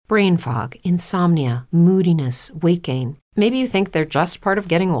brain fog, insomnia, moodiness, weight gain. Maybe you think they're just part of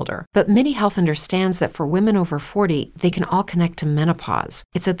getting older, but MIDI Health understands that for women over 40, they can all connect to menopause.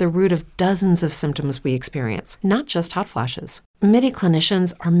 It's at the root of dozens of symptoms we experience, not just hot flashes. MIDI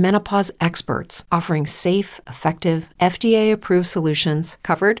clinicians are menopause experts, offering safe, effective, FDA-approved solutions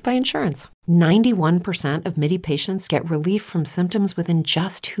covered by insurance. 91% of MIDI patients get relief from symptoms within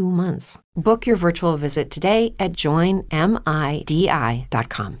just 2 months. Book your virtual visit today at joinmidi.com.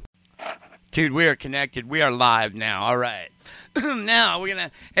 Dude, we are connected. We are live now. All right. Now we're going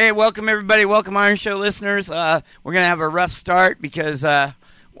to, hey, welcome everybody. Welcome Iron Show listeners. We're going to have a rough start because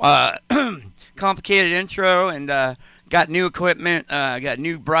complicated intro and got new equipment, got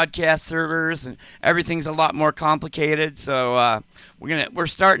new broadcast servers, and everything's a lot more complicated. So we're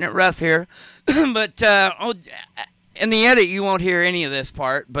starting it rough here. But in the edit, you won't hear any of this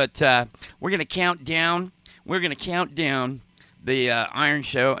part, but we're going to count down. We're going to count down the Iron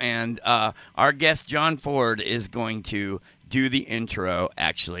Show, and our guest John Ford is going to do the intro.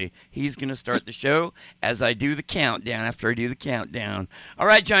 Actually, he's going to start the show as I do the countdown. After I do the countdown. All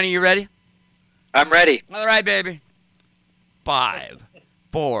right, Johnny, you ready? I'm ready. All right, baby. 5,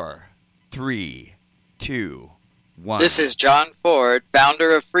 4, 3, 2, 1. This is John Ford,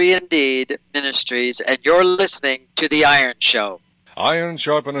 founder of Free Indeed Ministries, and you're listening to The Iron Show. Iron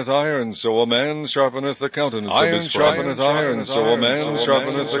sharpeneth iron, so a man sharpeneth the countenance of his friend. Iron sharpeneth iron, so a man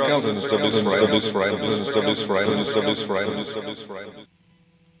sharpeneth the countenance of his friend.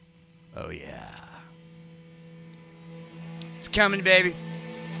 Oh, yeah. It's coming, baby.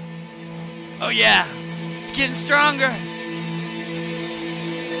 Oh, yeah. It's getting stronger.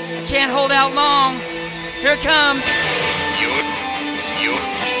 I can't hold out long. Here it comes. You're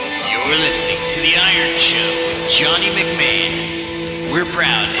listening to The Iron Show with Johnny McMahon. We're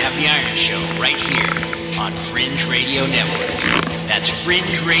proud to have The Iron Show right here on Fringe Radio Network. That's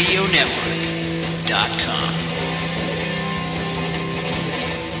FringeRadioNetwork.com.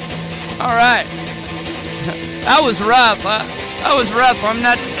 All right. That was rough. That was rough.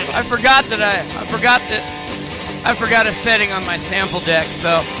 I forgot a setting on my sample deck,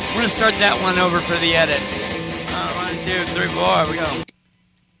 so I'm going to start that one over for the edit. 1, 2, 3, 4, we go.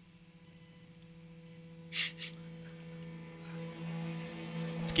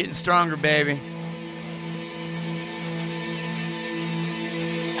 It's getting stronger, baby.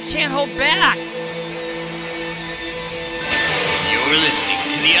 I can't hold back. You're listening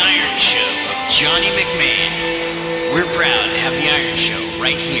to The Iron Show with Johnny McMahon. We're proud to have The Iron Show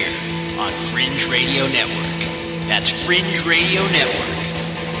right here on Fringe Radio Network. That's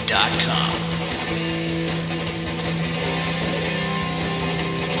FringeRadioNetwork.com.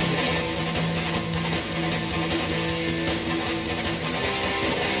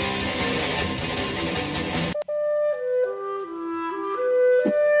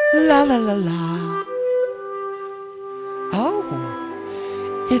 La la la la. Oh,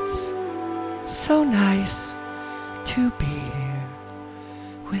 it's so nice to be here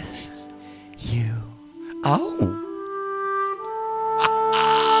with you. Oh.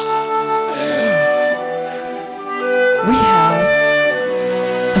 We have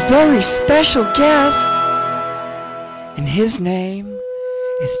a very special guest, and his name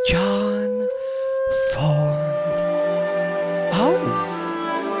is John Ford.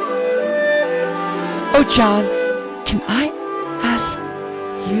 Oh, John, can I ask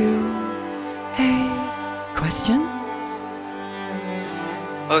you a question?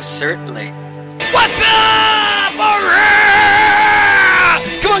 Oh, certainly. What's up? All right!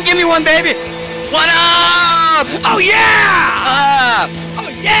 Come on, give me one, baby. What up? Oh, yeah! Oh,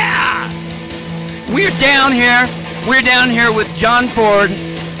 yeah! We're down here. We're down here with John Ford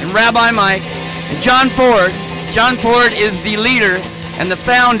and Rabbi Mike. And John Ford is the leader and the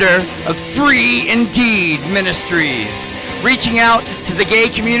founder of Free Indeed Ministries, reaching out to the gay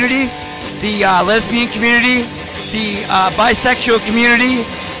community, the lesbian community, the bisexual community,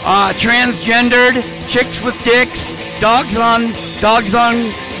 transgendered, chicks with dicks, dogs on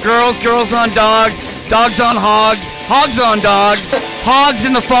girls, girls on dogs, dogs on hogs, hogs on dogs, hogs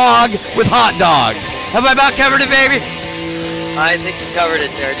in the fog with hot dogs. Have I about covered it, baby? I think you covered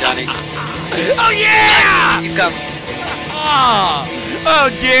it there, Johnny. Oh, yeah! You covered it. Oh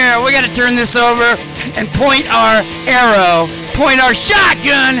dear, we got to turn this over and point our arrow, point our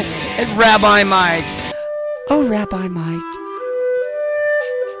shotgun at Rabbi Mike. Oh, Rabbi Mike,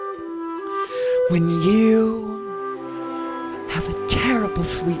 when you have a terrible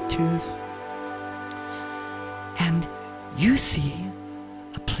sweet tooth and you see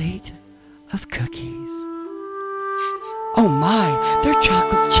a plate of cookies. Oh my, they're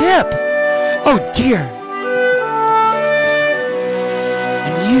chocolate chip. Oh dear.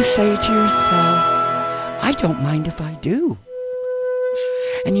 And you say to yourself, I don't mind if I do.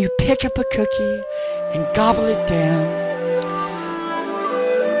 And you pick up a cookie and gobble it down.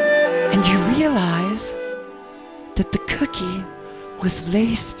 And you realize that the cookie was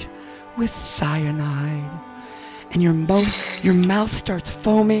laced with cyanide. And your mouth starts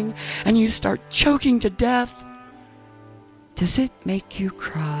foaming and you start choking to death. Does it make you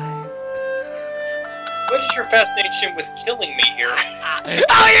cry? What is your fascination with killing me here?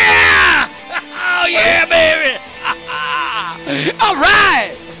 Oh yeah! Oh yeah, baby! All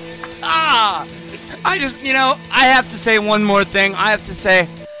right! I just, I have to say one more thing. I have to say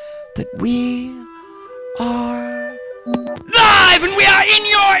that we are live and we are in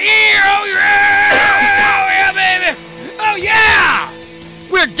your ear! Oh yeah! Oh yeah, baby! Oh yeah!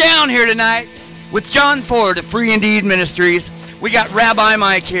 We're down here tonight with John Ford of Free Indeed Ministries. We got Rabbi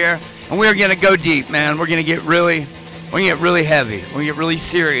Mike here, and we're gonna go deep, man. We're gonna get really heavy. We're gonna get really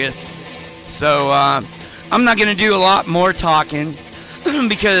serious. So I'm not gonna do a lot more talking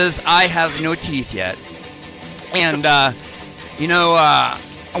because I have no teeth yet. And I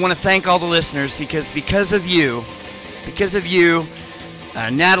want to thank all the listeners because of you,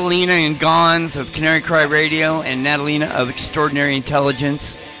 Natalina and Gons of Canary Cry Radio and Natalina of Extraordinary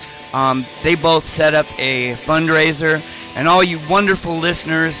Intelligence, they both set up a fundraiser, and all you wonderful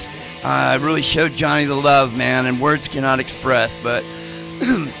listeners really showed Johnny the love, man, and words cannot express. But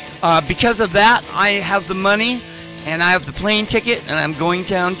because of that, I have the money, and I have the plane ticket, and I'm going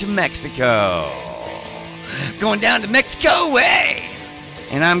down to Mexico. Going down to Mexico way!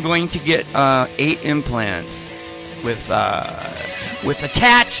 And I'm going to get 8 implants with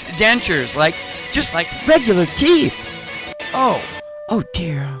attached dentures, just like regular teeth. Oh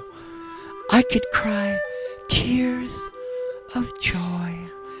dear. I could cry tears of joy,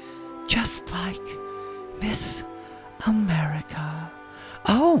 just like Miss America.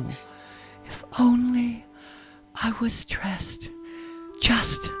 Oh, if only I was dressed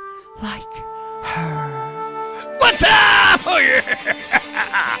just like her. What's up? Oh,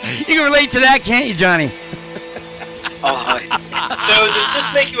 yeah. You can relate to that, can't you, Johnny? So does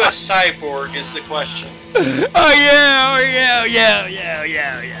this make you a cyborg is the question. Oh yeah.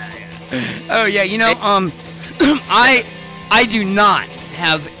 Oh yeah, I do not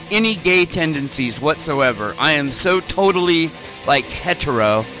have any gay tendencies whatsoever. I am so totally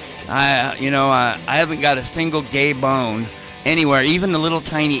hetero. I haven't got a single gay bone anywhere. Even the little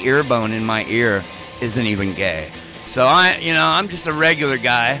tiny ear bone in my ear isn't even gay. So I'm just a regular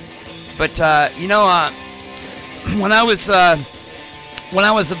guy. But when I was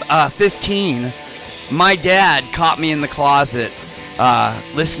 15, my dad caught me in the closet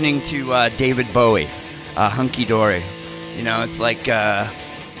listening to David Bowie, Hunky Dory. It's like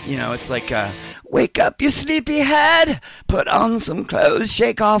wake up, you sleepyhead, put on some clothes,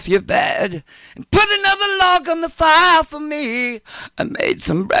 shake off your bed, and put another log on the fire for me. I made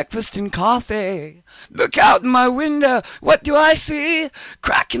some breakfast and coffee. Look out my window, what do I see?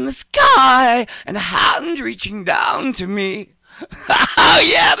 Crack in the sky, and a hand reaching down to me. Oh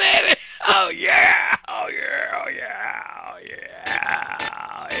yeah, baby! Oh yeah! Oh yeah! Oh yeah! Oh yeah!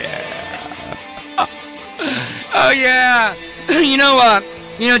 Oh yeah! Oh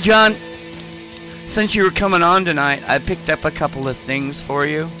yeah! John, since you were coming on tonight, I picked up a couple of things for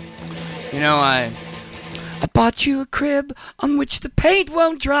you. I bought you a crib on which the paint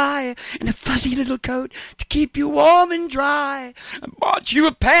won't dry, and a fuzzy little coat to keep you warm and dry. I bought you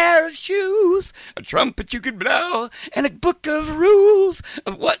a pair of shoes, a trumpet you could blow, and a book of rules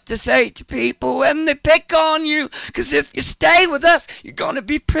of what to say to people when they pick on you. 'Cause if you stay with us, you're gonna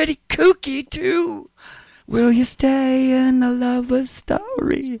be pretty kooky too. Will you stay in a lover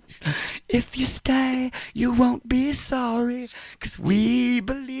story? If you stay, you won't be sorry, 'cause we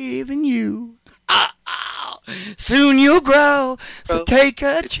believe in you. Soon you'll grow, so take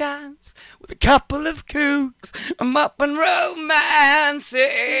a chance with a couple of kooks. I'm up and romancing.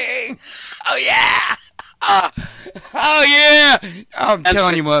 Oh yeah! Oh yeah! I'm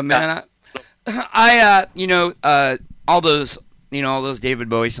telling you what, man. All those David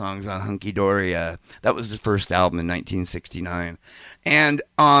Bowie songs on Hunky Dory. That was his first album in 1969, and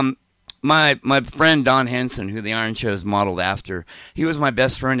my friend Don Henson, who the Iron Show is modeled after, he was my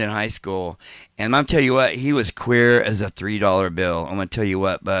best friend in high school, and I'm tell you what, he was queer as a $3 bill. I'm gonna tell you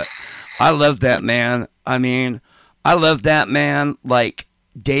what, but I love that man. I mean, I love that man like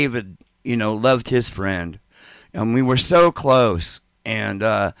David, loved his friend, and we were so close, and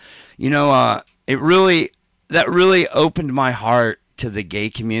that really opened my heart to the gay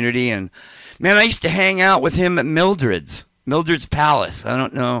community. And man, I used to hang out with him at Mildred's Palace. I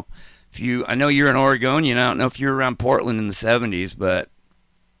don't know I know you're an Oregonian. I don't know if you were around Portland in the 70s, but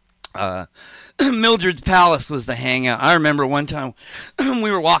Mildred's Palace was the hangout. I remember one time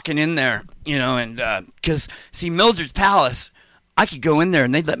we were walking in there, and because, see, Mildred's Palace, I could go in there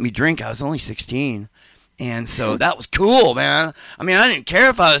and they'd let me drink. I was only 16. And so that was cool, man. I mean, I didn't care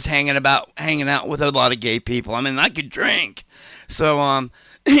if I was hanging out with a lot of gay people. I mean, I could drink. So,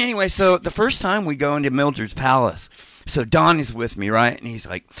 anyway, so the first time we go into Mildred's Palace, so Donnie's with me, right? And he's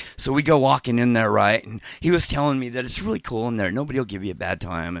like, so we go walking in there, right? And he was telling me that it's really cool in there. Nobody will give you a bad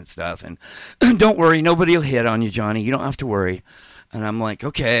time and stuff. And don't worry, nobody will hit on you, Johnny. You don't have to worry. And I'm like,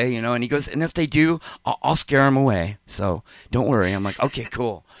 okay, and he goes, and if they do, I'll scare them away. So don't worry. I'm like, okay,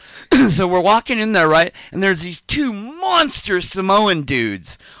 cool. So we're walking in there, right? And there's these two monster Samoan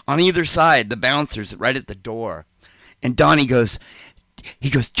dudes on either side, the bouncers right at the door. And Donnie goes,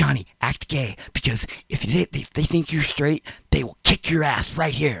 Johnny, act gay, because if they think you're straight, they will kick your ass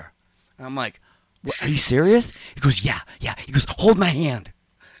right here. And I'm like, what, are you serious? He goes, yeah. He goes, hold my hand.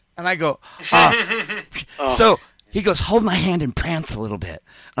 And I go, So he goes, hold my hand and prance a little bit.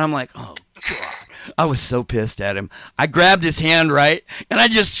 And I'm like, oh, God. I was so pissed at him. I grabbed his hand, right, and I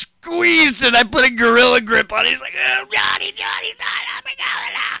just squeezed it. I put a gorilla grip on it. He's like, oh, Johnny,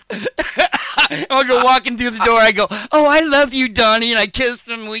 I'll go walking through the door. I go, oh, I love you, Donnie. And I kissed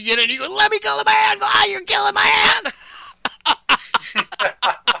him. We get it. He goes, let me go to my hand. I go, oh, you're killing my hand.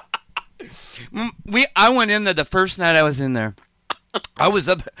 I went in there the first night I was in there. I was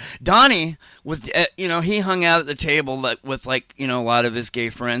up. Donnie was, he hung out at the table with a lot of his gay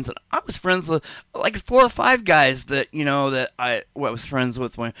friends. And I was friends with like 4 or 5 guys that I was friends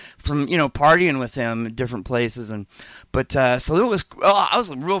with from partying with them in different places. So it was. I was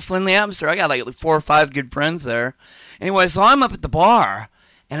a real friendly atmosphere. I got like 4 or 5 good friends there. Anyway, so I'm up at the bar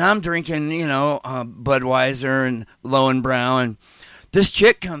and I'm drinking Budweiser and Lowenbrau, and this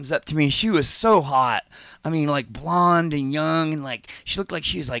chick comes up to me. She was so hot. I mean, like blonde and young, and like she looked like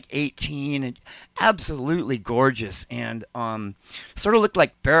she was like 18 and absolutely gorgeous, and sort of looked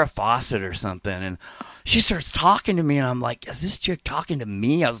like Farrah Fawcett or something. And she starts talking to me, and I'm like, is this chick talking to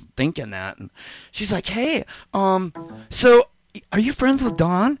me? I was thinking that. And she's like, hey, so are you friends with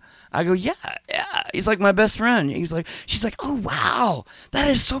Don? I go, yeah, he's like my best friend. She's like, oh, wow, that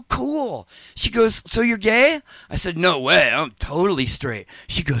is so cool. She goes, so you're gay? I said, no way, I'm totally straight.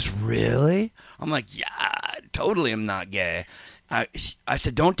 She goes, really? I'm like, yeah, totally am not gay. I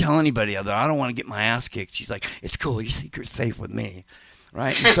said, don't tell anybody, I don't want to get my ass kicked. She's like, it's cool, your secret's safe with me,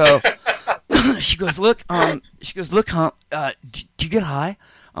 right? And so she goes, look, do you get high?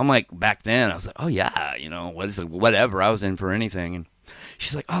 I'm like, back then, I was like, oh, yeah, whatever, I was in for anything. And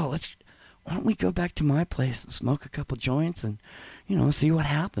she's like, oh, why don't we go back to my place and smoke a couple joints and, see what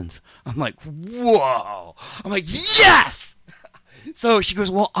happens. I'm like, whoa. I'm like, yes! So she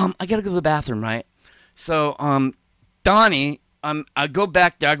goes, well, I got to go to the bathroom, right? So, Donnie, I go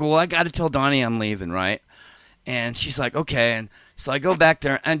back there. I go, well, I got to tell Donnie I'm leaving, right? And she's like, okay. And so I go back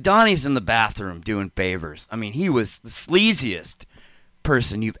there, and Donnie's in the bathroom doing favors. I mean, he was the sleaziest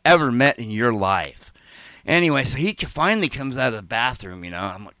person you've ever met in your life. Anyway, so he finally comes out of the bathroom,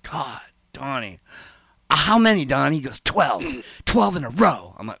 I'm like, God, Donnie. How many, Donnie? He goes, 12. 12 in a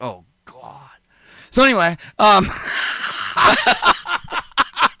row. I'm like, oh, God. So anyway,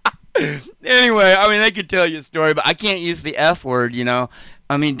 anyway, I mean, I could tell you a story, but I can't use the F word,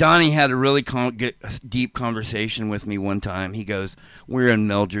 I mean, Donnie had a really deep conversation with me one time. He goes, we're in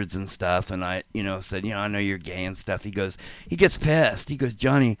Mildred's and stuff, and I, said, I know you're gay and stuff. He gets pissed. He goes,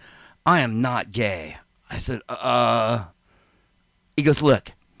 Johnny, I am not gay. I said, he goes,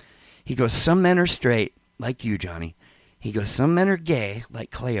 look. He goes, some men are straight, like you, Johnny. He goes, some men are gay,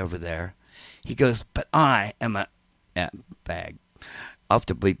 like Clay over there. He goes, but I am a bag. I'll have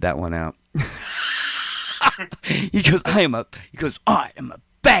to bleep that one out. He goes, I am a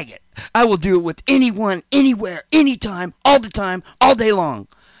faggot. I will do it with anyone, anywhere, anytime, all the time, all day long.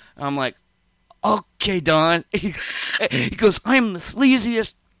 I'm like, okay, Don. He goes, I'm the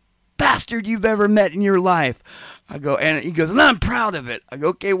sleaziest bastard you've ever met in your life. I go, and he goes, and I'm proud of it. I go,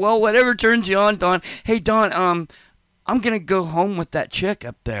 okay, well, whatever turns you on, Don. Hey, Don, I'm going to go home with that chick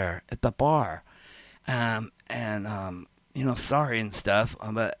up there at the bar. Sorry and stuff,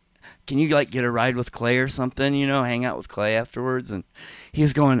 but can you, get a ride with Clay or something, hang out with Clay afterwards? And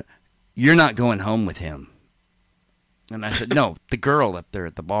he's going, you're not going home with him. And I said, no, the girl up there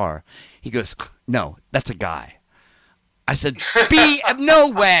at the bar. He goes, no, that's a guy. I said, no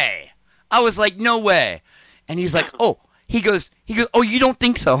way. I was like, no way. And he's like, he goes, oh, you don't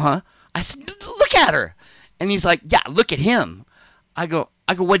think so, huh? I said, look at her. And he's like, yeah, look at him. I go,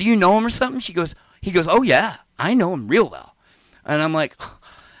 what, do you know him or something? He goes, oh yeah, I know him real well. And I'm like,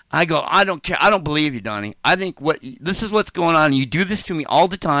 I go, I don't care. I don't believe you, Donnie. I think this is what's going on. You do this to me all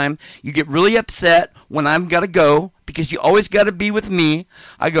the time. You get really upset when I've got to go because you always got to be with me.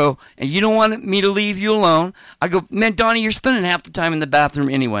 I go, and you don't want me to leave you alone. I go, man, Donnie, you're spending half the time in the bathroom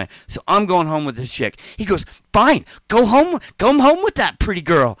anyway, so I'm going home with this chick. He goes, fine, go home with that pretty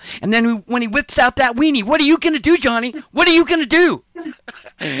girl. And then when he whips out that weenie, what are you going to do, Johnny? What are you going to do?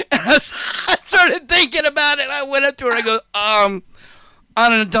 And I started thinking about it. I went up to her. I go, I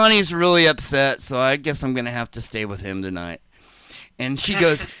don't know, Donnie's really upset, so I guess I'm going to have to stay with him tonight. And she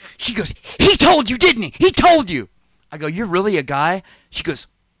goes, he told you, didn't he? He told you. I go, you're really a guy? She goes,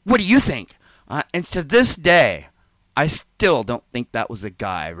 what do you think? And to this day, I still don't think that was a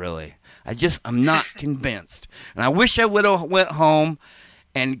guy, really. I'm not convinced. And I wish I would have went home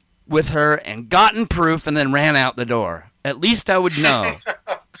and with her and gotten proof and then ran out the door. At least I would know.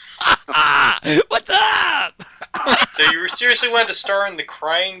 What's up? So you seriously wanted to star in the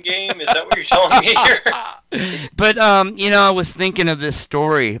crying game? Is that what you're telling me here? But I was thinking of this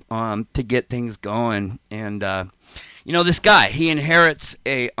story to get things going, and this guy, he inherits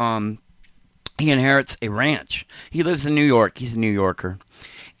a ranch. He lives in New York. He's a New Yorker,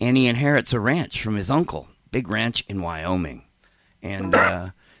 and he inherits a ranch from his uncle, big ranch in Wyoming, and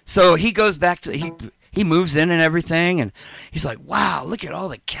so he goes back to He moves in and everything, and he's like, wow, look at all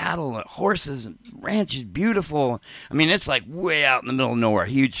the cattle and horses, and ranch is beautiful. I mean, it's like way out in the middle of nowhere,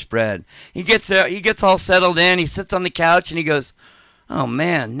 huge spread. He gets all settled in, he sits on the couch, and he goes, oh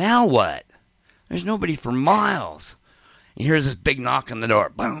man, now what? There's nobody for miles. He hears this big knock on the door,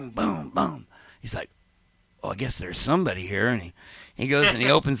 boom, boom, boom. He's like, well, I guess there's somebody here, and he goes and he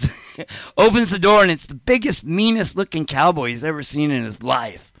opens the door, and it's the biggest, meanest looking cowboy he's ever seen in his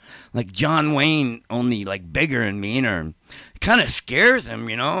life. Like John Wayne, only like bigger and meaner. It kind of scares him,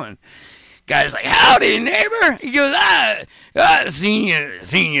 and guy's like, howdy, neighbor. He goes, I seen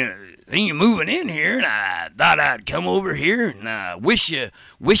you moving in here, and I thought I'd come over here and wish you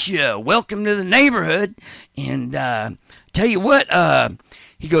welcome to the neighborhood. And tell you what,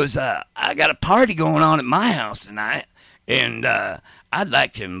 he goes, I got a party going on at my house tonight, and I'd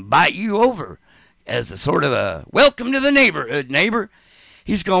like to invite you over as a sort of a welcome to the neighborhood, neighbor.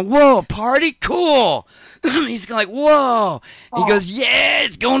 He's going, whoa, party? Cool. He's going like, whoa. He goes, yeah,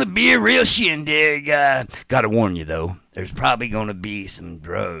 it's going to be a real shindig. Got to warn you, though. There's probably going to be some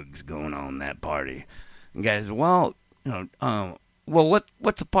drugs going on that party. And guys, well,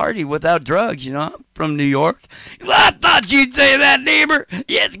 what's a party without drugs, I'm from New York. Well, I thought you'd say that, neighbor.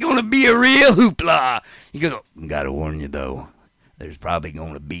 Yeah, it's going to be a real hoopla. He goes, got to warn you, though. There's probably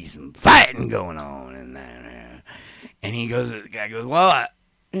going to be some fighting going on in there. And the guy goes, well,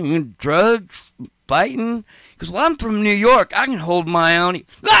 drugs, fighting. He goes, well, I'm from New York. I can hold my own.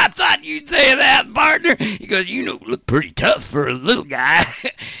 I thought you'd say that, partner. He goes, look pretty tough for a little guy.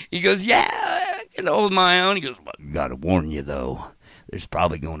 He goes, yeah, I can hold my own. He goes, well, got to warn you, though. There's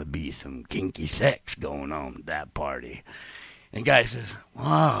probably going to be some kinky sex going on at that party. And the guy says,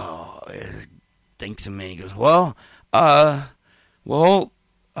 wow. Thinks of me. He goes,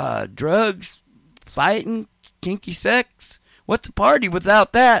 drugs, fighting, kinky sex. What's a party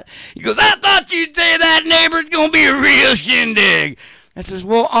without that? He goes, I thought you'd say that, neighbor. It's going to be a real shindig. I says,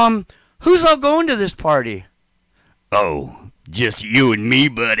 well, who's all going to this party? Oh, just you and me,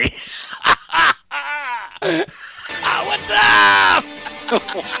 buddy. What's up?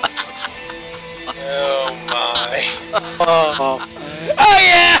 Oh, my. Oh,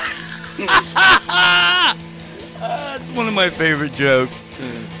 yeah. That's one of my favorite jokes.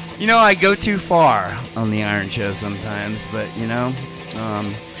 I go too far on the Iron Show sometimes, but,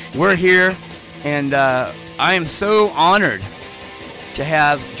 we're here, and I am so honored to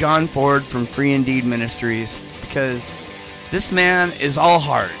have John Ford from Free Indeed Ministries, because this man is all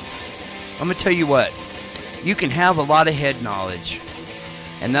heart. I'm going to tell you what, you can have a lot of head knowledge,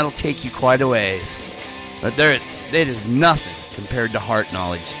 and that'll take you quite a ways, but that is nothing compared to heart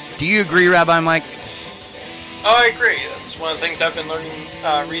knowledge. Do you agree, Rabbi Mike? Oh, I agree. That's one of the things I've been learning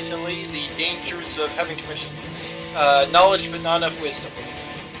recently, the dangers of having too much knowledge but not enough wisdom.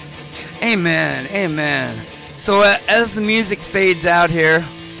 Amen, amen. So as the music fades out here,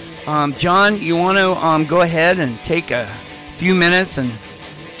 John, you want to go ahead and take a few minutes and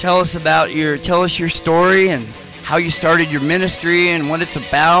tell us your story and how you started your ministry and what it's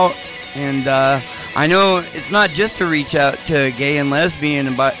about. And I know it's not just to reach out to gay and lesbian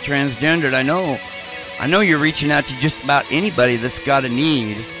and transgendered. I know you're reaching out to just about anybody that's got a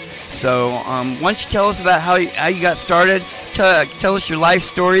need. So why don't you tell us about how you got started? Tell us your life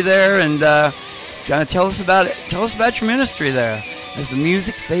story there, and kind of tell us about it. Tell us about your ministry there as the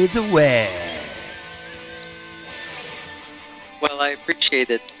music fades away. Well, Well, I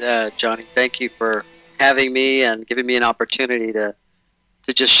appreciate it, Johnny. Thank you for having me and giving me an opportunity to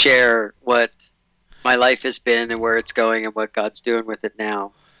just share what my life has been and where it's going and what God's doing with it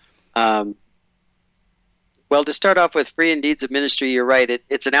now. Well, to start off with Free Indeeds of Ministry, you're right.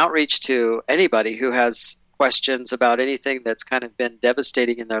 It's an outreach to anybody who has questions about anything that's kind of been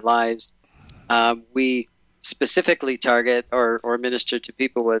devastating in their lives. We specifically target or minister to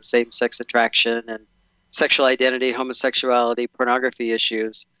people with same-sex attraction and sexual identity, homosexuality, pornography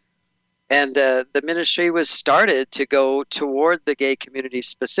issues. And the ministry was started to go toward the gay community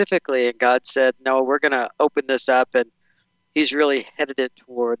specifically, and God said, no, we're going to open this up, and he's really headed it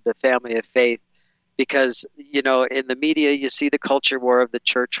toward the family of faith. Because, you know, in the media, you see the culture war of the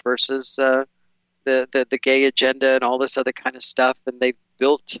church versus the gay agenda and all this other kind of stuff. And they've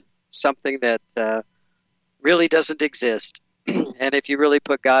built something that really doesn't exist. And if you really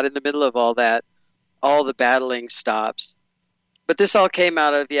put God in the middle of all that, all the battling stops. But this all came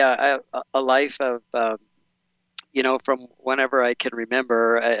out of, a life of, from whenever I can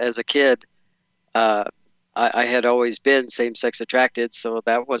remember as a kid. I had always been same-sex attracted, so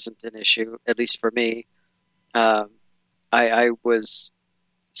that wasn't an issue, at least for me. I was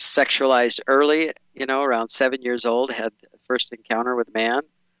sexualized early, around 7 years old, had the first encounter with a man,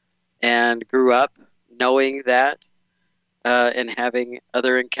 and grew up knowing that and having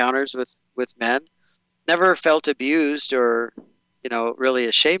other encounters with men. Never felt abused or, really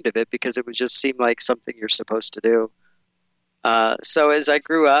ashamed of it because it would just seem like something you're supposed to do. So as I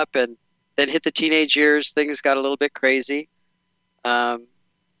grew up and then hit the teenage years, things got a little bit crazy. Then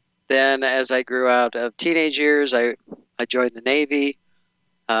as I grew out of teenage years, I joined the Navy.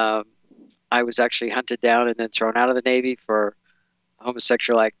 I was actually hunted down and then thrown out of the Navy for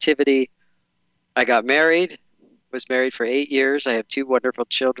homosexual activity. I got married, was married for 8 years. I have 2 wonderful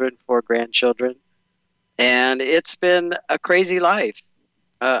children, 4 grandchildren. And it's been a crazy life.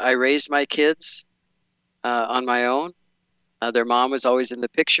 I raised my kids on my own. Their mom was always in the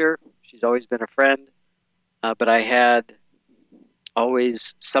picture. She's always been a friend, but I had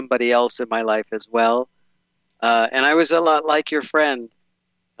always somebody else in my life as well. And I was a lot like your friend,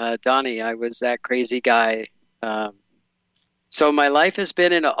 Donnie. I was that crazy guy. So my life has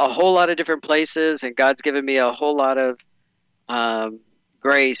been in a whole lot of different places, and God's given me a whole lot of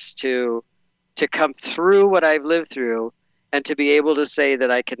grace to come through what I've lived through and to be able to say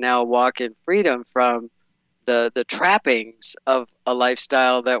that I can now walk in freedom from the trappings of a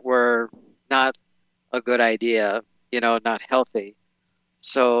lifestyle that were not a good idea, not healthy.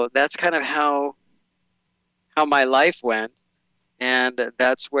 So that's kind of how my life went, and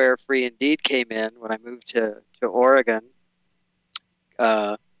that's where Free Indeed came in. When I moved to Oregon,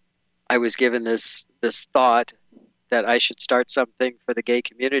 I was given this thought that I should start something for the gay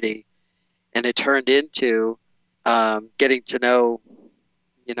community, and it turned into getting to know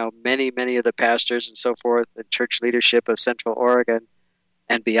many of the pastors and so forth and church leadership of Central Oregon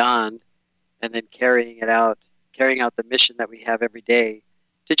and beyond, and then carrying out the mission that we have every day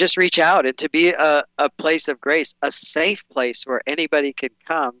to just reach out and to be a place of grace, a safe place where anybody can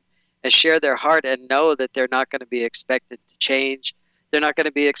come and share their heart and know that they're not going to be expected to change. They're not going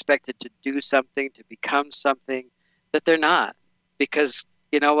to be expected to do something, to become something that they're not. Because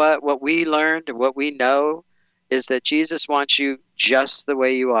you know what we learned and what we know is that Jesus wants you just the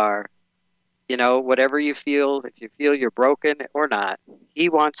way you are. Whatever you feel, if you feel you're broken or not, he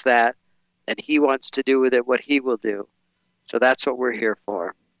wants that, and he wants to do with it what he will do. So that's what we're here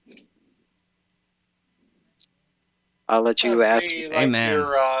for. I'll let you ask. Like Amen.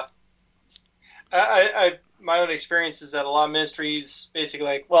 My own experience is that a lot of ministries basically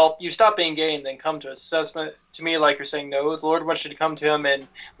like, well, you stop being gay and then come to us. So that's to me like you're saying, no, the Lord wants you to come to him and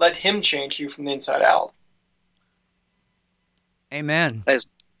let him change you from the inside out. Amen. That's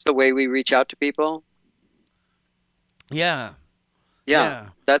the way we reach out to people. Yeah.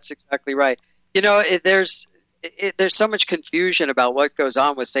 That's exactly right. There's so much confusion about what goes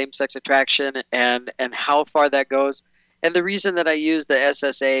on with same-sex attraction and how far that goes. And the reason that I use the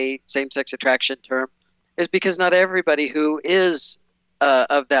SSA, same-sex attraction term, is because not everybody who is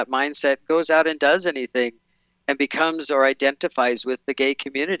of that mindset goes out and does anything and becomes or identifies with the gay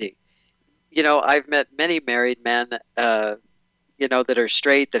community. I've met many married men that are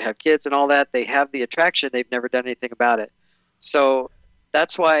straight, that have kids and all that. They have the attraction. They've never done anything about it. So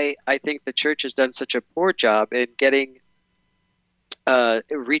that's why I think the church has done such a poor job in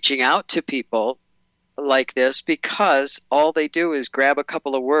reaching out to people like this, because all they do is grab a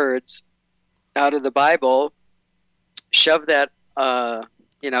couple of words out of the Bible, shove that, as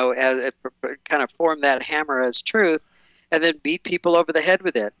kind of form that hammer as truth, and then beat people over the head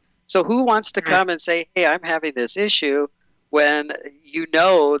with it. So who wants to come and say, hey, I'm having this issue. when you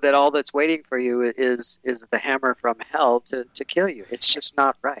know that all that's waiting for you is the hammer from hell to kill you. It's just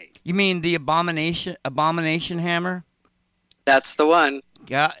not right. You mean the abomination hammer? That's the one.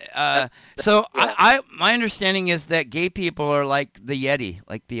 Yeah. So yeah. My understanding is that gay people are like the Yeti,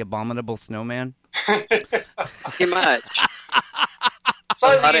 like the abominable snowman. Pretty much.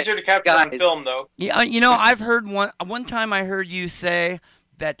 Slightly easier to capture on film, though. Yeah, I've heard one time I heard you say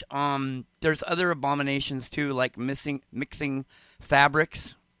that there's other abominations too, like mixing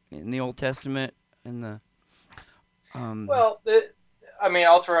fabrics in the Old Testament and the.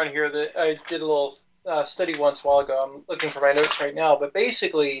 I'll throw in here that I did a little study once a while ago. I'm looking for my notes right now, but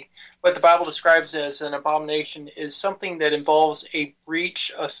basically, what the Bible describes as an abomination is something that involves a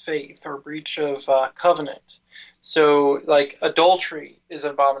breach of faith or breach of covenant. So, like, adultery is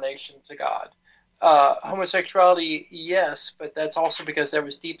an abomination to God. Homosexuality, yes, but that's also because that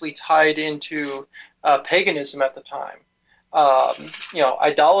was deeply tied into paganism at the time.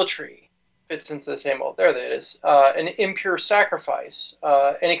 Idolatry fits into the same mold. There that is. An impure sacrifice,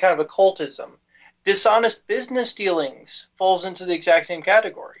 any kind of occultism. Dishonest business dealings falls into the exact same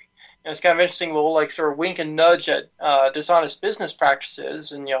category. It's kind of interesting. We'll sort of wink and nudge at dishonest business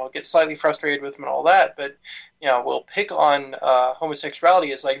practices, and get slightly frustrated with them and all that. But we'll pick on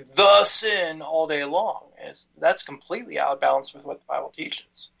homosexuality as like the sin all day long. That's completely out of balance with what the Bible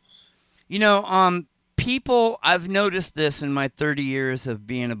teaches. People, I've noticed this in my 30 years of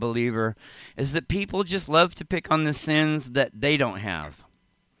being a believer, is that people just love to pick on the sins that they don't have.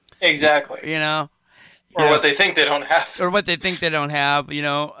 Exactly. Or what they think they don't have. Or what they think they don't have,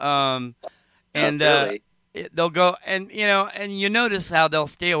 really. They'll go, and you notice how they'll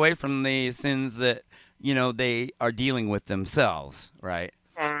stay away from the sins that, they are dealing with themselves, right?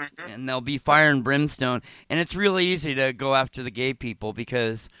 Mm-hmm. And they'll be fire and brimstone. And it's really easy to go after the gay people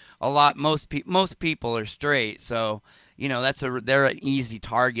because most people are straight. So, they're an easy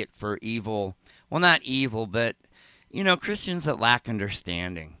target for evil. Well, not evil, but, Christians that lack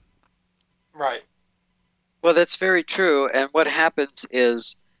understanding. Right. Well, that's very true. And what happens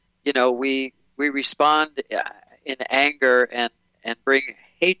is, we respond in anger and bring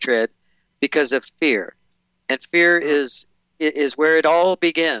hatred because of fear. And fear is where it all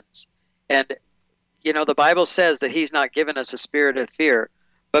begins. And, the Bible says that he's not given us a spirit of fear.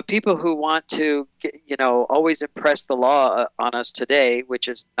 But people who want to, always impress the law on us today, which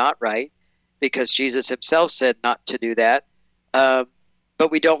is not right, because Jesus himself said not to do that.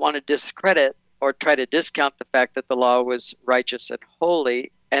 But we don't want to discredit or try to discount the fact that the law was righteous and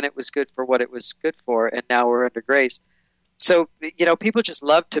holy, and it was good for what it was good for, and now we're under grace. So, people just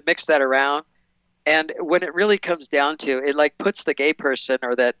love to mix that around, and when it really comes down to it, puts the gay person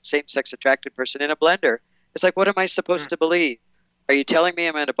or that same-sex attracted person in a blender. It's like, what am I supposed to believe? Are you telling me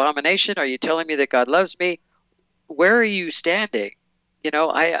I'm an abomination? Are you telling me that God loves me? Where are you standing?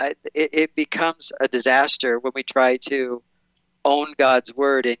 It becomes a disaster when we try to own God's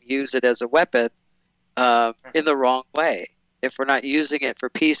word and use it as a weapon in the wrong way. If we're not using it for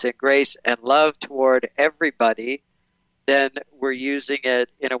peace and grace and love toward everybody, then we're using it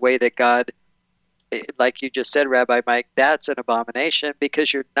in a way that God, like you just said, Rabbi Mike, that's an abomination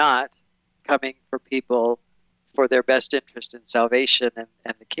because you're not coming for people for their best interest in salvation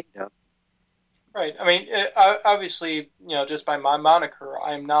and the kingdom. Right. I mean, obviously, just by my moniker,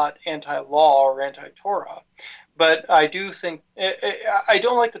 I'm not anti-law or anti-Torah. But I do think, I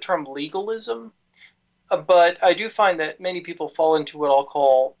don't like the term legalism, but I do find that many people fall into what I'll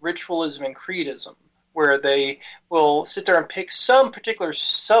call ritualism and creedism, where they will sit there and pick some particular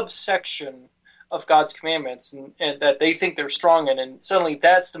subsection of God's commandments and that they think they're strong in, and suddenly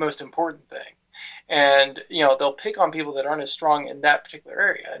that's the most important thing. And, they'll pick on people that aren't as strong in that particular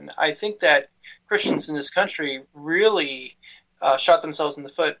area. And I think that Christians in this country really shot themselves in the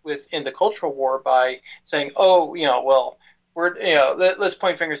foot in the cultural war by saying, let's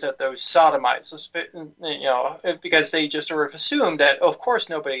point fingers at those sodomites, because they just sort of assumed that, of course,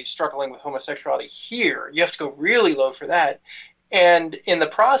 nobody's struggling with homosexuality here. You have to go really low for that. And in the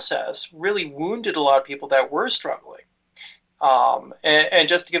process, really wounded a lot of people that were struggling. And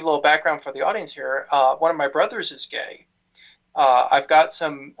just to give a little background for the audience here, one of my brothers is gay. I've got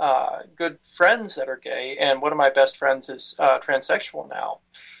some good friends that are gay, and one of my best friends is transsexual now.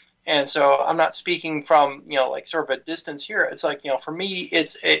 And so I'm not speaking from, sort of a distance here. It's like, for me,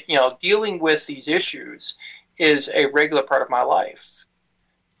 dealing with these issues is a regular part of my life.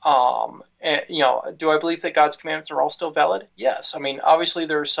 Do I believe that God's commandments are all still valid? Yes. I mean, obviously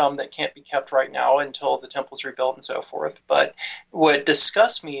there are some that can't be kept right now until the temple's rebuilt and so forth. But what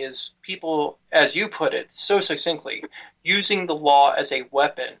disgusts me is people, as you put it so succinctly, using the law as a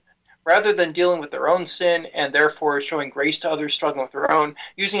weapon rather than dealing with their own sin and therefore showing grace to others struggling with their own,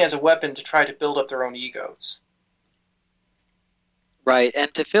 using it as a weapon to try to build up their own egos. Right,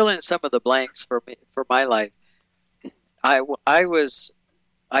 and to fill in some of the blanks for me, for my life, I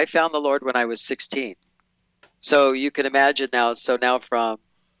found the Lord when I was 16. So you can imagine now. So now from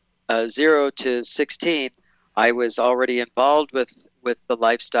 0 to 16, I was already involved with the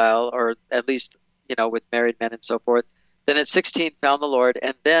lifestyle, or at least with married men and so forth. Then at 16, found the Lord,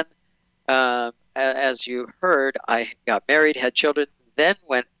 and then as you heard, I got married, had children, then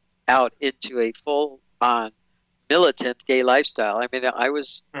went out into a full-on militant gay lifestyle. I mean,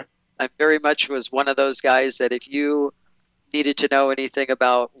 I very much was one of those guys that if you needed to know anything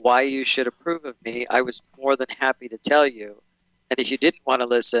about why you should approve of me, I was more than happy to tell you. And if you didn't want to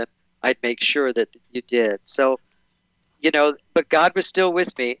listen, I'd make sure that you did. So, but God was still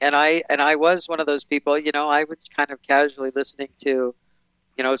with me. And I was one of those people, I was kind of casually listening to,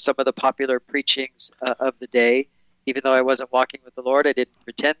 some of the popular preachings of the day. Even though I wasn't walking with the Lord, I didn't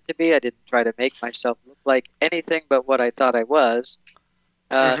pretend to be. I didn't try to make myself look like anything but what I thought I was.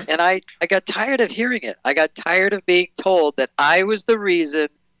 And I got tired of hearing it. I got tired of being told that I was the reason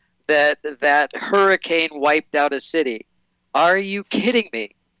that hurricane wiped out a city. Are you kidding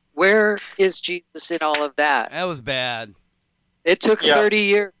me? Where is Jesus in all of that? That was bad. It took 30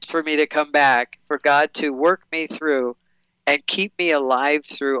 years for me to come back, for God to work me through and keep me alive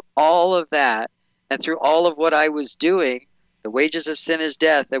through all of that and through all of what I was doing. The wages of sin is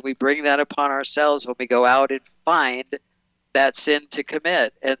death, and we bring that upon ourselves when we go out and find that sin to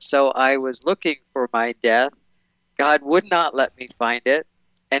commit. And so I was looking for my death. God would not let me find it.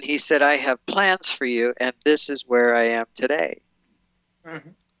 And he said, I have plans for you, and this is where I am today. Mm-hmm.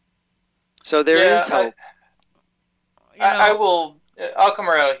 So there is hope. I'll come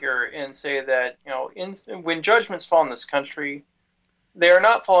right out here and say that, when judgments fall in this country, they are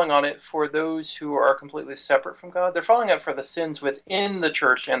not falling on it for those who are completely separate from God. They're falling on it for the sins within the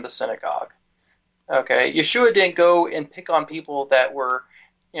church and the synagogue. Okay, Yeshua didn't go and pick on people that were,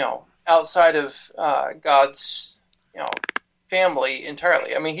 outside of God's, family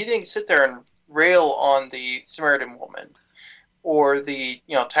entirely. I mean, he didn't sit there and rail on the Samaritan woman or the,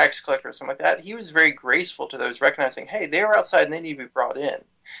 tax collector or something like that. He was very graceful to those, recognizing, hey, they were outside and they need to be brought in.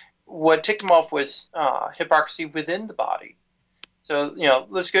 What ticked him off was hypocrisy within the body. So,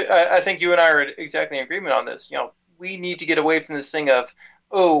 let's go. I think you and I are exactly in agreement on this. We need to get away from this thing of,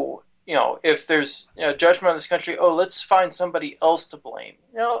 if there's judgment on this country, let's find somebody else to blame.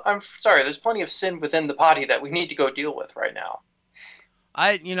 I'm sorry, there's plenty of sin within the body that we need to go deal with right now.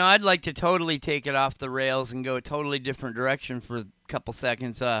 I'd like to totally take it off the rails and go a totally different direction for a couple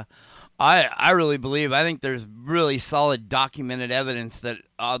seconds. I really believe, I think there's really solid documented evidence that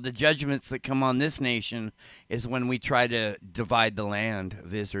the judgments that come on this nation is when we try to divide the land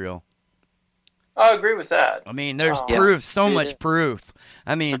of Israel. I agree with that. I mean, there's proof, so much proof.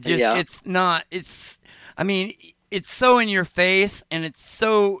 I mean, just it's so in your face, and it's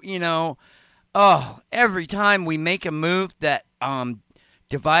so, every time we make a move that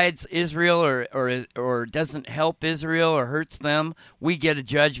divides Israel or doesn't help Israel or hurts them, we get a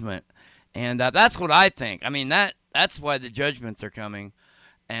judgment. And that's what I think. I mean, that's why the judgments are coming.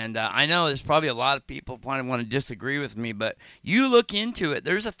 And I know there's probably a lot of people probably want to disagree with me, but you look into it.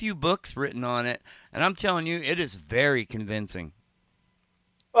 There's a few books written on it, and I'm telling you, it is very convincing.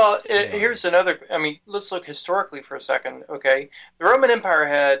 Well, here's another. I mean, let's look historically for a second, okay? The Roman Empire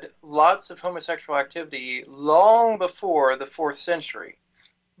had lots of homosexual activity long before the 4th century,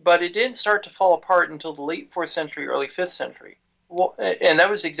 but it didn't start to fall apart until the late 4th century, early 5th century. Well, and that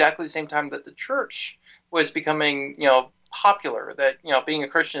was exactly the same time that the church was becoming, popular, that, being a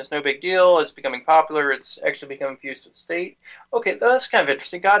Christian is no big deal, it's becoming popular, it's actually becoming fused with the state. Okay, that's kind of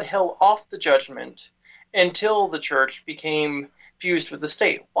interesting. God held off the judgment until the church became fused with the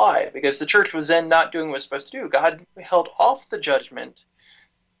state. Why? Because the church was then not doing what it was supposed to do. God held off the judgment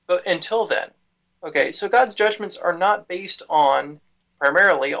but until then. Okay, so God's judgments are not based on,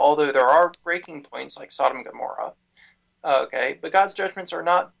 primarily, although there are breaking points like Sodom and Gomorrah, okay, but God's judgments are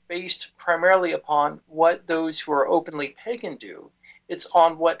not based primarily upon what those who are openly pagan do. It's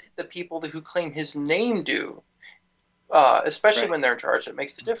on what the people who claim his name do, especially when they're in charge. That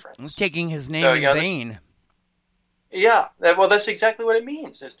makes the difference. It's taking his name in vain. That's exactly what it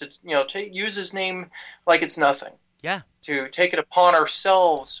means, is to use his name like it's nothing. Yeah. To take it upon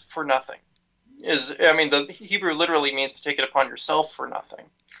ourselves for nothing. The Hebrew literally means to take it upon yourself for nothing.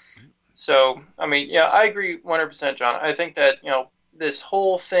 So, I agree 100%, John. I think that, this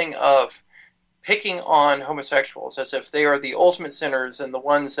whole thing of picking on homosexuals as if they are the ultimate sinners and the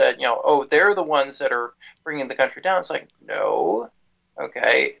ones that, they're the ones that are bringing the country down. It's like, no,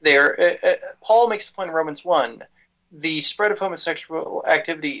 Okay, Paul makes the point in Romans 1, the spread of homosexual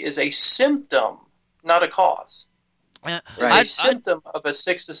activity is a symptom, not a cause. It's a symptom of a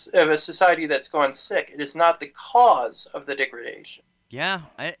society that's gone sick. It is not the cause of the degradation. Yeah,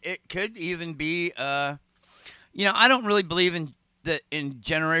 it could even be, I don't really believe in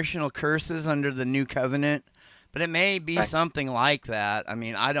generational curses under the new covenant, but it may be something like that. I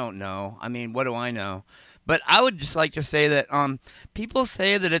mean, I don't know. I mean, what do I know? But I would just like to say that people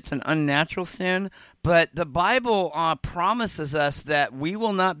say that it's an unnatural sin, but the Bible promises us that we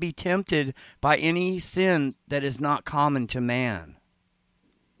will not be tempted by any sin that is not common to man.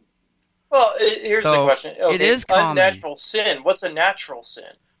 Well, here's the question. Okay, it is common. Unnatural sin. What's a natural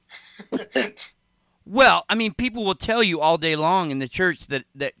sin? Well, I mean, people will tell you all day long in the church that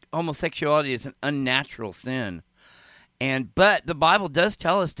homosexuality is an unnatural sin. But the Bible does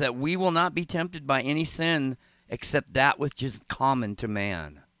tell us that we will not be tempted by any sin except that which is common to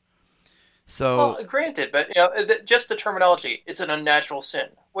man. So, well, granted, but just the terminology, it's an unnatural sin.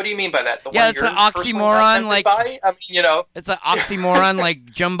 What do you mean by that? It's an oxymoron, like it's an oxymoron, like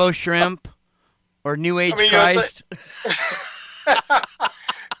jumbo shrimp or New Age Christ.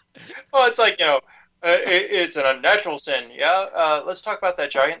 Well, it's like it's an unnatural sin. Yeah, let's talk about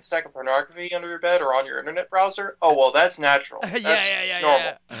that giant stack of pornography under your bed or on your internet browser. Oh, well, that's natural. That's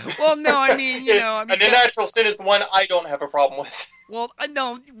normal. Well, no, I mean, an unnatural sin is the one I don't have a problem with. Well, I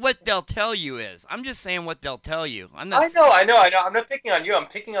know what they'll tell you is. I'm just saying what they'll tell you. I know. I'm not picking on you. I'm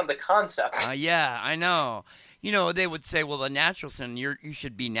picking on the concept. Yeah, I know. They would say, well, the natural sin, you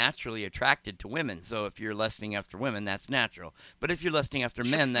should be naturally attracted to women. So if you're lusting after women, that's natural. But if you're lusting after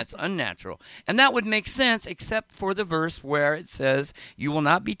men, that's unnatural. And that would make sense except for the verse where it says, you will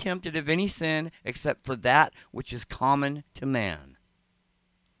not be tempted of any sin except for that which is common to man.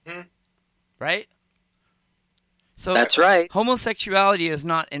 Mm-hmm. Right? So that's right. Homosexuality is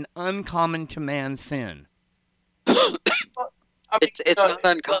not an uncommon to man sin. It's not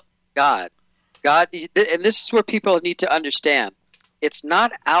uncommon to God, and this is where people need to understand. It's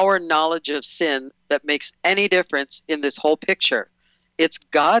not our knowledge of sin that makes any difference in this whole picture. It's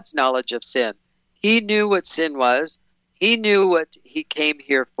God's knowledge of sin. He knew what sin was. He knew what he came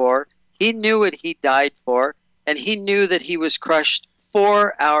here for. He knew what he died for. And he knew that he was crushed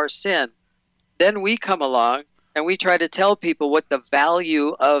for our sin. Then we come along and we try to tell people what the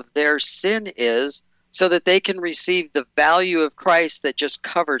value of their sin is so that they can receive the value of Christ that just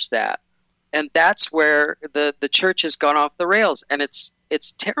covers that. And that's where the church has gone off the rails, and it's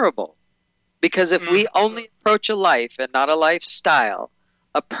terrible. Because if we only approach a life and not a lifestyle,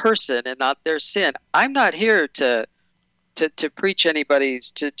 a person and not their sin, I'm not here to preach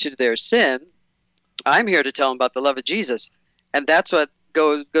anybody's to their sin. I'm here to tell them about the love of Jesus. And that's what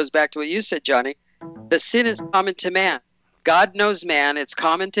goes back to what you said, Johnny. The sin is common to man. God knows man. It's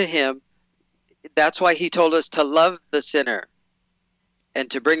common to him. That's why he told us to love the sinner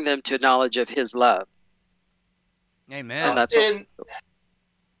and to bring them to knowledge of his love. Amen. And that's and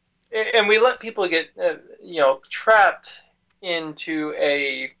we let people get trapped into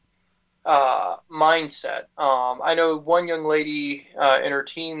a mindset. I know one young lady in her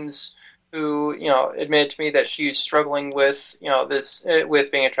teens who admitted to me that she's struggling with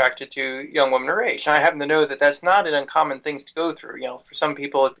with being attracted to young women her age. And I happen to know that that's not an uncommon thing to go through. For some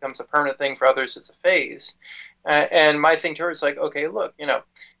people it becomes a permanent thing. For others it's a phase. And my thing to her is like, okay, look,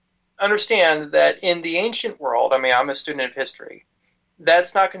 understand that in the ancient world, I mean, I'm a student of history,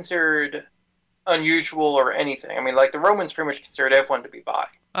 that's not considered unusual or anything. I mean, like the Romans pretty much considered everyone to be bi.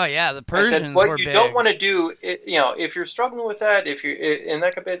 Oh yeah, the Persians I said, what were you big. don't want to do, if you're struggling with that, if you're in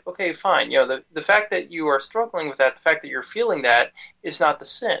that bit, okay, fine. The fact that you are struggling with that, the fact that you're feeling that is not the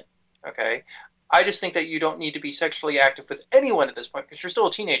sin. Okay. I just think that you don't need to be sexually active with anyone at this point because you're still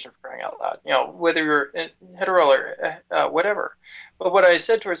a teenager, for crying out loud. Whether you're hetero or whatever. But what I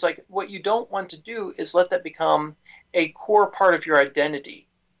said to her is like, what you don't want to do is let that become a core part of your identity.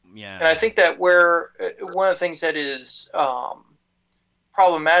 Yeah. And I think that where one of the things that is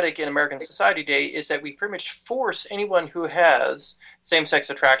problematic in American society today is that we pretty much force anyone who has same-sex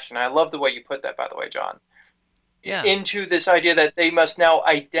attraction. I love the way you put that, by the way, John. Yeah. Into this idea that they must now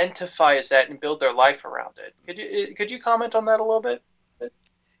identify as that and build their life around it. Could you comment on that a little bit?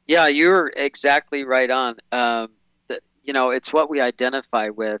 Yeah, you're exactly right on. It's what we identify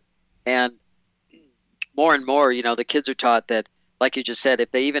with, and more and more, the kids are taught that, like you just said,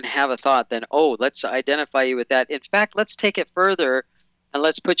 if they even have a thought, then let's identify you with that. In fact, let's take it further, and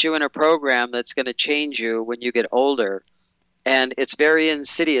let's put you in a program that's going to change you when you get older. And it's very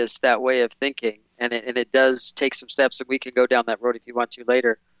insidious, that way of thinking. And it does take some steps, and we can go down that road if you want to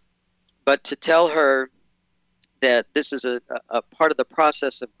later. But to tell her that this is a part of the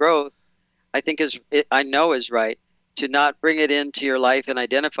process of growth, I know is right. To not bring it into your life and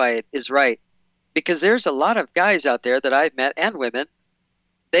identify it is right. Because there's a lot of guys out there that I've met, and women,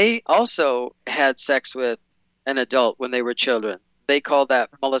 they also had sex with an adult when they were children. They call that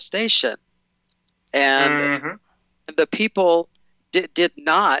molestation. And the people did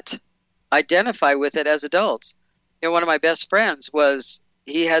not identify with it as adults. You know, one of my best friends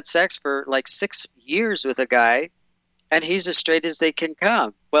he had sex for like 6 years with a guy, and he's as straight as they can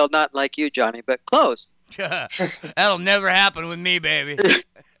come. Well, not like you, Johnny, but close. That'll never happen with me, baby.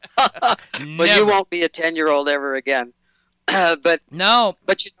 Well, you won't be a 10-year-old ever again. But no.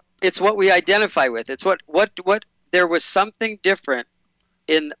 But it's what we identify with. It's what there was something different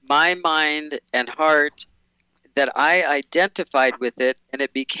in my mind and heart that I identified with it, and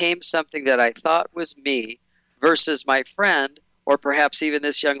it became something that I thought was me versus my friend, or perhaps even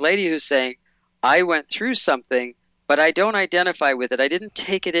this young lady who's saying, I went through something, but I don't identify with it. I didn't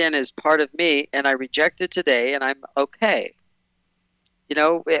take it in as part of me, and I reject it today, and I'm okay. You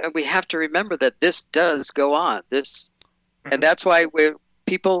know, we have to remember that this does go on. And that's why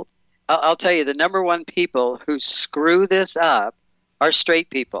I'll tell you, the number one people who screw this up are straight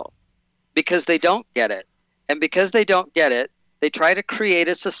people, because they don't get it. And because they don't get it, they try to create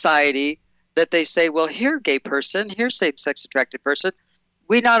a society that they say, well, here, gay person, here, same-sex attracted person,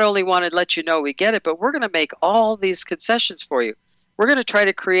 we not only want to let you know we get it, but we're going to make all these concessions for you. We're going to try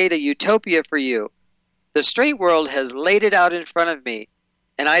to create a utopia for you. The straight world has laid it out in front of me,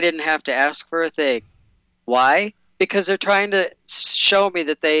 and I didn't have to ask for a thing. Why? Because they're trying to show me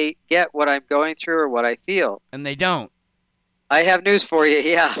that they get what I'm going through or what I feel. And they don't. I have news for you,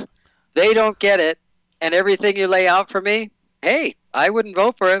 yeah. They don't get it, and everything you lay out for me, hey, I wouldn't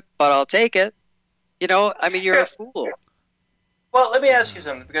vote for it, but I'll take it. You know, I mean, you're a fool. Well, let me ask you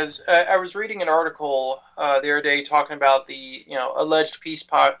something, because I was reading an article the other day talking about the alleged peace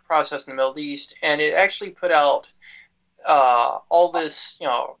process in the Middle East, and it actually put out all this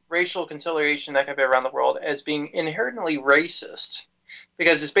racial conciliation that could be around the world as being inherently racist,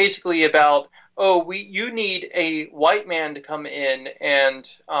 because it's basically about you need a white man to come in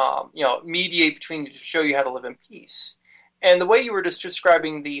and mediate between you to show you how to live in peace. And the way you were just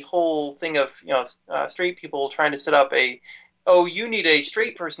describing the whole thing of straight people trying to set up you need a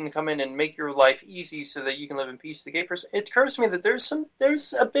straight person to come in and make your life easy so that you can live in peace. The gay person, it occurs to me that there's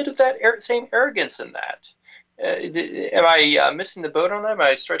a bit of that same arrogance in that. Am I missing the boat on that? Am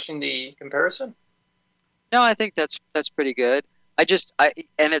I stretching the comparison? No, I think that's pretty good. And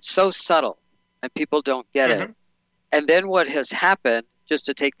it's so subtle, and people don't get it. And then what has happened, just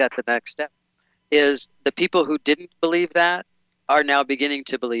to take that the next step, is the people who didn't believe that are now beginning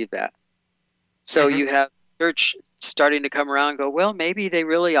to believe that. So you have church starting to come around and go, well, maybe they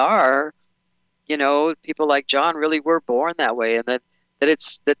really are. People like John really were born that way, and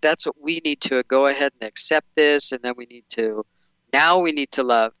that's what we need to go ahead and accept this, and then we need to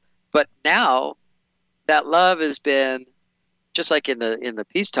love. But now that love has been, just like in the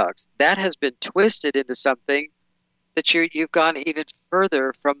peace talks, that has been twisted into something that you've gone even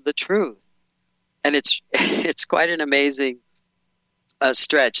further from the truth. And it's quite an amazing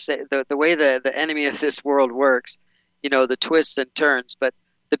stretch. The way the enemy of this world works, the twists and turns. But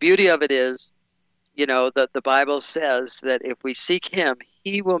the beauty of it is, the Bible says that if we seek him,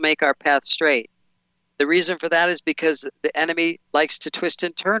 he will make our path straight. The reason for that is because the enemy likes to twist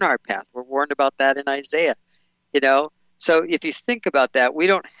and turn our path. We're warned about that in Isaiah. So if you think about that, we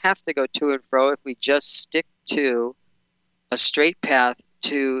don't have to go to and fro if we just stick to a straight path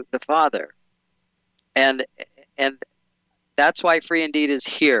to the Father. And that's why Free Indeed is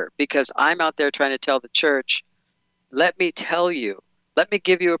here, because I'm out there trying to tell the church, let me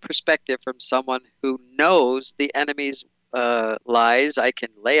give you a perspective from someone who knows the enemy's lies. I can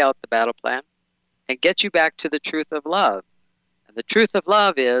lay out the battle plan and get you back to the truth of love. And the truth of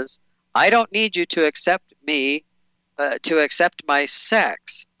love is, I don't need you to accept me, to accept my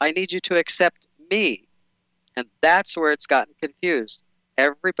sex. I need you to accept me. And that's where it's gotten confused.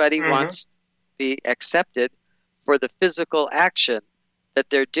 Everybody wants to be accepted for the physical action that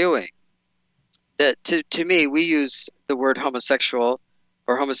they're doing. That to me, we use the word homosexual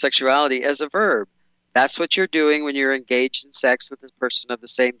or homosexuality as a verb. That's what you're doing when you're engaged in sex with a person of the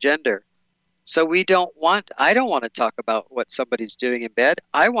same gender. So I don't want to talk about what somebody's doing in bed.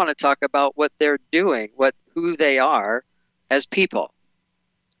 I want to talk about what they're doing, who they are as people.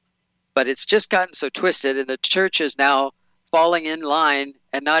 But it's just gotten so twisted, and the church is now falling in line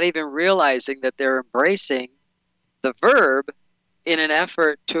and not even realizing that they're embracing the verb in an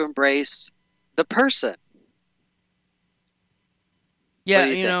effort to embrace the person. Yeah,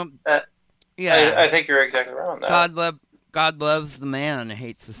 Yeah. I think you're exactly right on that. God loves the man and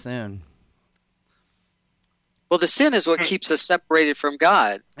hates the sin. Well, the sin is what keeps us separated from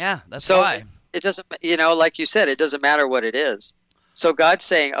God. Yeah, that's so why. It doesn't, like you said, it doesn't matter what it is. So God's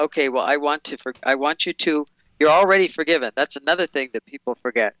saying, okay, well, I want you to, you're already forgiven. That's another thing that people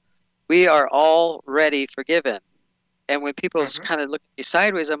forget. We are already forgiven. And when people kind of look at me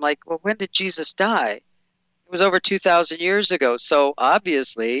sideways, I'm like, well, when did Jesus die? It was over 2,000 years ago. So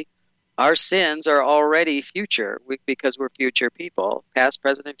obviously, our sins are already future because we're future people, past,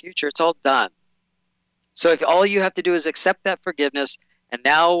 present, and future. It's all done. So if all you have to do is accept that forgiveness, and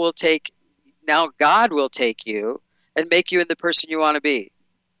now God will take you and make you into the person you want to be,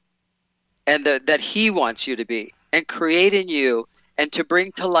 and that He wants you to be, and create in you, and to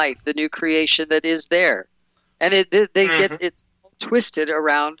bring to light the new creation that is there. And it's twisted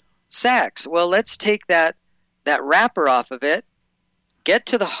around sex. Well, let's take that wrapper off of it, get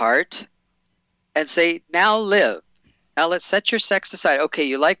to the heart, and say, now live. Now let's set your sex aside. Okay,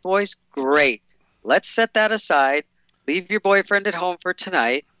 you like boys? Great. Let's set that aside. Leave your boyfriend at home for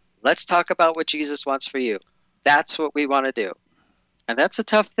tonight. Let's talk about what Jesus wants for you. That's what we want to do. And that's a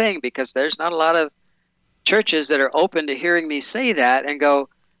tough thing because there's not a lot of churches that are open to hearing me say that and go,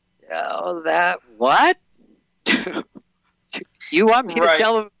 oh, that what? You want me to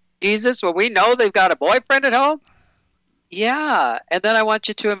tell them Jesus when we know they've got a boyfriend at home? Yeah. And then I want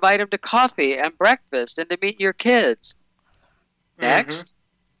you to invite them to coffee and breakfast and to meet your kids. Next.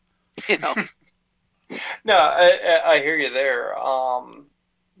 No, I hear you there.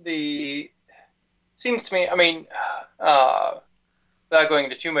 Seems to me, I mean, without going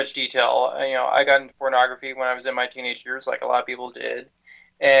into too much detail, I got into pornography when I was in my teenage years, like a lot of people did.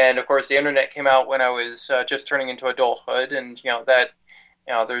 And of course, the internet came out when I was just turning into adulthood, and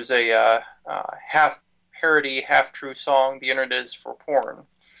there's a half parody, half true song, "The Internet is for Porn,"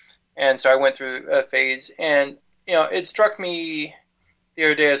 and so I went through a phase, and it struck me the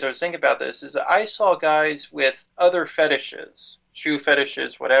other day as I was thinking about this is that I saw guys with other fetishes, shoe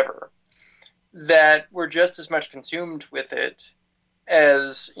fetishes, whatever, that were just as much consumed with it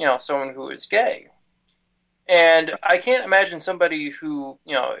as someone who is gay. And I can't imagine somebody who,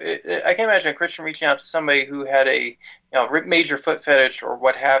 I can't imagine a Christian reaching out to somebody who had a major foot fetish or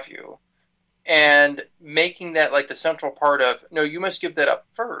what have you, and making that like the central part of, no, you must give that up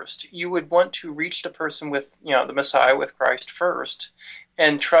first. You would want to reach the person with, the Messiah, with Christ first,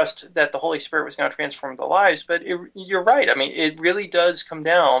 and trust that the Holy Spirit was going to transform their lives. But you're right. I mean, it really does come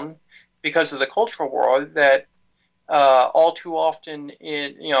down because of the cultural world that all too often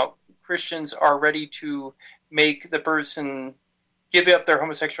Christians are ready to make the person give up their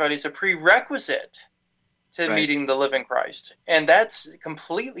homosexuality as a prerequisite to meeting the living Christ. And that's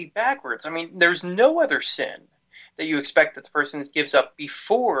completely backwards. I mean, there's no other sin that you expect that the person gives up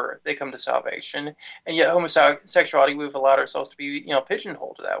before they come to salvation. And yet homosexuality, we've allowed ourselves to be,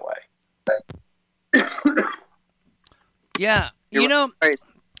 pigeonholed that way. Yeah. Sorry,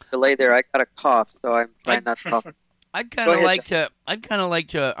 delay there. I got a cough, so I'm trying not to cough. I'd kind of like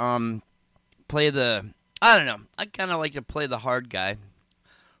to play the, I don't know, I'd kind of like to play the hard guy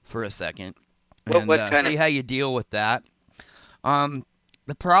for a second and see how you deal with that. The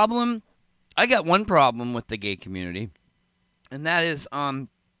problem, I got one problem with the gay community, and that is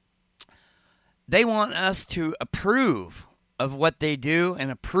they want us to approve of what they do and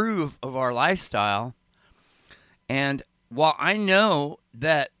approve of our lifestyle. And while I know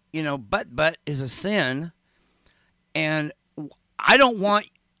that, butt is a sin, and I don't want,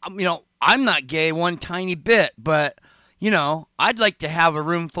 I'm not gay one tiny bit, but, I'd like to have a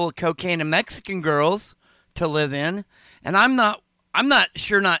room full of cocaine and Mexican girls to live in, and I'm not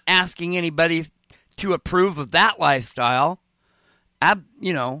asking anybody to approve of that lifestyle.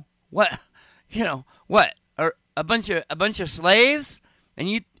 What? Are a bunch of slaves,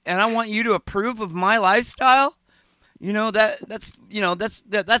 and I want you to approve of my lifestyle? That's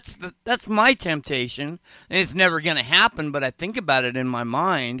my temptation. And it's never going to happen, but I think about it in my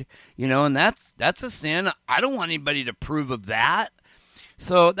mind, and that's a sin. I don't want anybody to approve of that.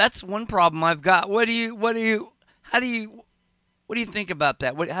 So that's one problem I've got. What do you think about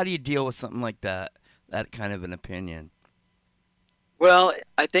that? How do you deal with something like that? That kind of an opinion. Well,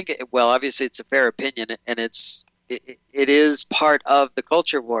 I think obviously it's a fair opinion, and it is part of the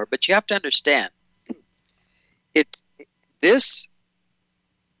culture war, but you have to understand this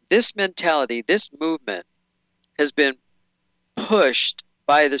mentality, this movement has been pushed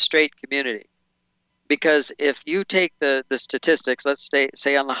by the straight community. Because if you take the statistics, let's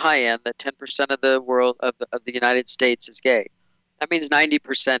say on the high end that 10% of the world of the United States is gay, that means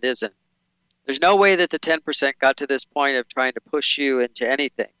 90% isn't. There's no way that the 10% got to this point of trying to push you into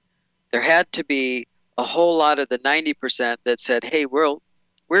anything. there had to be a whole lot of the 90% that said, hey, we're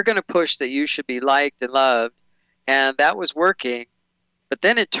going to push that you should be liked and loved. And that was working. But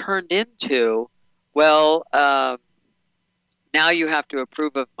then it turned into, well, now you have to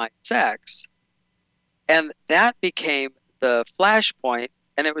approve of my sex. And that became the flashpoint.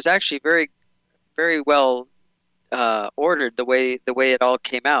 And it was actually very, very well ordered the way it all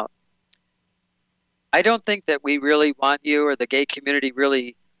came out. I don't think that we really want you, or the gay community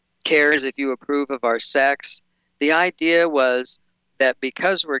really cares if you approve of our sex. The idea was that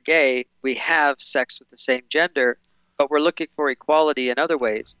because we're gay, we have sex with the same gender, but we're looking for equality in other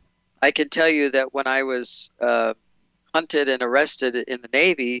ways. I can tell you that when I was hunted and arrested in the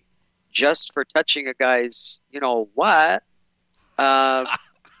Navy just for touching a guy's, that was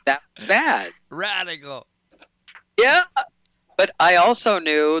bad. Radical. Yeah. But I also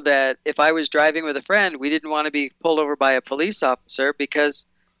knew that if I was driving with a friend, we didn't want to be pulled over by a police officer because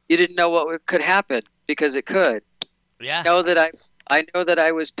you didn't know what could happen, because it could. Yeah. I know that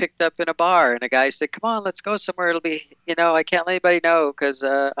I was picked up in a bar and a guy said, come on, let's go somewhere. It'll be, I can't let anybody know because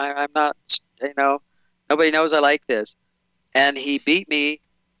I'm not, nobody knows I like this. And he beat me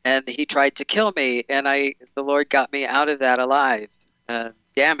and he tried to kill me. And the Lord got me out of that alive,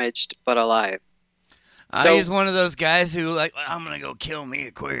 damaged, but alive. So he's one of those guys who I'm going to go kill me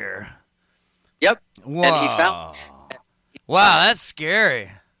a queer. Yep. Whoa. And he found. Wow, that's scary.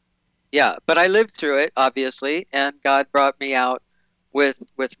 Yeah, but I lived through it, obviously, and God brought me out with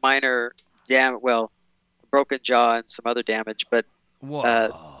minor broken jaw and some other damage. But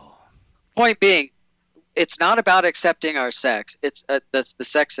point being, it's not about accepting our sex. It's the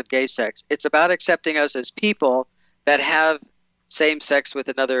sex of gay sex. It's about accepting us as people that have same sex with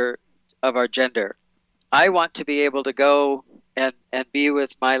another of our gender. I want to be able to go and be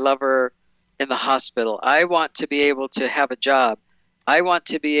with my lover in the hospital. I want to be able to have a job. I want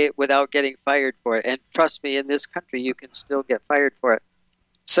to be without getting fired for it. And trust me, in this country, you can still get fired for it.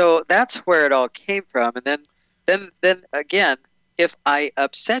 So that's where it all came from. And then again, if I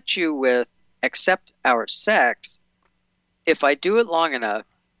upset you with accept our sex, if I do it long enough,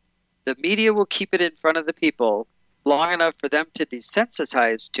 the media will keep it in front of the people long enough for them to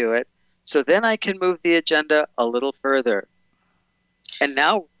desensitize to it. So then I can move the agenda a little further. And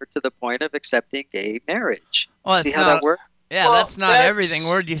now we're to the point of accepting gay marriage. See how that works? Yeah, well, that's not everything.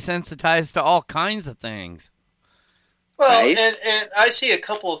 We're desensitized to all kinds of things. Well, right? and I see a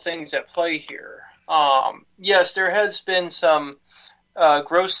couple of things at play here. Yes, there has been some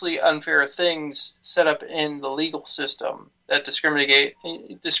grossly unfair things set up in the legal system that discriminate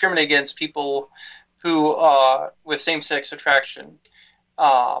against people who with same-sex attraction.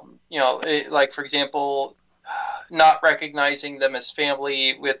 Like, for example, not recognizing them as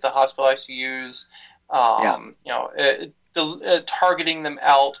family with the hospital ICUs, targeting them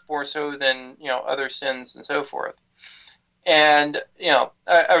out more so than, other sins and so forth. And,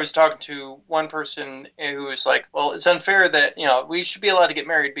 I was talking to one person who was like, well, it's unfair that, we should be allowed to get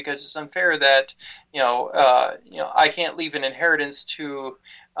married because it's unfair that, I can't leave an inheritance to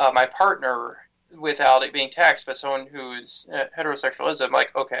my partner without it being taxed by someone who's heterosexual. I'm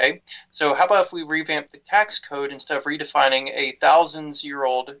like, okay, so how about if we revamp the tax code instead of redefining a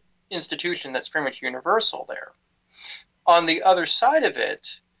thousands-year-old institution that's pretty much universal there? On the other side of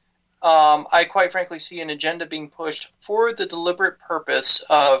it, I quite frankly see an agenda being pushed for the deliberate purpose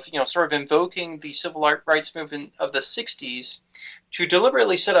of, sort of invoking the civil rights movement of the 60s to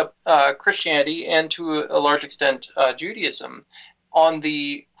deliberately set up Christianity and to a large extent Judaism on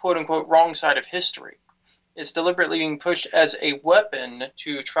the quote-unquote wrong side of history. It's deliberately being pushed as a weapon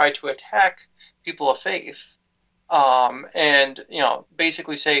to try to attack people of faith. And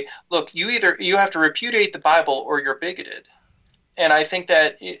basically say, look, you have to repudiate the Bible or you're bigoted. And I think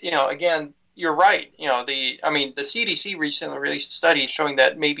that, again, you're right. The CDC recently released a study showing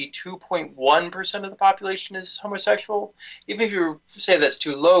that maybe 2.1% of the population is homosexual. Even if you say that's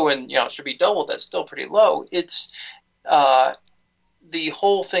too low and, it should be doubled, that's still pretty low. It's the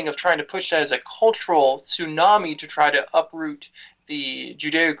whole thing of trying to push that as a cultural tsunami to try to uproot the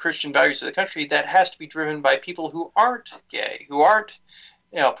Judeo-Christian values of the country that has to be driven by people who aren't gay, who aren't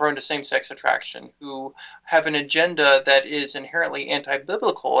prone to same-sex attraction, who have an agenda that is inherently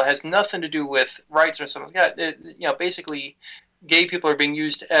anti-biblical. It has nothing to do with rights or something like that. Basically, gay people are being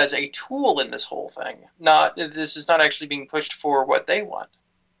used as a tool in this whole thing. This is not actually being pushed for what they want.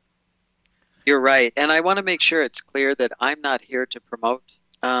 You're right. And I want to make sure it's clear that I'm not here to promote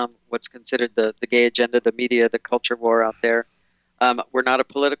what's considered the gay agenda, the media, the culture war out there. We're not a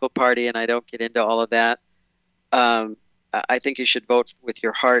political party, and I don't get into all of that. I think you should vote with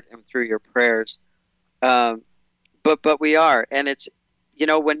your heart and through your prayers. But we are. And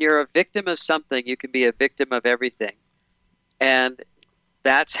when you're a victim of something, you can be a victim of everything. And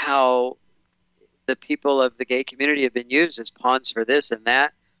that's how the people of the gay community have been used as pawns for this and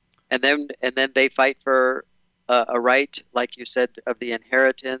that. And then they fight for a right, like you said, of the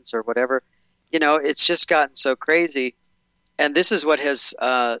inheritance or whatever. It's just gotten so crazy. And this is what has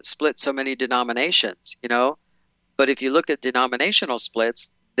split so many denominations, But if you look at denominational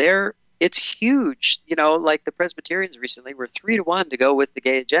splits, it's huge. Like the Presbyterians recently were 3-1 to go with the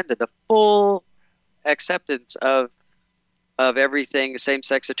gay agenda, the full acceptance of everything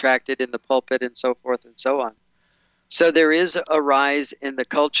same-sex attracted in the pulpit and so forth and so on. So there is a rise in the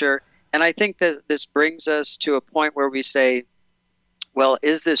culture. And I think that this brings us to a point where we say, well,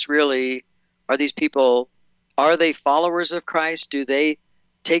 is this really, are these people, are they followers of Christ? Do they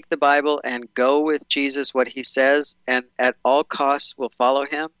take the Bible and go with Jesus, what he says, and at all costs will follow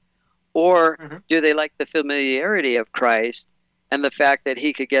him? Or do they like the familiarity of Christ and the fact that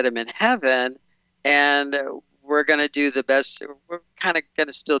he could get them in heaven, and we're going to do the best, we're kind of going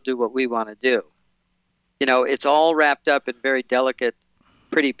to still do what we want to do? It's all wrapped up in very delicate,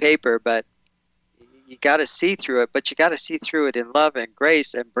 pretty paper, but you got to see through it. But you got to see through it in love and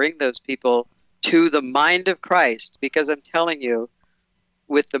grace and bring those people to the mind of Christ, because I'm telling you,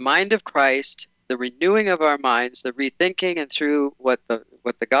 with the mind of Christ, the renewing of our minds, the rethinking, and through what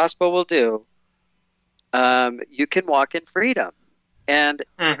the gospel will do, you can walk in freedom. And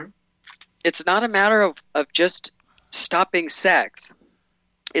it's not a matter of just stopping sex.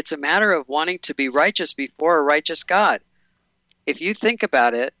 It's a matter of wanting to be righteous before a righteous God. If you think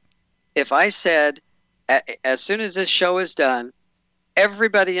about it, if I said, as soon as this show is done,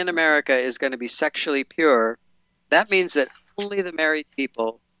 everybody in America is going to be sexually pure, that means that only the married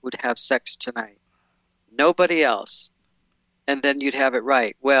people would have sex tonight. Nobody else. And then you'd have it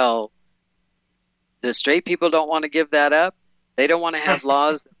right. Well, the straight people don't want to give that up. They don't want to have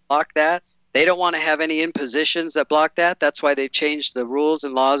laws that block that. They don't want to have any impositions that block that. That's why they've changed the rules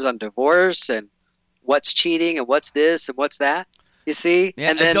and laws on divorce and what's cheating and what's this and what's that. You see? Yeah,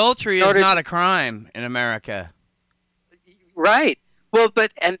 and then adultery is not a crime in America. Right. Well,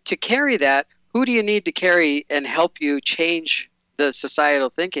 and to carry that, who do you need to carry and help you change the societal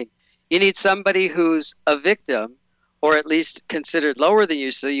thinking? You need somebody who's a victim, or at least considered lower than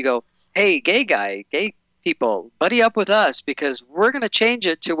you. So you go, hey, gay people, buddy up with us, because we're going to change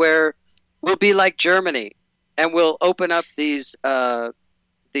it to where we'll be like Germany, and we'll open up these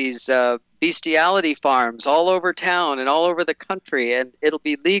bestiality farms all over town and all over the country, and it'll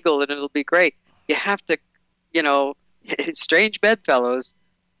be legal and it'll be great. You have to, strange bedfellows.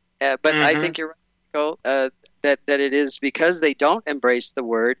 But I think you're right, Nicole, that it is because they don't embrace the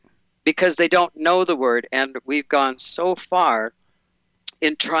word, because they don't know the word, and we've gone so far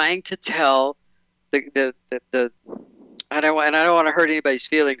in trying to tell the I don't want to hurt anybody's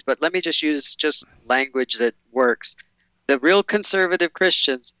feelings, but let me just use language that works. The real conservative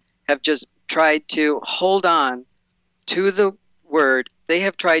Christians have just tried to hold on to the word. They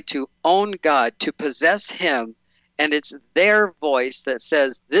have tried to own God, to possess him. And it's their voice that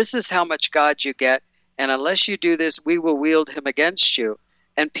says, this is how much God you get, and unless you do this, we will wield him against you.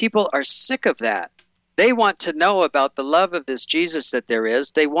 And people are sick of that. They want to know about the love of this Jesus that there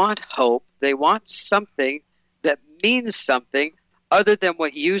is. They want hope. They want something that means something other than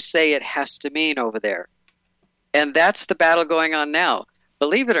what you say it has to mean over there. And that's the battle going on now.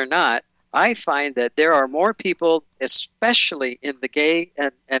 Believe it or not, I find that there are more people, especially in the gay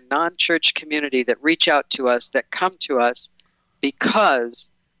and non-church community, that reach out to us, that come to us, because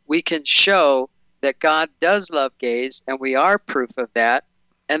we can show that God does love gays, and we are proof of that,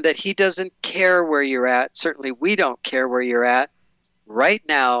 and that he doesn't care where you're at. Certainly we don't care where you're at. Right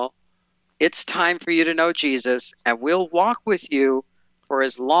now, it's time for you to know Jesus, and we'll walk with you for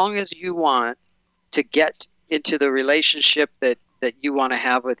as long as you want to get into the relationship that you want to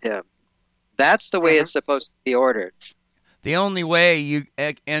have with him. That's the way it's supposed to be ordered. The only way you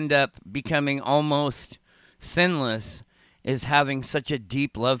end up becoming almost sinless is having such a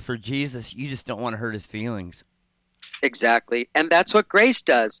deep love for Jesus. You just don't want to hurt his feelings. Exactly. And that's what grace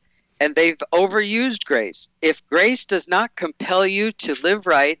does. And they've overused grace. If grace does not compel you to live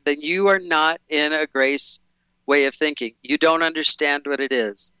right, then you are not in a grace way of thinking. You don't understand what it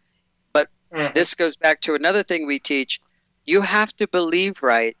is. But this goes back to another thing we teach. You have to believe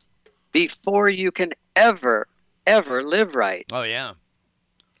right before you can ever live right. Oh, yeah.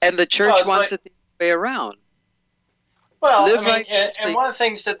 And the church wants it the other way around. Well, and one of the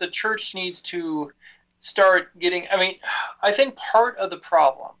things that the church needs to start getting, I think part of the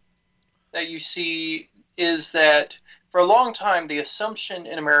problem that you see is that For a long time, the assumption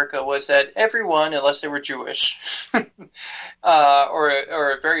in America was that everyone, unless they were Jewish, or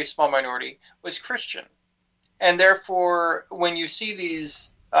a very small minority, was Christian. And therefore, when you see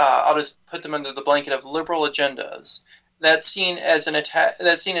these, I'll just put them under the blanket of liberal agendas, that's seen as an attack.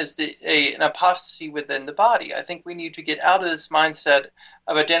 That's seen as an apostasy within the body. I think we need to get out of this mindset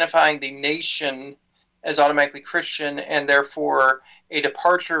of identifying the nation as automatically Christian, and therefore a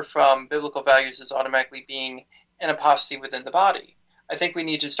departure from biblical values as automatically being an apostasy within the body. I think we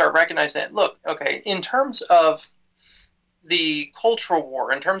need to start recognizing that, look, okay, in terms of the cultural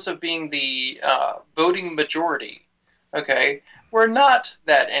war, in terms of being the voting majority, okay, we're not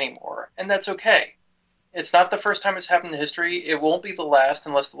that anymore, and that's okay. It's not the first time it's happened in history. It won't be the last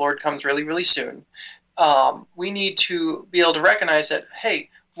unless the Lord comes really, really soon. We need to be able to recognize that, hey,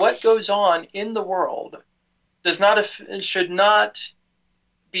 what goes on in the world should not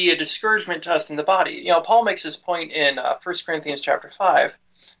be a discouragement to us in the body. You know, Paul makes this point in 1 Corinthians chapter 5.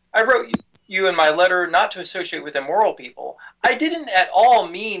 I wrote you in my letter not to associate with immoral people. I didn't at all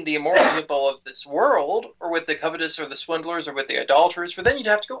mean the immoral people of this world, or with the covetous or the swindlers or with the idolaters, for then you'd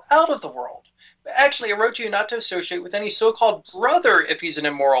have to go out of the world. But actually, I wrote to you not to associate with any so-called brother if he's an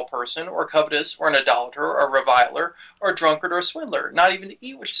immoral person, or covetous, or an idolater, or a reviler, or a drunkard, or a swindler, not even to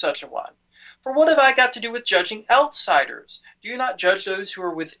eat with such a one. For what have I got to do with judging outsiders? Do you not judge those who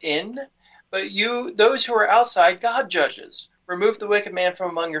are within? But those who are outside, God judges. Remove the wicked man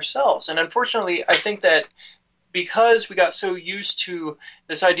from among yourselves. And unfortunately, I think that because we got so used to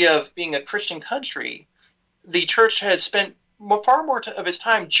this idea of being a Christian country, the church has spent far more of its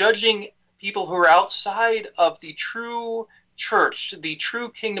time judging people who are outside of the true church, the true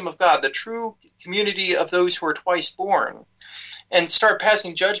kingdom of God, the true community of those who are twice born, and start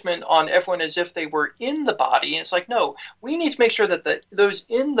passing judgment on everyone as if they were in the body. And it's like, no, we need to make sure that those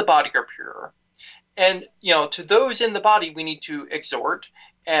in the body are pure. And, you know, to those in the body, we need to exhort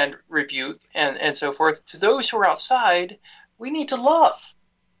and rebuke and so forth. To those who are outside, we need to love.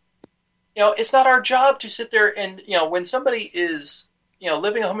 You know, it's not our job to sit there and, you know, when somebody is, you know,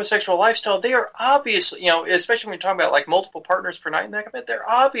 living a homosexual lifestyle, they are obviously, you know, especially when you're talking about like multiple partners per night and that kind of thing, they're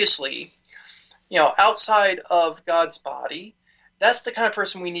obviously, you know, outside of God's body. That's the kind of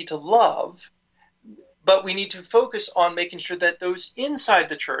person we need to love, but we need to focus on making sure that those inside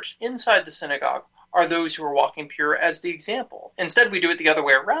the church, inside the synagogue, are those who are walking pure as the example. Instead, we do it the other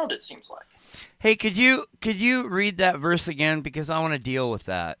way around, it seems like. Hey, could you read that verse again? Because I want to deal with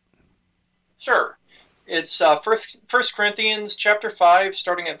that. Sure. It's 1 Corinthians chapter 5,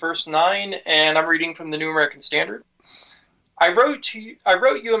 starting at verse 9, and I'm reading from the New American Standard. I wrote you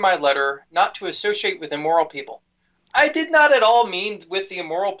in my letter not to associate with immoral people. I did not at all mean with the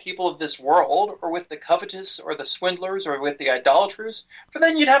immoral people of this world, or with the covetous, or the swindlers, or with the idolaters, for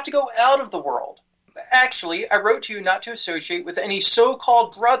then you'd have to go out of the world. But actually, I wrote to you not to associate with any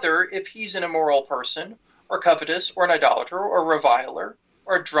so-called brother if he's an immoral person, or covetous, or an idolater, or a reviler,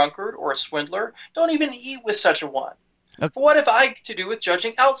 or a drunkard, or a swindler. Don't even eat with such a one. Okay. For what have I to do with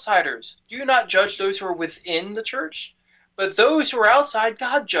judging outsiders? Do you not judge those who are within the church? But those who are outside,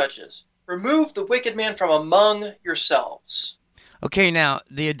 God judges. Remove the wicked man from among yourselves. Okay, now,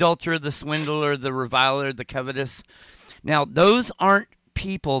 the adulterer, the swindler, the reviler, the covetous. Now, those aren't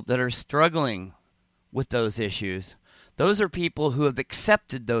people that are struggling with those issues. Those are people who have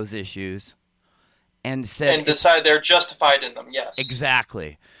accepted those issues and said... And decide they're justified in them, yes.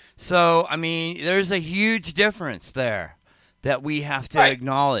 Exactly. So, I mean, there's a huge difference there that we have to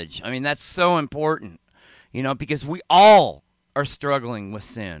acknowledge. I mean, that's so important, you know, because we all are struggling with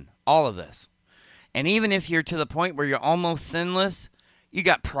sin. All of us. And even if you're to the point where you're almost sinless, you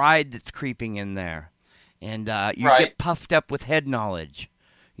got pride that's creeping in there. And you get puffed up with head knowledge.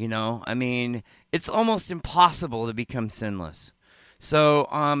 You know, I mean, it's almost impossible to become sinless. So,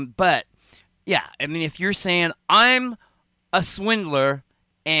 but, yeah, I mean, if you're saying, I'm a swindler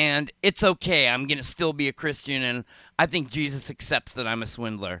and it's okay, I'm going to still be a Christian and I think Jesus accepts that I'm a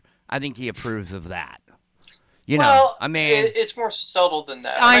swindler, I think he approves of that. You know, I mean, it's more subtle than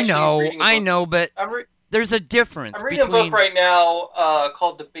that. I know, but there's a difference. I'm reading a book right now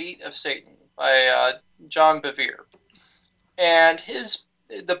called The Bait of Satan by John Bevere. And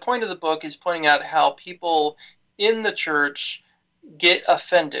the point of the book is pointing out how people in the church get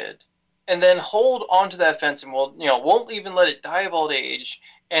offended and then hold on to that offense and won't even let it die of old age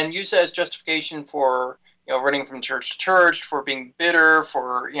and use that as justification for running from church to church, for being bitter,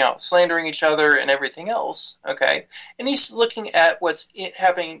 for slandering each other and everything else. Okay, and he's looking at what's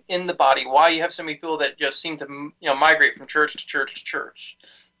happening in the body. Why you have so many people that just seem to migrate from church to church to church.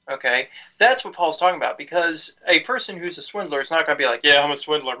 Okay, that's what Paul's talking about. Because a person who's a swindler is not going to be like, "Yeah, I'm a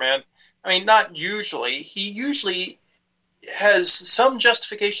swindler, man." I mean, not usually. He usually has some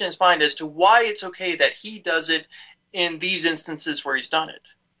justification in his mind as to why it's okay that he does it in these instances where he's done it.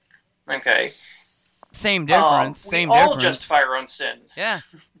 Okay. Same difference. We all justify our own sin. Yeah.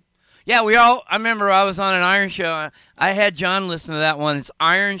 Yeah, I remember I was on an Iron Show. I had John listen to that one. It's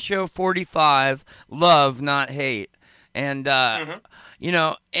Iron Show 45, Love, Not Hate. And, you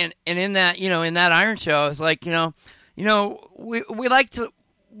know, and in that, you know, in that Iron Show, it's like, we like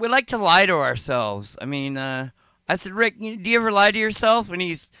to lie to ourselves. I mean, I said, Rick, do you ever lie to yourself? And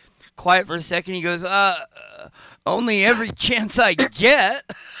he's quiet for a second. He goes, only every chance I get.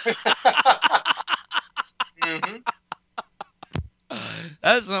 Mm-hmm.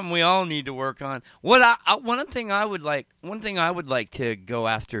 That's something we all need to work on. One thing I would like to go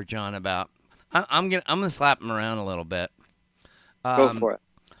after John about. I'm gonna slap him around a little bit. Go for it.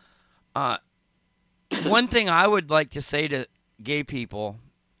 One thing I would like to say to gay people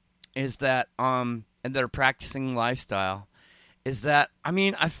is that and that are practicing lifestyle is that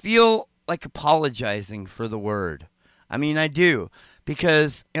I feel like apologizing for the word. I do,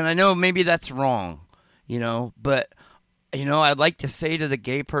 because, and I know maybe that's wrong, but I'd like to say to the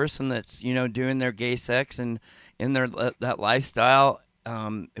gay person that's, doing their gay sex and in their that lifestyle,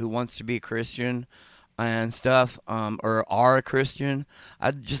 who wants to be a Christian and stuff, or are a Christian,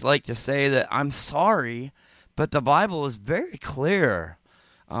 I'd just like to say that I'm sorry, but the Bible is very clear.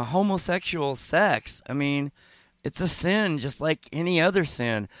 Homosexual sex, it's a sin just like any other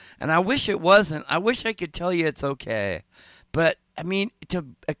sin. And I wish it wasn't. I wish I could tell you it's okay. But, to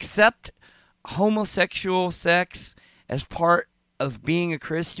accept homosexual sex as part of being a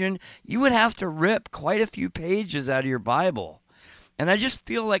Christian, you would have to rip quite a few pages out of your Bible. And I just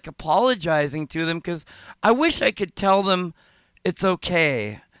feel like apologizing to them because I wish I could tell them it's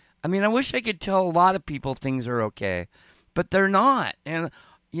okay. I wish I could tell a lot of people things are okay, but they're not. And,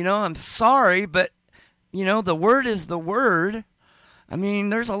 I'm sorry, but, the word is the word.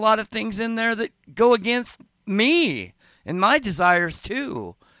 There's a lot of things in there that go against me and my desires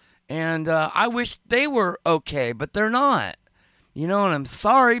too. And I wish they were okay, but they're not. And I'm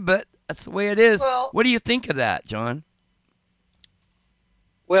sorry, but that's the way it is. Well, what do you think of that, John?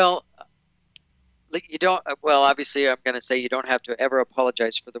 Well, obviously I'm going to say you don't have to ever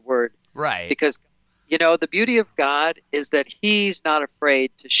apologize for the word. Right. Because, the beauty of God is that he's not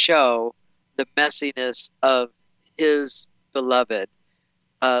afraid to show the messiness of his beloved.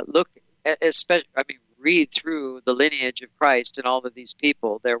 Look, especially, read through the lineage of Christ and all of these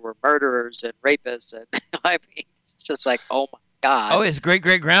people. There were murderers and rapists, and it's just like, oh my God. Oh, his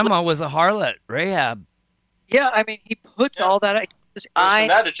great-great-grandma was a harlot, Rahab. Yeah, he puts all that. Isn't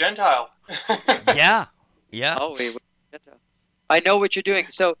that a Gentile? Yeah. Oh, I know what you're doing.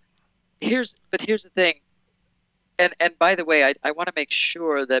 So here's the thing. And by the way, I want to make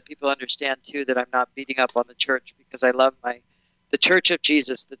sure that people understand too that I'm not beating up on the church, because I love the Church of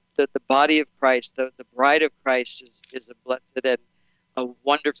Jesus, the body of Christ, the bride of Christ is a blessed and a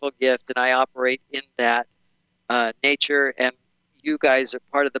wonderful gift, and I operate in that nature. And you guys are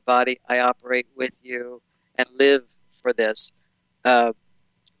part of the body. I operate with you and live for this.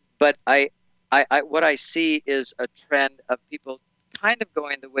 But I what I see is a trend of people kind of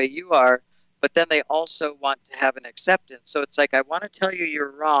going the way you are, but then they also want to have an acceptance. So it's like, I want to tell you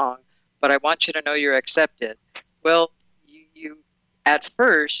you're wrong, but I want you to know you're accepted. Well, you at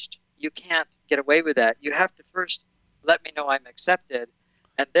first, you can't get away with that. You have to first let me know I'm accepted,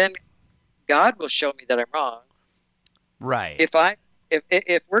 and then God will show me that I'm wrong. Right. If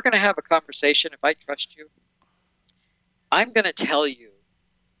we're going to have a conversation, if I trust you, I'm going to tell you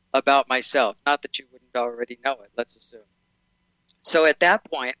about myself. Not that you wouldn't already know it, let's assume. So at that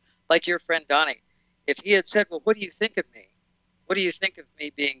point, like your friend Donnie, if he had said, well, what do you think of me? What do you think of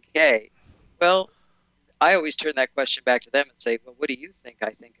me being gay? Well, I always turn that question back to them and say, well, what do you think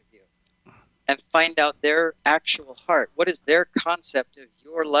I think of you? And find out their actual heart. What is their concept of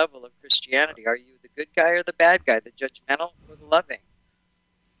your level of Christianity? Are you the good guy or the bad guy, the judgmental or the loving?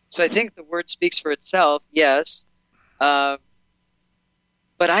 So I think the word speaks for itself, yes. But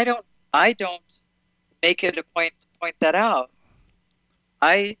I don't make it a point to point that out.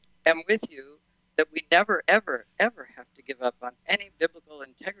 I am with you that we never, ever, ever have to give up on any biblical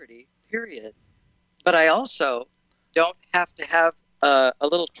integrity, period. But I also don't have to have a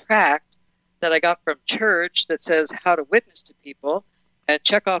little tract that I got from church that says how to witness to people and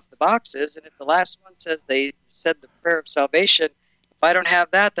check off the boxes. And if the last one says they said the prayer of salvation, if I don't have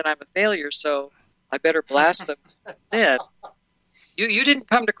that, then I'm a failure. So I better blast them then. You didn't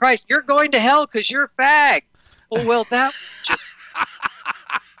come to Christ. You're going to hell because you're a fag. Oh, well, that just...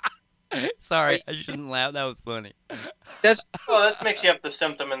 Sorry, I shouldn't laugh. That was funny. Well, that's mixing up the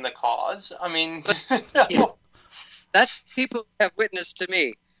symptom and the cause. That's people have witnessed to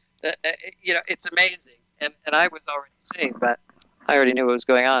me. It's amazing. And I was already saying, but I already knew what was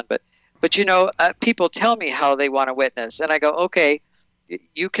going on. But people tell me how they want to witness. And I go, okay,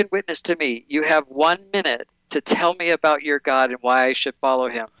 you can witness to me. You have 1 minute to tell me about your God and why I should follow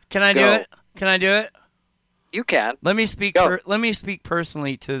him. Can I do it? Can I do it? You can. Let me speak. Let me speak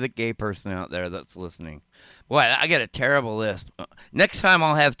personally to the gay person out there that's listening. Boy, I got a terrible list. Next time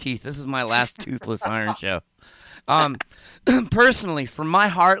I'll have teeth. This is my last toothless iron show. Personally, from my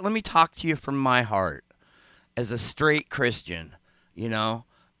heart, let me talk to you from my heart as a straight Christian.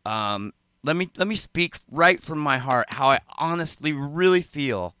 Let me speak right from my heart how I honestly really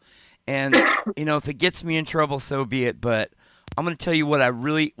feel. And, if it gets me in trouble, so be it. But I'm going to tell you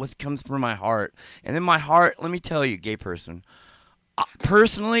what comes from my heart. And in my heart, let me tell you, gay person,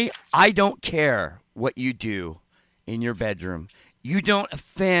 personally, I don't care what you do in your bedroom. You don't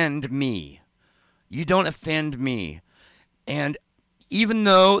offend me. You don't offend me. And even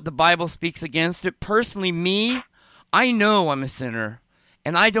though the Bible speaks against it, personally, me, I know I'm a sinner.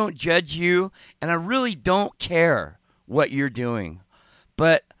 And I don't judge you. And I really don't care what you're doing.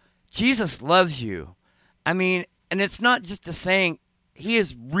 But Jesus loves you. I mean, and it's not just a saying. He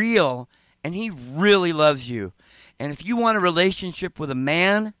is real, and he really loves you. And if you want a relationship with a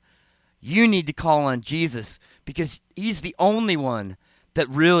man, you need to call on Jesus, because he's the only one that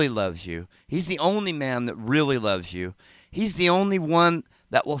really loves you. He's the only man that really loves you. He's the only one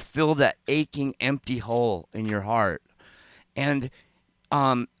that will fill that aching, empty hole in your heart. And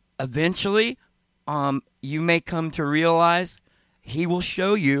eventually, you may come to realize he will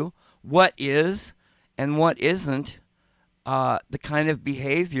show you what is and what isn't the kind of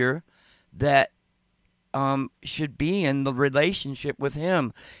behavior that should be in the relationship with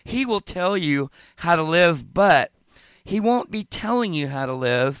him. He will tell you how to live, but he won't be telling you how to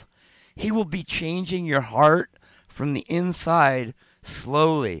live. He will be changing your heart from the inside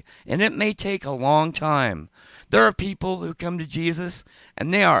slowly, and it may take a long time. There are people who come to Jesus,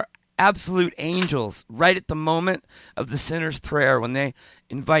 and they are absolute angels right at the moment of the sinner's prayer when they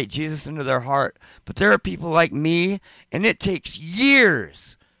invite Jesus into their heart. But there are people like me, and it takes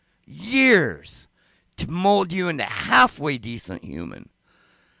years to mold you into halfway decent human.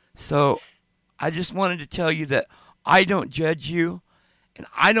 So I just wanted to tell you that I don't judge you, and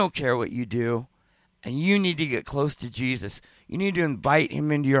I don't care what you do, and you need to get close to Jesus. You need to invite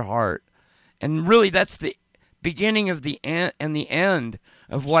him into your heart. And really, that's the beginning of the end and the end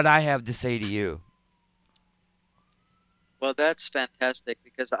of what I have to say to you. Well, that's fantastic,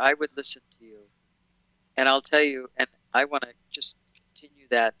 because I would listen to you. And I'll tell you, and I want to just continue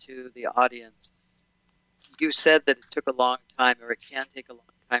that to the audience. You said that it took a long time, or it can take a long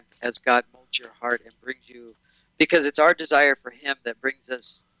time, as God molds your heart and brings you, because it's our desire for him that brings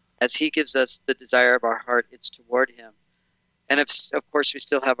us, as he gives us the desire of our heart, it's toward him. And of course, we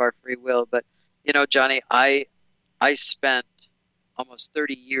still have our free will. But, Johnny, I spent almost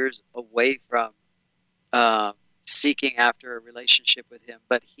 30 years away from seeking after a relationship with him,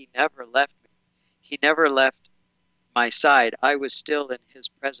 but he never left me. He never left my side. I was still in his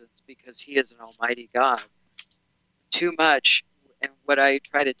presence, because he is an almighty God. Too much, and what I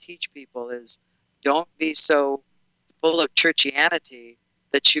try to teach people is, don't be so full of churchianity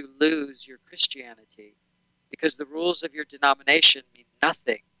that you lose your Christianity, because the rules of your denomination mean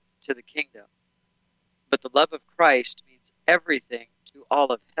nothing to the kingdom. But the love of Christ means everything to all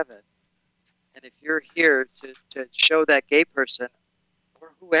of heaven. And if you're here to show that gay person,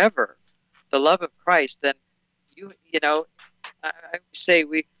 or whoever, the love of Christ, then I say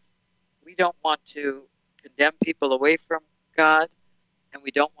we don't want to condemn people away from God, and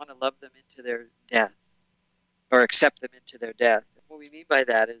we don't want to love them into their death, or accept them into their death. And what we mean by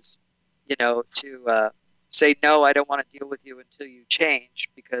that is, to say, no, I don't want to deal with you until you change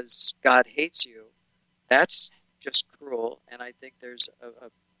because God hates you. That's just cruel, and I think there's a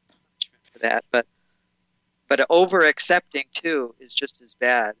punishment for that. But over accepting too is just as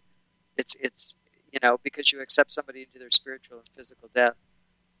bad. It's because you accept somebody into their spiritual and physical death.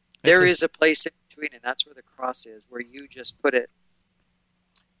 There is a place in between, and that's where the cross is, where you just put it.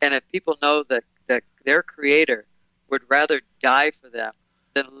 And if people know that their Creator would rather die for them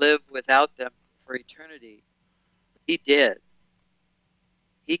than live without them for eternity, he did.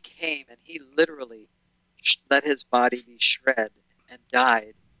 He came and he literally let his body be shred and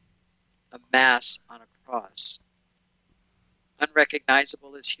died, a mass on a cross,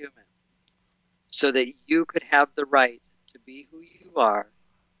 unrecognizable as human, so that you could have the right to be who you are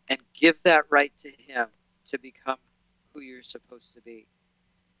and give that right to him to become who you're supposed to be.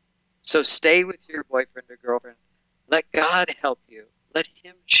 So stay with your boyfriend or girlfriend. Let God help you. Let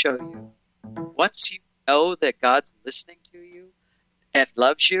him show you. Once you know that God's listening to you and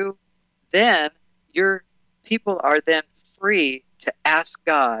loves you, then your people are then free to ask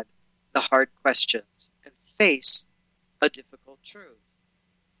God the hard questions and face a difficult truth.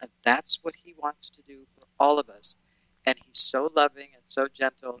 And that's what he wants to do for all of us. And he's so loving and so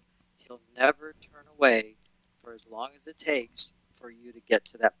gentle, he'll never turn away for as long as it takes for you to get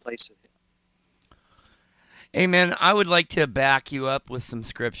to that place with him. Amen. I would like to back you up with some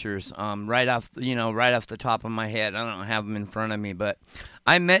scriptures, right off the top of my head. I don't have them in front of me, but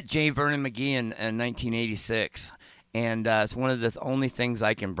I met J. Vernon McGee in 1986, and it's one of the only things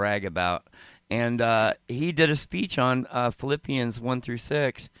I can brag about. And he did a speech on Philippians 1 through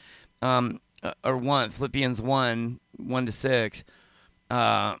 6, Philippians 1 to 6,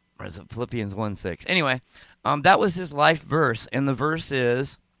 or is it Philippians 1, 6? Anyway, that was his life verse, and the verse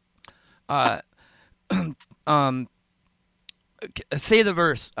is, say the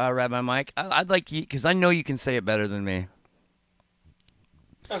verse, Rabbi Mike. I'd like you, because I know you can say it better than me.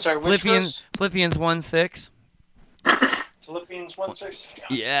 I'm sorry, which verse? Philippians 1, 6. Philippians 1, 6?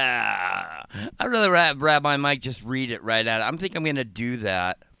 Yeah. I'd rather have Rabbi Mike just read it right out. I think I'm going to do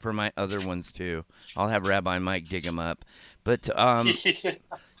that for my other ones, too. I'll have Rabbi Mike dig them up. But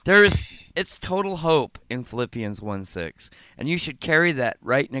it's total hope in Philippians 1, 6. And you should carry that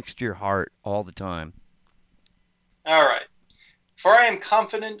right next to your heart all the time. All right. For I am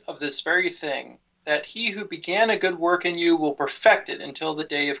confident of this very thing, that he who began a good work in you will perfect it until the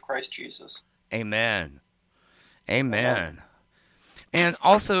day of Christ Jesus. Amen. Amen. And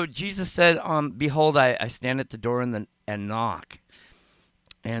also, Jesus said, behold, I stand at the door and knock.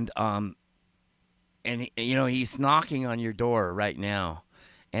 And he's knocking on your door right now.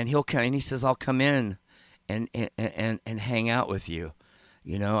 And he'll come, and he says, I'll come in and hang out with you.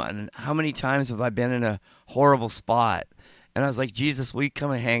 And how many times have I been in a horrible spot? And I was like, Jesus, will you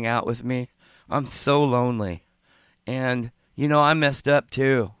come and hang out with me? I'm so lonely. And, I messed up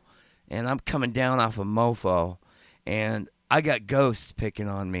too. And I'm coming down off a mofo. And I got ghosts picking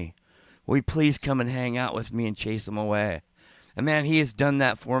on me. Will you please come and hang out with me and chase them away? And man, he has done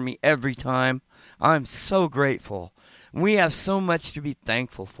that for me every time. I'm so grateful. We have so much to be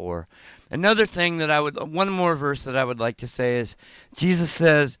thankful for. Another thing one more verse that I would like to say is, Jesus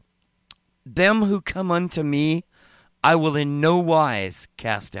says, them who come unto me, I will in no wise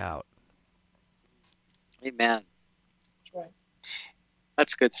cast out. Amen. That's right.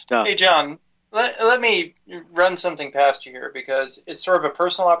 That's good stuff. Hey, John, let me run something past you here, because it's sort of a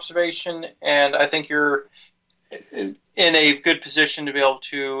personal observation, and I think you're in a good position to be able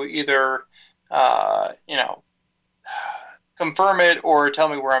to either, confirm it or tell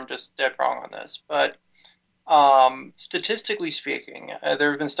me where I'm just dead wrong on this. But statistically speaking,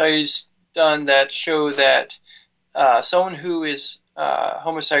 there have been studies done that show that someone who is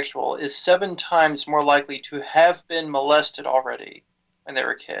homosexual is 7 times more likely to have been molested already when they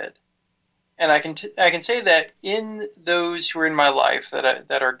were a kid. And I can say that in those who are in my life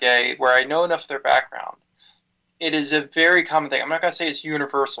that are gay, where I know enough of their background, it is a very common thing. I'm not going to say it's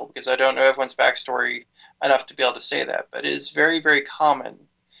universal, because I don't know everyone's backstory enough to be able to say that, but it is very, very common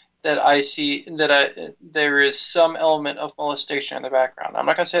that I see that there is some element of molestation in the background. I'm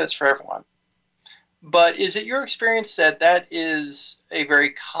not going to say that's for everyone. But is it your experience that is a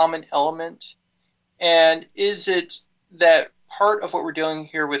very common element? And is it that part of what we're dealing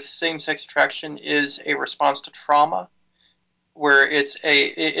here with same-sex attraction is a response to trauma, where it's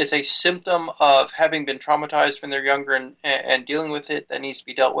a symptom of having been traumatized when they're younger and dealing with it that needs to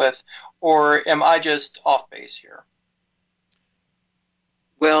be dealt with? Or am I just off base here?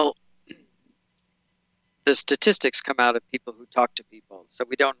 Well, the statistics come out of people who talk to people, so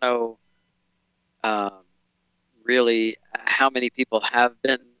we don't know really how many people have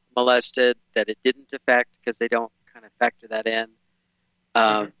been molested that it didn't affect, because they don't kind of factor that in.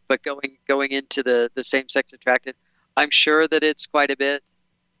 But going into the same-sex attracted, I'm sure that it's quite a bit.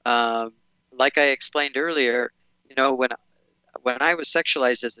 Like I explained earlier, when I was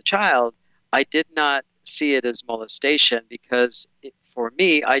sexualized as a child, I did not see it as molestation, because for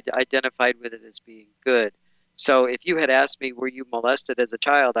me, I identified with it as being good. So if you had asked me, were you molested as a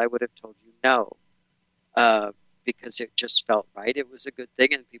child, I would have told you no, because it just felt right. It was a good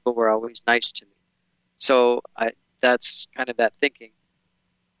thing, and people were always nice to me. So that's kind of that thinking.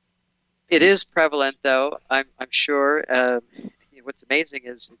 It is prevalent, though, I'm sure. What's amazing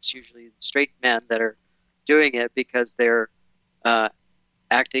is it's usually straight men that are doing it, because they're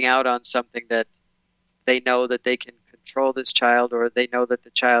acting out on something that they know that they can control this child, or they know that the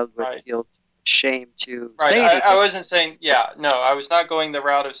child would feel shame to say anything. I wasn't saying, I was not going the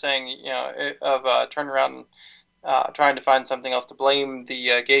route of saying, turn around trying to find something else to blame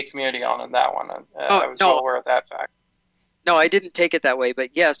the gay community on in that one. I was no. well aware of that fact. No, I didn't take it that way, but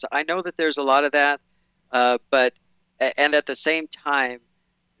yes, I know that there's a lot of that. And at the same time,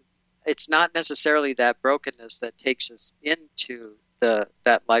 it's not necessarily that brokenness that takes us into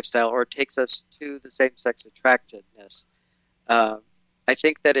that lifestyle or takes us to the same-sex attractiveness. I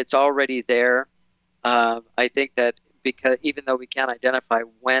think that it's already there. I think that because even though we can't identify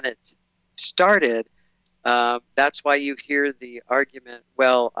when it started, that's why you hear the argument,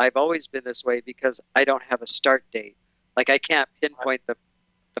 well, I've always been this way because I don't have a start date. Like I can't pinpoint the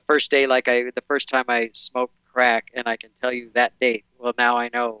first day, the first time I smoked crack, and I can tell you that date. Well, now I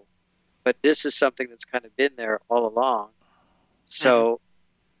know. But this is something that's kind of been there all along. So,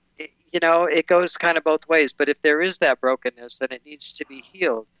 it goes kind of both ways. But if there is that brokenness, then it needs to be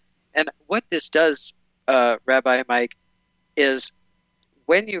healed. And what this does, Rabbi Mike, is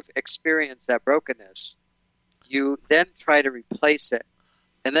when you've experienced that brokenness, you then try to replace it.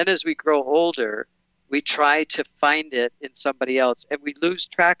 And then as we grow older, we try to find it in somebody else. And we lose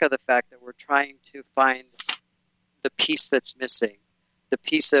track of the fact that we're trying to find the piece that's missing, the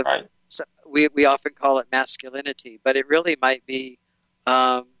piece of, right. we often call it masculinity, but it really might be,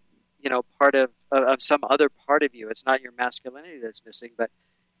 part of some other part of you. It's not your masculinity that's missing, but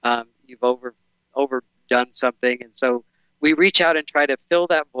you've overdone something. And so we reach out and try to fill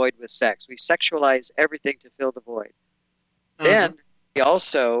that void with sex. We sexualize everything to fill the void. Then we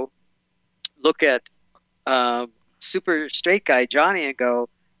also look at super straight guy Johnny and go,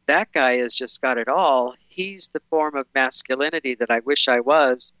 that guy has just got it all. He's the form of masculinity that I wish I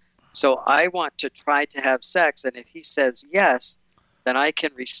was. So I want to try to have sex. And if he says yes, then I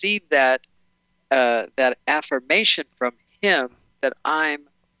can receive that affirmation from him that I'm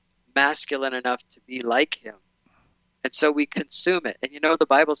masculine enough to be like him. And so we consume it. And the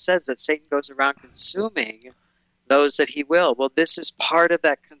Bible says that Satan goes around consuming those that he will. Well, this is part of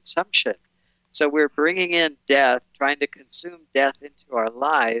that consumption. So we're bringing in death, trying to consume death into our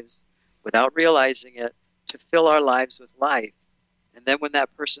lives without realizing it to fill our lives with life. And then when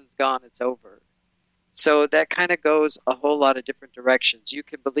that person's gone, it's over. So that kind of goes a whole lot of different directions. You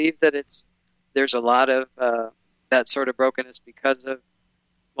can believe that there's a lot of that sort of brokenness because of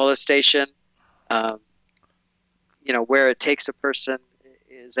molestation. Where it takes a person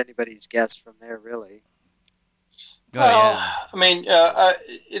is anybody's guess from there, really. I mean,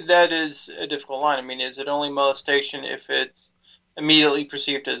 that is a difficult line. I mean, is it only molestation if it's immediately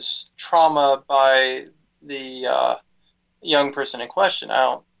perceived as trauma by the young person in question? I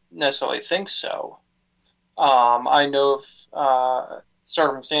don't necessarily think so. I know of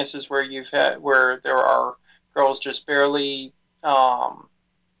circumstances where there are girls just barely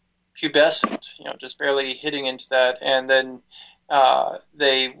pubescent, just barely hitting into that, and then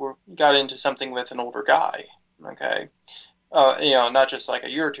they got into something with an older guy. Okay, not just like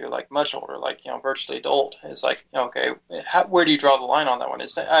a year or two, like much older, like virtually adult. It's like, okay, where do you draw the line on that one?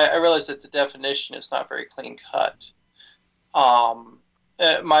 I realize that the definition is not very clean cut.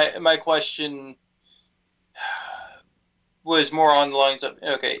 My question was more on the lines of,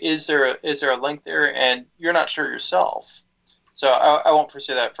 okay, is there a link there, and you're not sure yourself. So I won't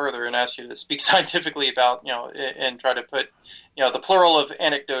pursue that further and ask you to speak scientifically about, and try to put, the plural of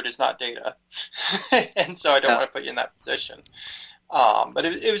anecdote is not data. And so I don't want to put you in that position. But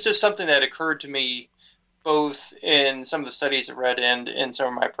it was just something that occurred to me both in some of the studies I read and in some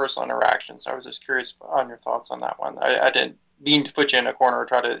of my personal interactions. I was just curious on your thoughts on that one. I didn't mean to put you in a corner or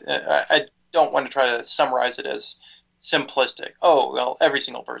I don't want to try to summarize it as simplistic. Oh, well, every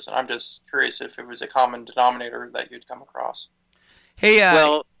single person. I'm just curious if it was a common denominator that you'd come across. Hey,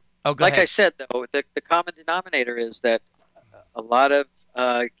 like I said, though, the common denominator is that a lot of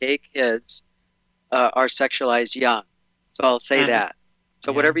gay kids are sexualized young. So I'll say that.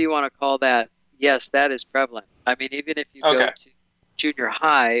 So whatever you want to call that, yes, that is prevalent. I mean, even if you go to junior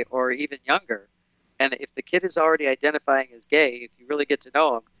high or even younger, and if the kid is already identifying as gay, if you really get to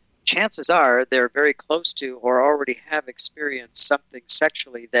know them, chances are they're very close to or already have experienced something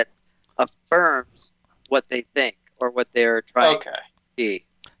sexually that affirms what they think or what they're trying to be.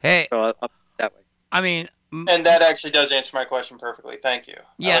 Hey, so I'll put it that way. I mean, and that actually does answer my question perfectly. Thank you.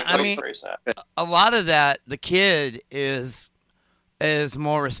 Yeah, I mean, a lot of that, the kid is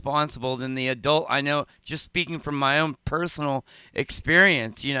more responsible than the adult. I know, just speaking from my own personal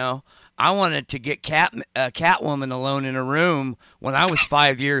experience, I wanted to get Catwoman alone in a room when I was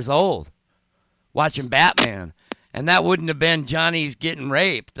 5 years old, watching Batman, and that wouldn't have been Johnny's getting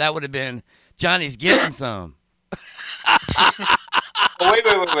raped. That would have been Johnny's getting some.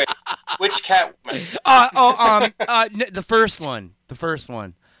 Wait. Which Catwoman? The first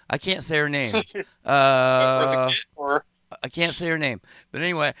one. I can't say her name. I can't say her name. But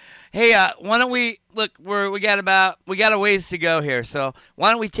anyway, hey, why don't we look? We got a ways to go here. So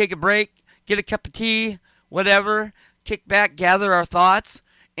why don't we take a break, get a cup of tea, whatever, kick back, gather our thoughts,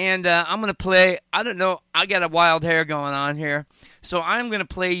 and I'm gonna play. I don't know. I got a wild hair going on here, so I'm gonna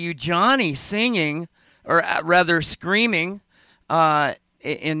play you Johnny singing, or rather screaming.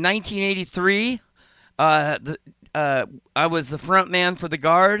 In 1983, I was the front man for the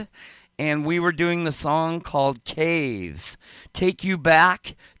Guard. And we were doing the song called Caves. Take you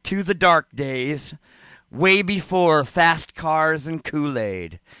back to the dark days, way before fast cars and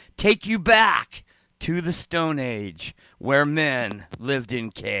Kool-Aid. Take you back to the Stone Age, where men lived in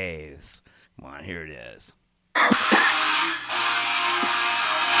caves. Come on, here it is.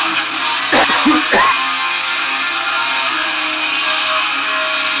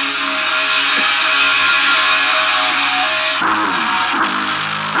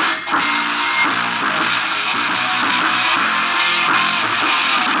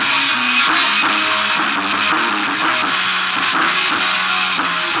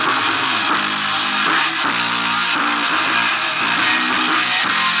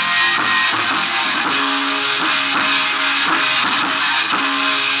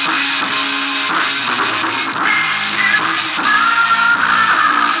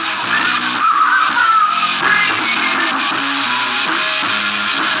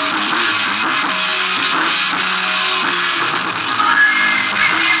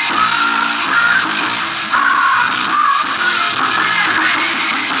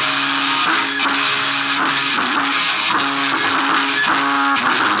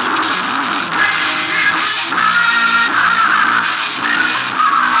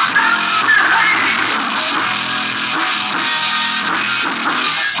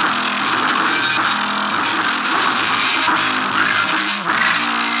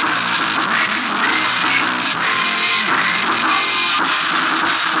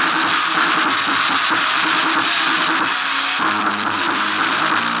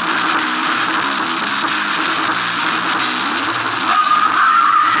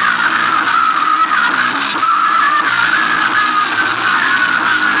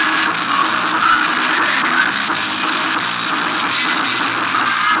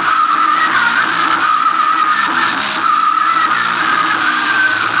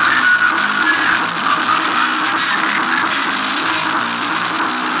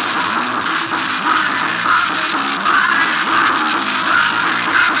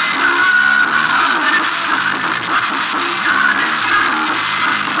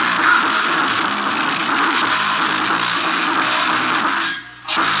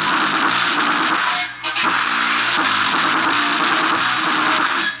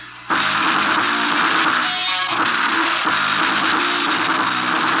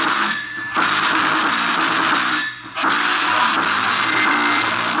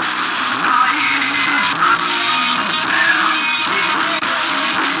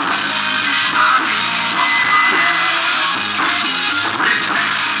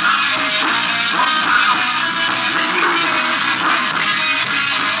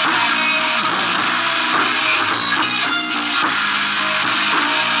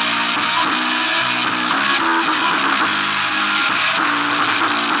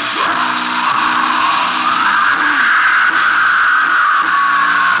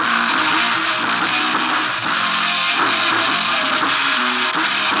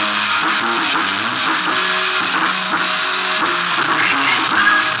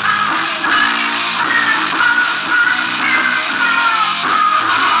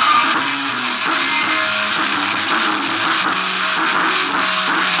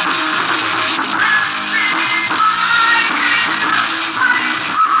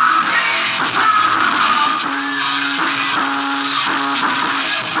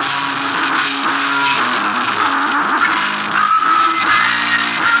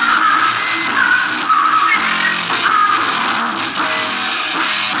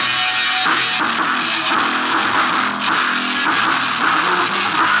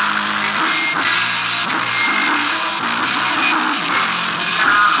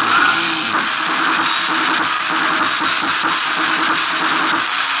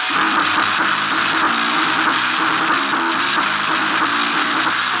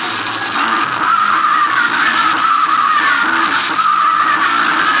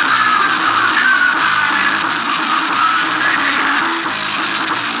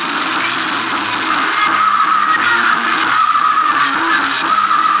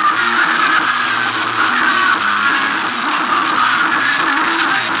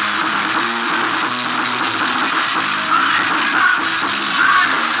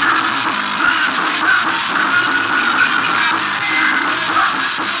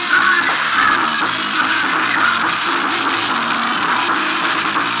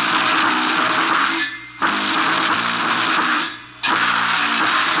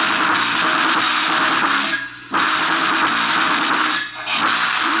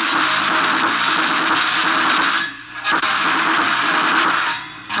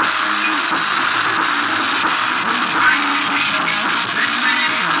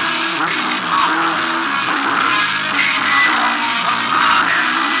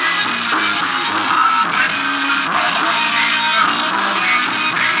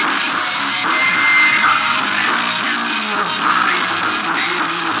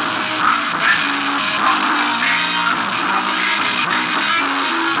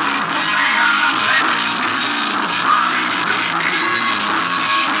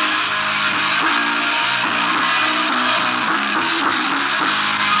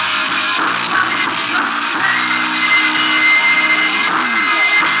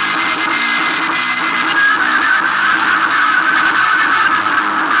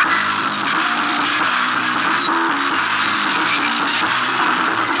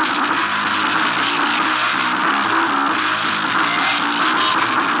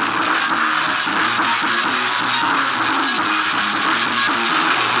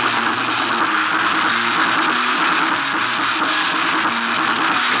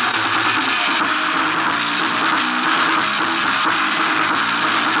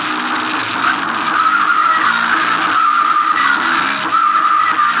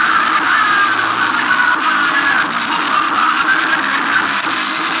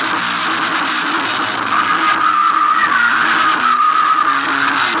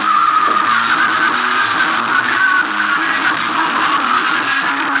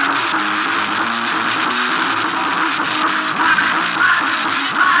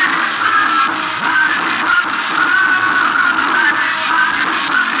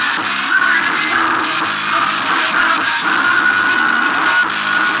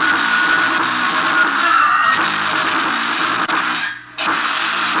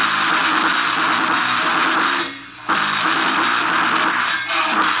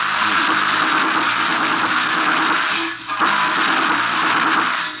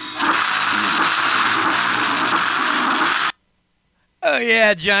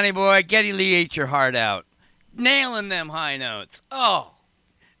 yeah, Johnny boy. Geddy Lee ate your heart out. Nailing them high notes. Oh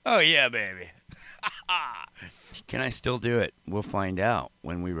yeah, baby. Can I still do it? We'll find out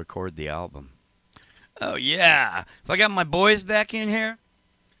when we record the album. Oh yeah. If I got my boys back in here.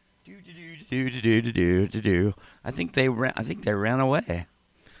 I think they ran away.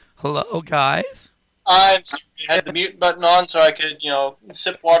 Hello, guys. I had the mute button on so I could,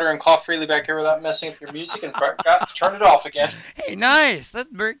 sip water and cough freely back here without messing up your music, and forgot to turn it off again. Hey, nice. That's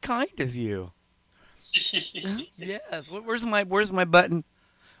very kind of you. Yes. Where's my button?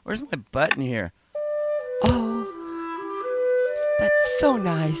 Where's my button here? Oh, that's so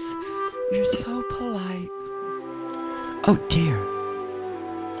nice. You're so polite. Oh, dear.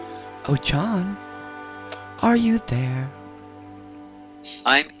 Oh, John, are you there?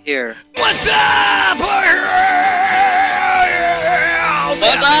 I'm here. What's up?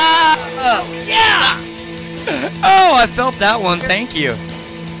 What's up? Yeah. Oh, I felt that one. Thank you.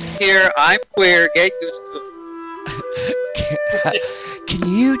 Here, I'm queer. Get used to it. Can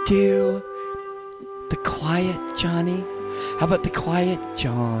you do the quiet Johnny? How about the quiet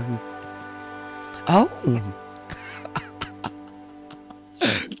John? Oh.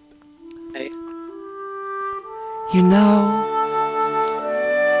 Hey. You know,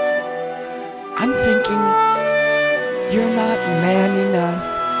 I'm thinking you're not man enough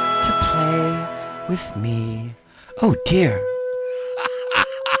to play with me. Oh dear.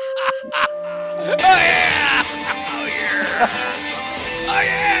 Oh yeah! Oh yeah! Oh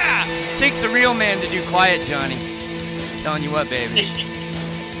yeah! Takes a real man to do quiet, Johnny. Telling you what, baby.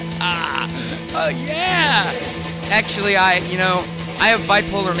 Oh yeah! Actually, I have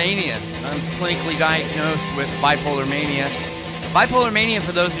bipolar mania. I'm clinically diagnosed with bipolar mania. Bipolar mania,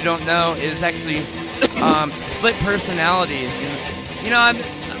 for those who don't know, is actually split personalities. I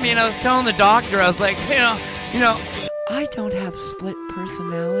was telling the doctor, I was like, I don't have split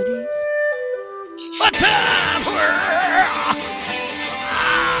personalities. What's up?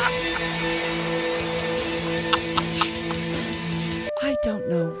 I don't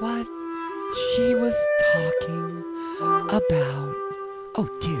know what she was talking about. Oh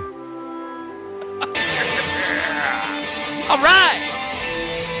dear. All right.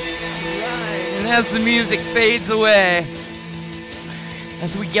 And as the music fades away,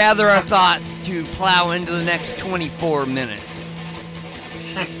 as we gather our thoughts to plow into the next 24 minutes.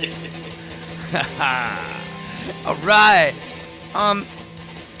 All right. I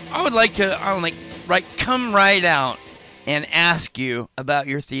would like to come right out and ask you about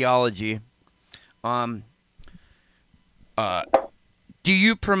your theology. Do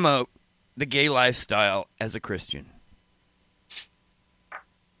you promote the gay lifestyle as a Christian?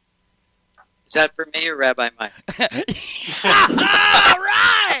 Is that for me or Rabbi Mike? All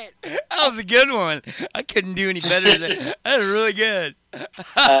right! That was a good one. I couldn't do any better than that. That was really good.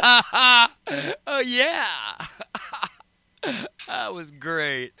 Oh, yeah. That was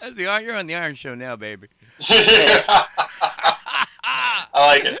great. You're on the Iron Show now, baby. I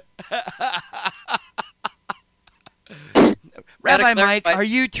like it. Rabbi Mike, are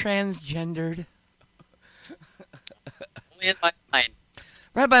you transgendered? Only in my mind.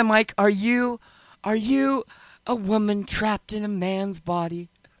 Rabbi Mike, are you a woman trapped in a man's body?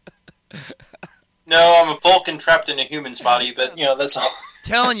 No, I'm a Vulcan trapped in a human's body, but, that's all.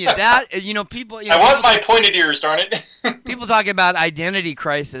 Telling you that, people... I want my pointed ears, darn it. People talk about identity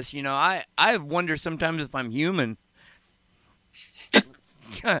crisis. I wonder sometimes if I'm human.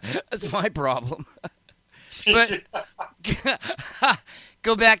 That's my problem. But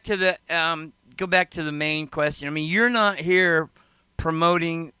go back to the main question. I mean, you're not here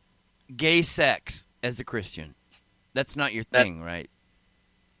promoting gay sex as a Christian. That's not your thing, right?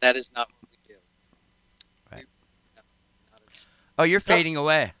 That is not what we do. Right. Oh, you're fading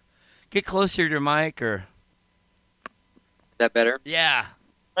away. Get closer to your mic, or... Is that better? Yeah.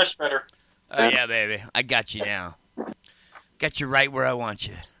 Much better. Oh, yeah, baby. I got you now. Got you right where I want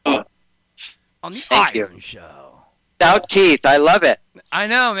you. On the Iron Show. Without teeth. I love it. I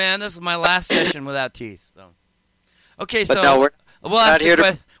know, man. This is my last session without teeth. So. Okay, but no, we're we'll not here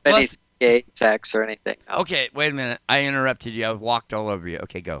to any gay sex or anything. No. Okay, wait a minute. I interrupted you. I walked all over you.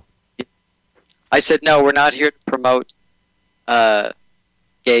 Okay, go. I said, no, we're not here to promote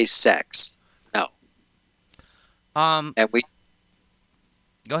gay sex. No. And we...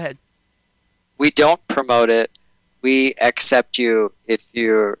 Go ahead. We don't promote it. We accept you if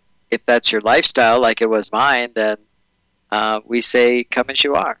that's your lifestyle, like it was mine, then we say, come as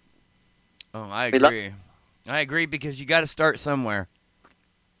you are. Oh, I agree. I agree, because you got to start somewhere.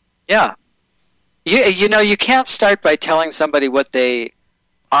 Yeah. You can't start by telling somebody what they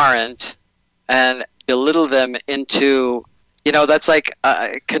aren't and belittle them into That's like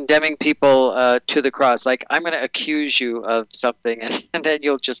condemning people to the cross. Like, I'm going to accuse you of something, and then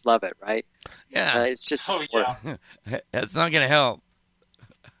you'll just love it, right? Yeah. It's just That's not going to help.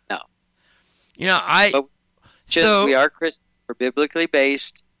 No. But we are Christians. We're biblically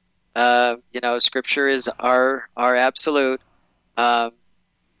based. Scripture is our absolute. And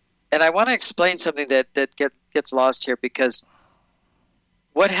I want to explain something that gets lost here, because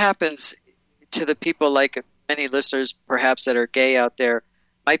what happens to the people, like many listeners perhaps that are gay out there,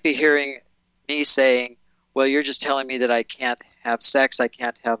 might be hearing me saying, well, you're just telling me that I can't have sex, I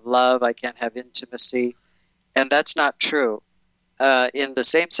can't have love, I can't have intimacy. And that's not true. In the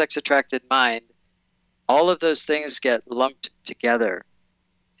same-sex attracted mind, all of those things get lumped together.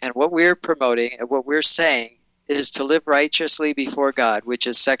 And what we're promoting and what we're saying is to live righteously before God, which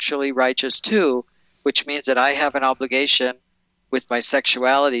is sexually righteous too, which means that I have an obligation with my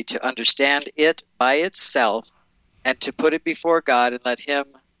sexuality to understand it by itself and to put it before God and let Him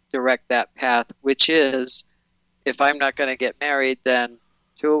direct that path, which is, if I'm not going to get married then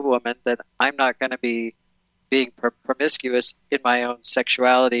to a woman, then I'm not going to be being promiscuous in my own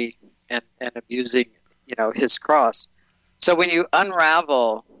sexuality and abusing, His cross. So when you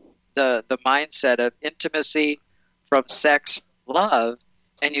unravel the mindset of intimacy from sex, love,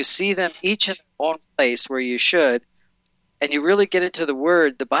 and you see them each in their own place where you should, and you really get into the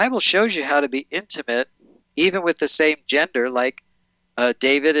Word, the Bible shows you how to be intimate, even with the same gender, like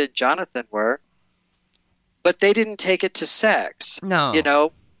David and Jonathan were. But they didn't take it to sex.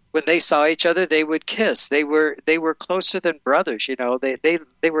 No. When they saw each other, they would kiss. They were closer than brothers.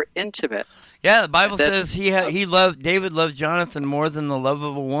 They were intimate. Yeah, the Bible says David loved Jonathan more than the love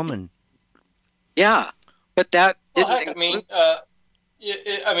of a woman. Yeah, but that didn't. Well, heck,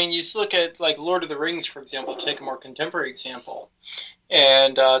 you look at like Lord of the Rings, for example, to take a more contemporary example,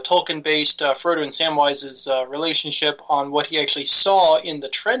 and Tolkien based Frodo and Samwise's relationship on what he actually saw in the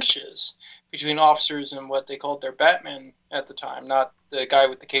trenches between officers and what they called their Batman at the time, not the guy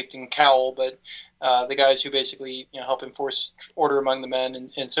with the cape and cowl, but the guys who basically help enforce order among the men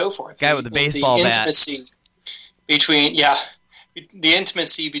and so forth. Guy with the baseball bat. The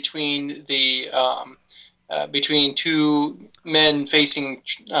intimacy between between two men facing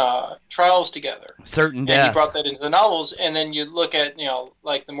trials together. Certain death. And he brought that into the novels, and then you look at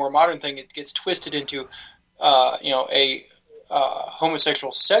like the more modern thing, it gets twisted into a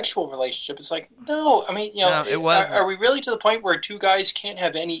homosexual sexual relationship. It's like, no, it wasn't. Are we really to the point where two guys can't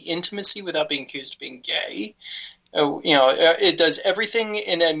have any intimacy without being accused of being gay? It does everything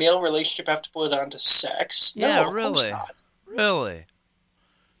in a male relationship have to put it onto sex? No, yeah, of really, course not. Really.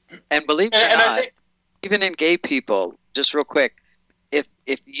 And believe it or not, I think, even in gay people, just real quick, if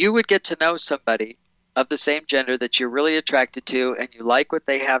you would get to know somebody of the same gender that you're really attracted to and you like what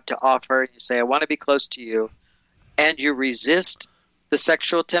they have to offer and you say, I want to be close to you, and you resist the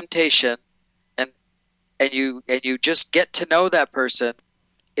sexual temptation and you just get to know that person,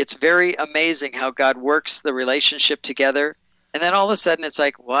 it's very amazing how God works the relationship together. And then all of a sudden it's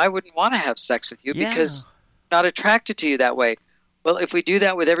like, well, I wouldn't want to have sex with you because I'm not attracted to you that way. Well, if we do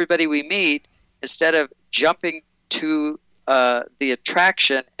that with everybody we meet, instead of jumping to the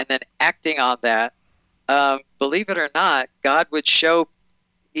attraction and then acting on that, believe it or not, God would show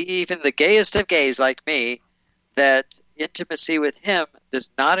even the gayest of gays like me that intimacy with Him does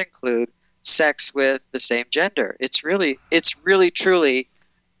not include sex with the same gender. It's really truly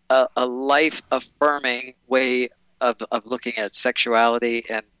a life-affirming way of looking at sexuality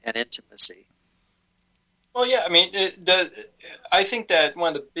and intimacy. Well, yeah, I think that one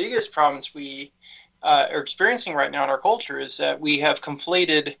of the biggest problems we are experiencing right now in our culture is that we have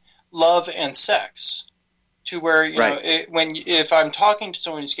conflated love and sex to where, if I'm talking to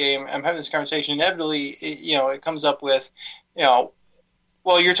someone who's gay, I'm having this conversation, inevitably, it comes up with,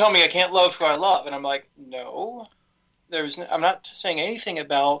 well, you're telling me I can't love who I love. And I'm like, no, I'm not saying anything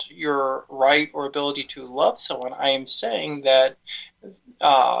about your right or ability to love someone. I am saying that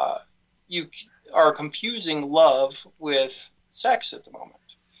you are confusing love with sex at the moment.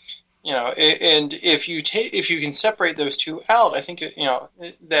 And if you can separate those two out, I think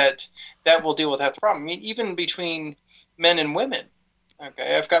that will deal with half the problem. Even between men and women.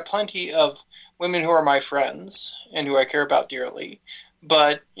 Okay, I've got plenty of women who are my friends and who I care about dearly,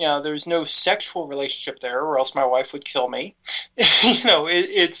 but there's no sexual relationship there, or else my wife would kill me. You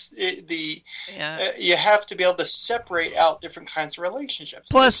have to be able to separate out different kinds of relationships.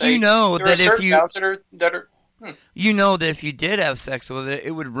 Plus, there are certain vows that are you know that if you did have sex with it,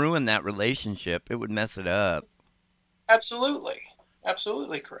 it would ruin that relationship. It would mess it up. Absolutely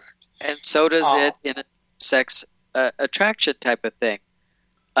correct. And so does it in a sex attraction type of thing.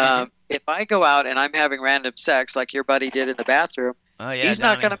 If I go out and I'm having random sex like your buddy did in the bathroom, he's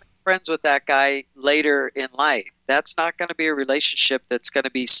not going to make friends with that guy later in life. That's not going to be a relationship that's going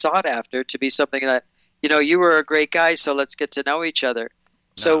to be sought after to be something that, you were a great guy, so let's get to know each other.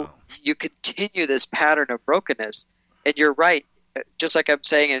 So you continue this pattern of brokenness. And you're right, just like I'm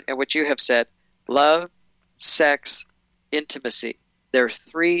saying and what you have said, love, sex, intimacy. There are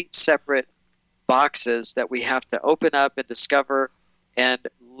 3 separate boxes that we have to open up and discover and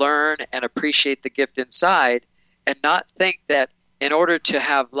learn and appreciate the gift inside, and not think that in order to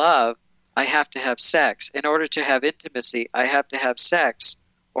have love, I have to have sex. In order to have intimacy, I have to have sex,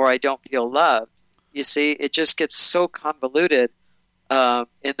 or I don't feel loved. You see, it just gets so convoluted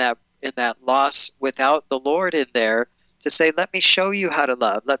in that loss without the Lord in there to say, let me show you how to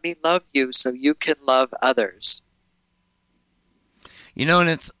love. Let me love you so you can love others. And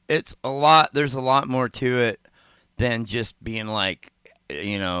it's a lot. There's a lot more to it than just being like,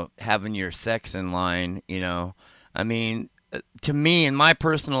 having your sex in line. I mean, to me, in my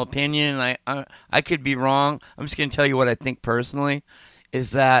personal opinion, I could be wrong. I'm just going to tell you what I think personally,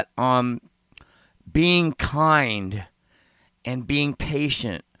 is that being kind and being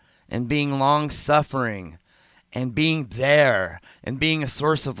patient and being long-suffering and being there and being a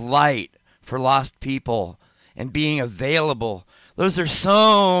source of light for lost people and being available, those are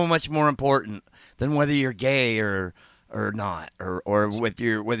so much more important than whether you're gay or not, or whether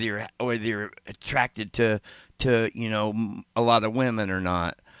you're attracted to a lot of women or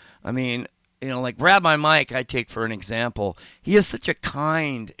not. I mean, like Rabbi Mike, I take for an example. He is such a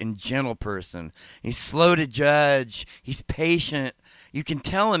kind and gentle person. He's slow to judge. He's patient. You can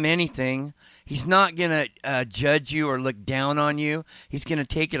tell him anything. He's not going to judge you or look down on you. He's going to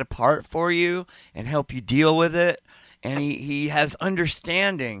take it apart for you and help you deal with it. And he has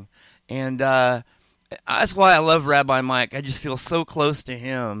understanding. And that's why I love Rabbi Mike. I just feel so close to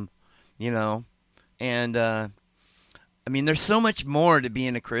him, And, I mean, there's so much more to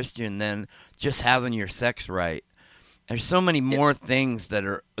being a Christian than just having your sex right. There's so many more things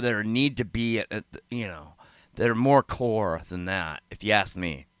that need to be, that are more core than that, if you ask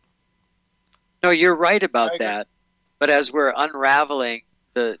me. No, you're right about that. But as we're unraveling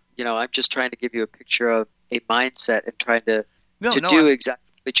I'm just trying to give you a picture of a mindset and trying to do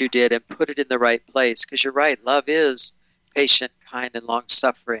exactly what you did and put it in the right place. Because you're right, love is patient, kind, and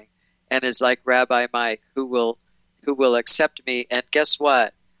long-suffering, and is like Rabbi Mike, who will accept me. And guess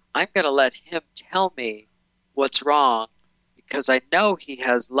what? I'm going to let him tell me what's wrong, because I know he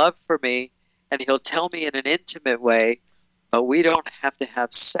has love for me, and he'll tell me in an intimate way, but we don't have to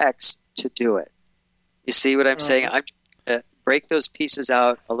have sex to do it. You see what I'm saying? I'm going to break those pieces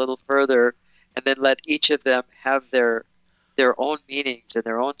out a little further and then let each of them have their own meanings and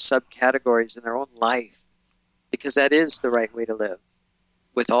their own subcategories and their own life, because that is the right way to live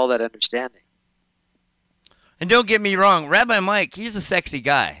with all that understanding. And don't get me wrong, Rabbi Mike, he's a sexy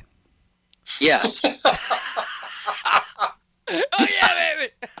guy. Yes. Oh, yeah,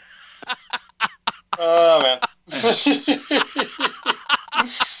 baby. Oh, man.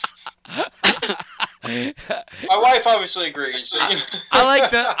 My wife obviously agrees. But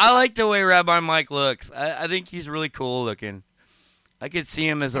I like the way Rabbi Mike looks. I think he's really cool looking. I could see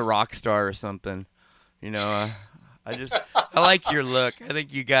him as a rock star or something. I like your look. I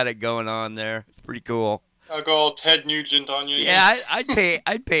think you got it going on there. It's pretty cool. I'll go all Ted Nugent on you. Yeah, I'd pay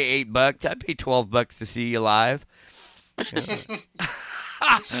 $8. I'd pay $12 to see you live.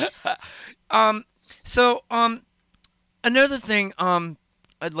 So another thing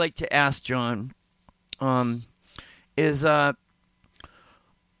I'd like to ask John is how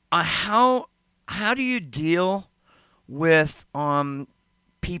do you deal with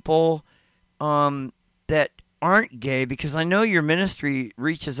people that aren't gay? Because I know your ministry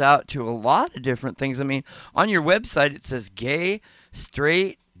reaches out to a lot of different things. I mean, on your website it says gay,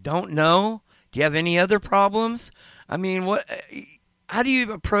 straight, don't know. Do you have any other problems? I mean, how do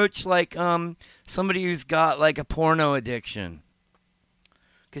you approach like somebody who's got like a porno addiction?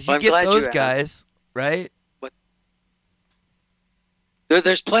 Because you get those guys, right?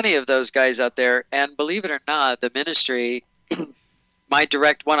 There's plenty of those guys out there, and believe it or not, the ministry, my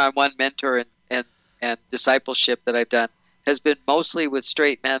direct one-on-one mentor and discipleship that I've done has been mostly with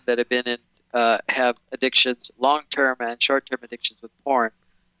straight men that have been in have addictions, long-term and short-term addictions with porn.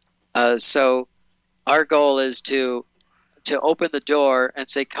 So our goal is to open the door and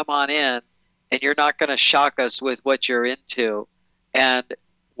say, "Come on in," and you're not going to shock us with what you're into, and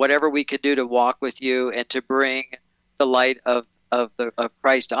whatever we can do to walk with you and to bring the light of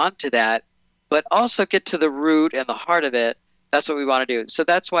Christ onto that, but also get to the root and the heart of it. That's what we want to do. So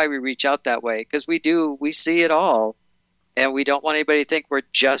that's why we reach out that way, because we see it all. And we don't want anybody to think we're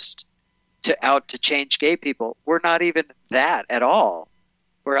just out to change gay people. We're not even that at all.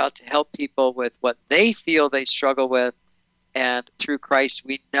 We're out to help people with what they feel they struggle with, and through Christ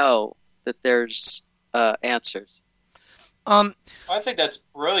we know that there's answers. I think that's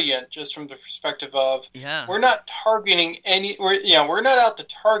brilliant, just from the perspective of we're not targeting we're not out to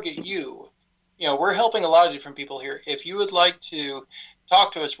target you. We're helping a lot of different people here. If you would like to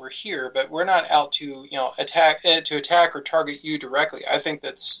talk to us, we're here, but we're not out to attack or target you directly. I think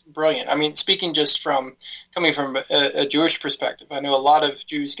that's brilliant. I mean, speaking just coming from a Jewish perspective, I know a lot of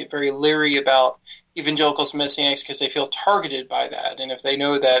Jews get very leery about evangelicals and messianics because they feel targeted by that, and if they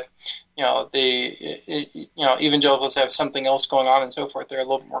know that evangelicals have something else going on and so forth, they're a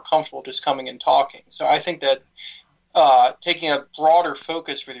little bit more comfortable just coming and talking. So I think that taking a broader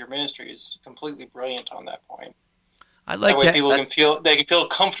focus with your ministry is completely brilliant on that point. I like that way people can feel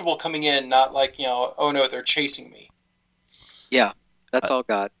comfortable coming in, not like, oh no, they're chasing me. Yeah, that's all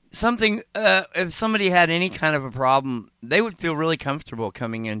God. If somebody had any kind of a problem, they would feel really comfortable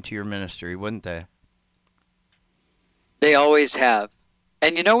coming into your ministry, wouldn't they? They always have.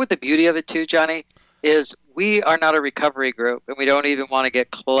 And you know what the beauty of it too, Johnny, is we are not a recovery group, and we don't even want to get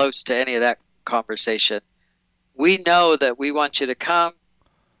close to any of that conversation. We know that we want you to come,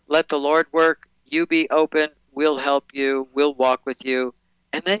 let the Lord work, you be open, we'll help you, we'll walk with you,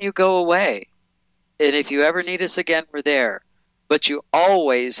 and then you go away. And if you ever need us again, we're there. But you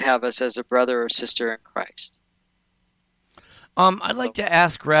always have us as a brother or sister in Christ. I'd like to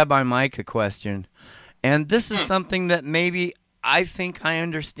ask Rabbi Mike a question. And this is something that maybe I think I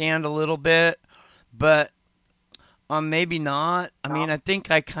understand a little bit, but maybe not. I mean, I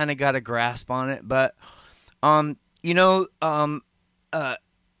think I kind of got a grasp on it. But,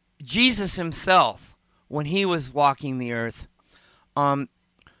 Jesus himself, when he was walking the earth,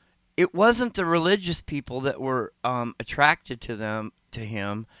 it wasn't the religious people that were attracted to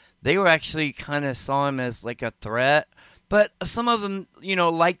him. They were actually kind of saw him as like a threat. But some of them,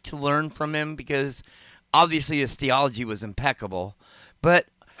 liked to learn from him because obviously his theology was impeccable. But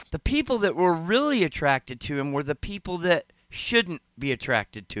the people that were really attracted to him were the people that shouldn't be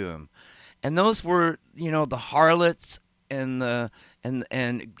attracted to him. And those were, the harlots and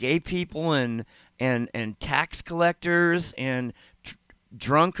and gay people and tax collectors and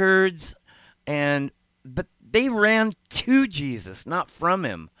drunkards, but they ran to Jesus, not from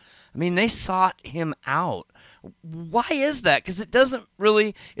him. I mean, they sought him out. Why is that? Because it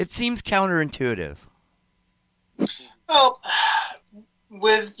seems counterintuitive. Well,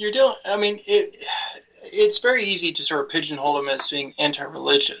 it's very easy to sort of pigeonhole him as being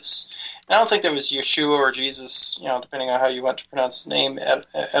anti-religious. And I don't think that was Yeshua or Jesus, depending on how you want to pronounce his name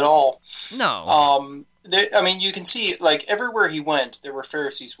at all. No. You can see, like, everywhere he went, there were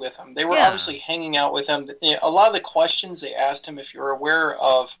Pharisees with him. They were obviously hanging out with him. A lot of the questions they asked him, if you're aware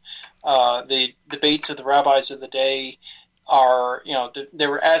of the debates of the rabbis of the day, are, they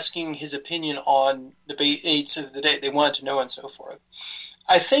were asking his opinion on debates of the day. They wanted to know and so forth.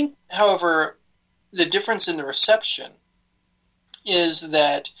 I think, however, the difference in the reception is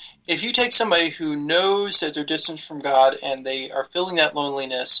that if you take somebody who knows that they're distant from God and they are feeling that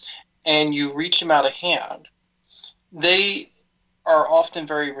loneliness, and you reach them out a hand, they are often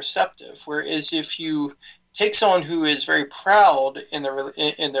very receptive. Whereas if you take someone who is very proud in their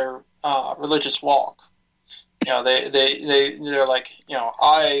religious walk, they're like,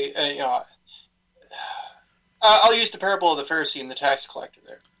 I'll use the parable of the Pharisee and the tax collector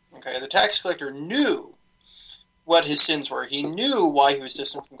there. Okay, the tax collector knew what his sins were. He knew why he was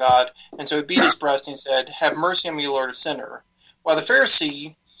distant from God, and so he beat his breast and he said, "Have mercy on me, Lord, a sinner." While the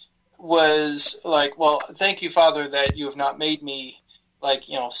Pharisee was like, well, thank you, Father, that you have not made me like,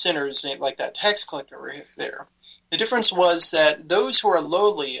 sinners like that tax collector over there. The difference was that those who are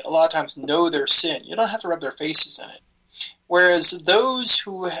lowly a lot of times know their sin. You don't have to rub their faces in it. Whereas those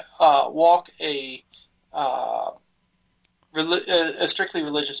who walk a strictly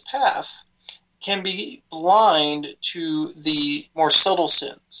religious path can be blind to the more subtle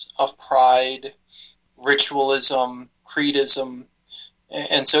sins of pride, ritualism, creedism,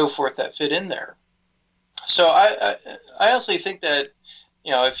 and so forth that fit in there. So I honestly think that,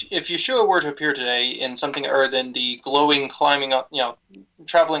 if Yeshua were to appear today in something other than the glowing, climbing up,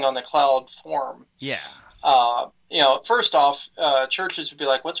 traveling on the cloud form, first off, churches would be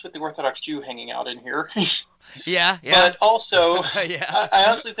like, what's with the Orthodox Jew hanging out in here? Yeah. But also, yeah. I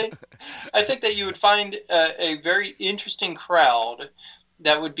honestly think that you would find a very interesting crowd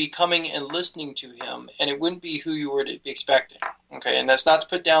that would be coming and listening to him, and it wouldn't be who you were to be expecting. Okay, and that's not to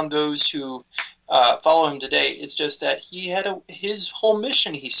put down those who follow him today. It's just that he had his whole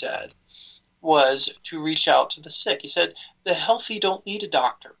mission, he said, was to reach out to the sick. He said, the healthy don't need a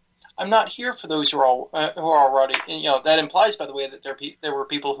doctor. I'm not here for those who are already, that implies, by the way, that there were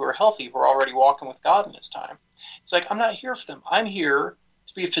people who are healthy who are already walking with God in his time. He's like, I'm not here for them. I'm here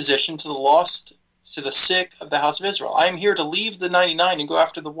to be a physician to the lost, to the sick of the house of Israel. I'm here to leave the 99 and go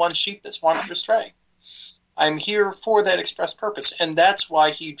after the one sheep that's wandered astray. I'm here for that express purpose. And that's why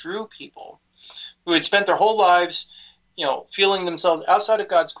he drew people who had spent their whole lives, feeling themselves outside of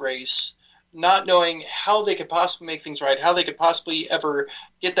God's grace, not knowing how they could possibly make things right, how they could possibly ever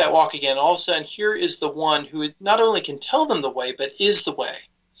get that walk again. All of a sudden, here is the one who not only can tell them the way, but is the way.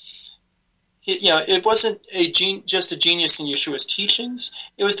 It wasn't just a genius in Yeshua's teachings.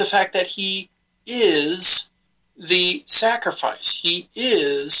 It was the fact that he is the sacrifice. He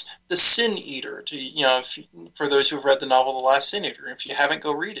is the sin eater. For those who have read the novel The Last Sin Eater, if you haven't,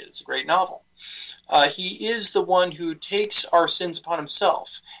 go read it. It's a great novel. He is the one who takes our sins upon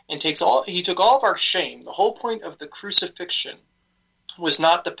himself and he took all of our shame. The whole point of the crucifixion was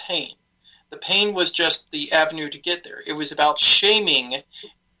not the pain. The pain was just the avenue to get there. It was about shaming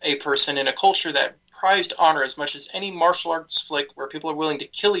a person in a culture that prized honor as much as any martial arts flick where people are willing to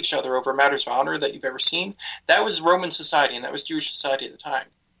kill each other over matters of honor that you've ever seen. That was Roman society, and that was Jewish society at the time.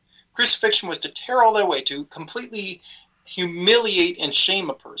 Crucifixion was to tear all that away, to completely humiliate and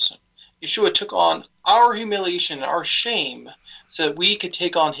shame a person. Yeshua took on our humiliation, our shame, so that we could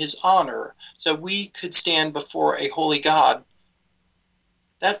take on his honor, so we could stand before a holy God.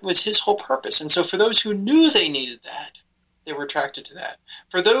 That was his whole purpose. And so for those who knew they needed that, they were attracted to that.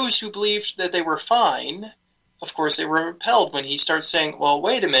 For those who believed that they were fine, of course, they were repelled when he starts saying, well,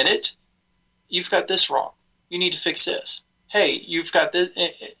 wait a minute, you've got this wrong. You need to fix this. Hey, you've got this,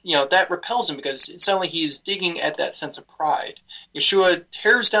 that repels him because suddenly he's digging at that sense of pride. Yeshua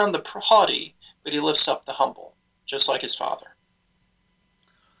tears down the haughty, but he lifts up the humble, just like his father.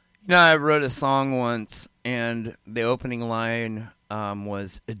 I wrote a song once, and the opening line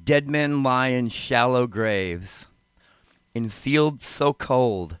was, dead men lie in shallow graves, in fields so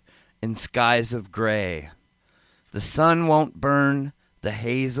cold, in skies of gray. The sun won't burn the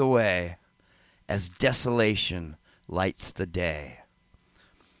haze away, as desolation lights the day.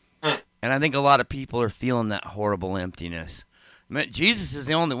 And I think a lot of people are feeling that horrible emptiness. Jesus is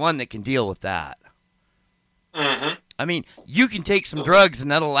the only one that can deal with that. Mm-hmm. I mean, you can take some drugs and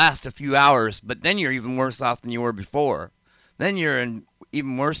that'll last a few hours, but then you're even worse off than you were before. Then you're in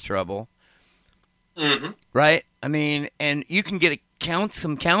even worse trouble. Mm-hmm. Right? I mean, and you can get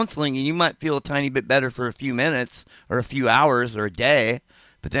some counseling and you might feel a tiny bit better for a few minutes or a few hours or a day,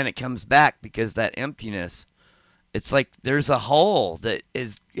 but then it comes back because that emptiness. It's like there's a hole that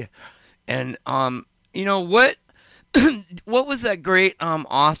is, and what? What was that great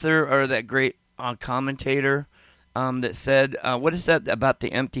author or that great commentator that said? What is that about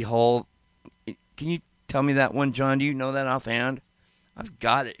the empty hole? Can you tell me that one, John? Do you know that offhand? I've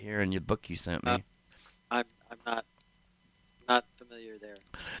got it here in your book you sent me. I'm not familiar there.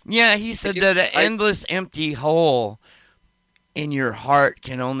 Yeah, he said that an endless empty hole in your heart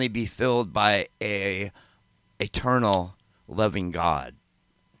can only be filled by a eternal loving God.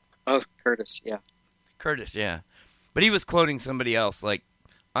 Oh, Curtis, yeah. But he was quoting somebody else, like,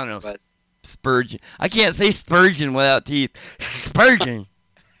 I don't know, Spurgeon. I can't say Spurgeon without teeth. Spurgeon.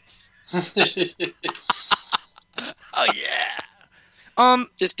 Oh, yeah.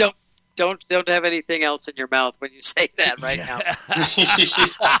 Just don't have anything else in your mouth when you say that right now.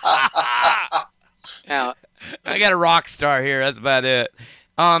 I got a rock star here. That's about it.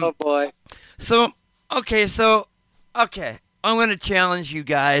 Oh, boy. Okay, I'm going to challenge you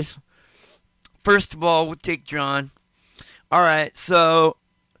guys. First of all, we'll take John. All right, so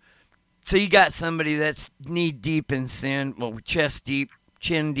you got somebody that's knee deep in sin, well, chest deep,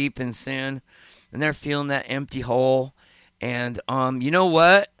 chin deep in sin, and they're feeling that empty hole. And you know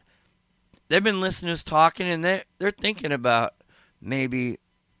what? They've been listening to us talking, and they're thinking about maybe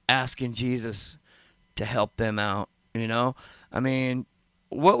asking Jesus to help them out. I mean,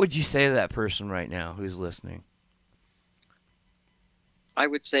 what would you say to that person right now who's listening? I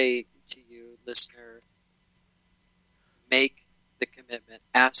would say to you, listener, make the commitment.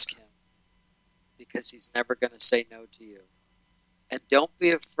 Ask him, because he's never going to say no to you. And don't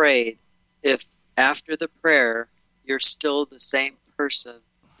be afraid if after the prayer you're still the same person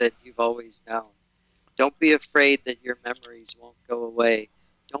that you've always known. Don't be afraid that your memories won't go away.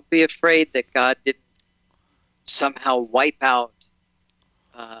 Don't be afraid that God didn't somehow wipe out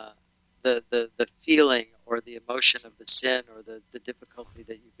the feeling or the emotion of the sin or the difficulty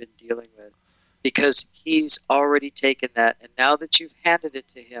that you've been dealing with, because he's already taken that, and now that you've handed it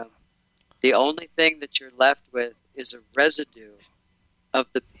to him, the only thing that you're left with is a residue of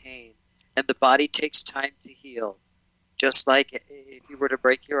the pain. And the body takes time to heal. Just like if you were to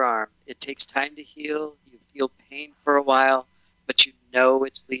break your arm, it takes time to heal. You feel pain for a while, but you know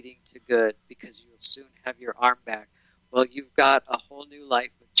it's leading to good because you'll soon have your arm back. Well, you've got a whole new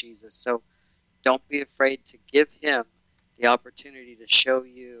life with Jesus. So don't be afraid to give him the opportunity to show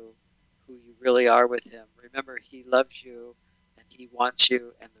you who you really are with him. Remember, he loves you and he wants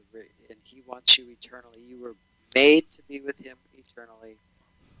you and he wants you eternally. You were made to be with him eternally.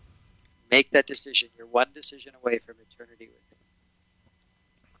 Make that decision. You're one decision away from eternity with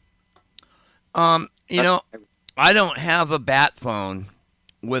him. I don't have a bat phone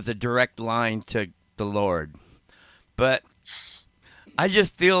with a direct line to the Lord, but I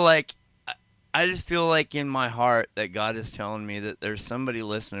just feel like in my heart that God is telling me that there's somebody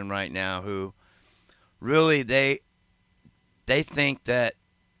listening right now who really they think that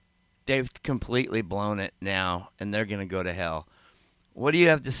they've completely blown it now and they're going to go to hell. What do you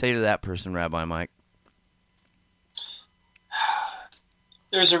have to say to that person, Rabbi Mike?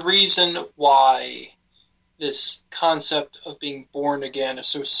 There's a reason why this concept of being born again is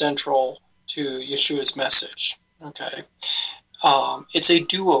so central to Yeshua's message. Okay, it's a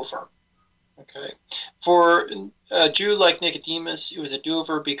do-over. Okay, for a Jew like Nicodemus, it was a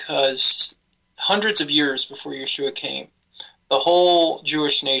do-over because hundreds of years before Yeshua came, the whole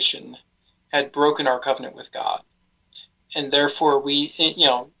Jewish nation had broken our covenant with God. And therefore,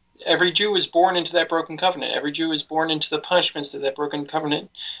 every Jew was born into that broken covenant. Every Jew was born into the punishments that broken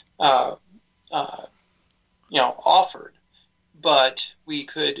covenant, offered. But we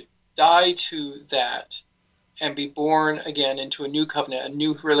could die to that and be born again into a new covenant, a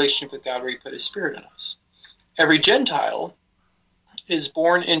new relationship with God where he put his Spirit in us. Every Gentile is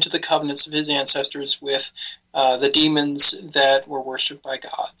born into the covenants of his ancestors with the demons that were worshipped by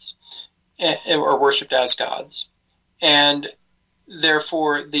gods, or worshipped as gods. And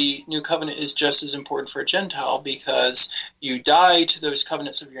therefore, the new covenant is just as important for a Gentile because you die to those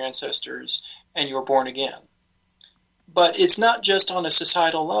covenants of your ancestors and you're born again. But it's not just on a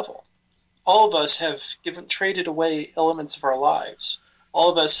societal level. All of us have traded away elements of our lives.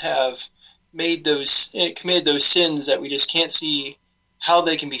 All of us have committed those sins that we just can't see how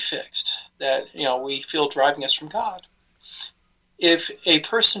they can be fixed, that we feel driving us from God. If a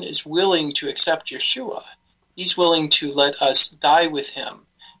person is willing to accept Yeshua, he's willing to let us die with him,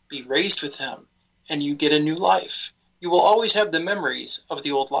 be raised with him, and you get a new life. You will always have the memories of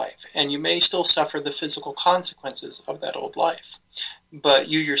the old life, and you may still suffer the physical consequences of that old life. But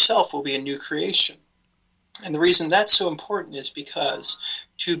you yourself will be a new creation. And the reason that's so important is because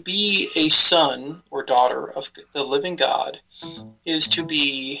to be a son or daughter of the living God is to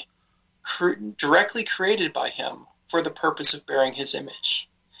be directly created by him for the purpose of bearing his image.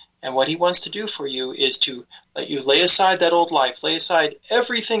 And what he wants to do for you is to let you lay aside that old life, lay aside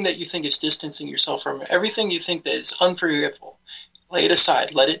everything that you think is distancing yourself from, everything you think that is unforgivable. Lay it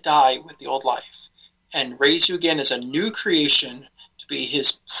aside, let it die with the old life, and raise you again as a new creation to be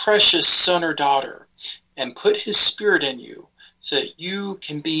his precious son or daughter, and put his Spirit in you so that you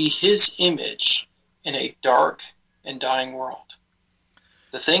can be his image in a dark and dying world.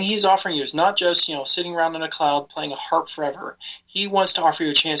 The thing he's offering you is not just, sitting around in a cloud playing a harp forever. He wants to offer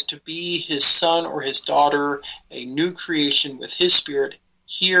you a chance to be his son or his daughter, a new creation with his Spirit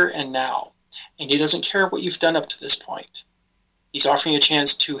here and now. And he doesn't care what you've done up to this point. He's offering you a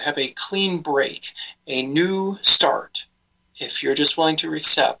chance to have a clean break, a new start, if you're just willing to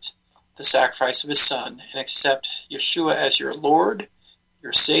accept the sacrifice of his son and accept Yeshua as your Lord,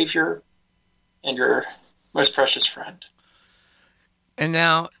 your Savior, and your most precious friend. And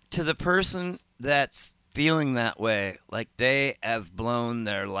now, to the person that's feeling that way, like they have blown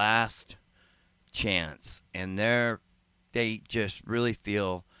their last chance, and they just really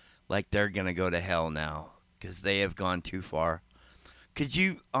feel like they're going to go to hell now because they have gone too far. Could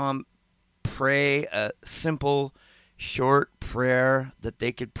you pray a simple, short prayer that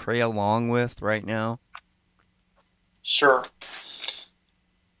they could pray along with right now? Sure.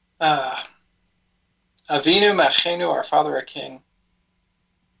 Avinu Machenu, our Father, our King.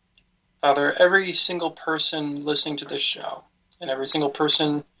 Father, every single person listening to this show and every single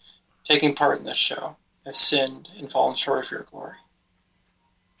person taking part in this show has sinned and fallen short of your glory.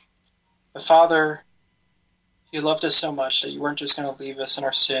 But Father, you loved us so much that you weren't just going to leave us in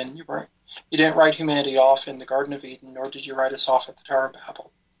our sin. You didn't write humanity off in the Garden of Eden, nor did you write us off at the Tower of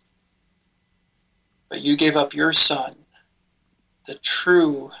Babel. But you gave up your Son, the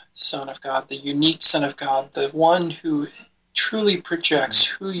true Son of God, the unique Son of God, the one who truly projects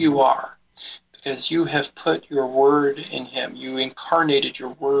who you are, because you have put your word in him. You incarnated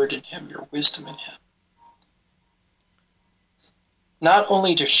your word in him, your wisdom in him. not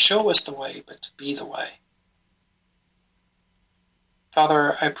only to show us the way, but to be the way.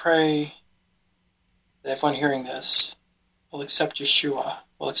 Father, I pray that everyone hearing this will accept Yeshua,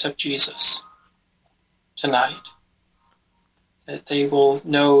 will accept Jesus tonight, that they will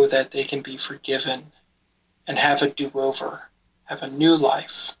know that they can be forgiven and have a do-over, have a new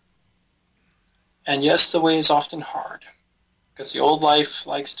life. And yes, the way is often hard, because the old life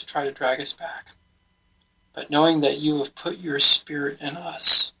likes to try to drag us back. But knowing that you have put your Spirit in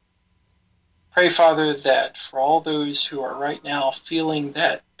us, pray, Father, that for all those who are right now feeling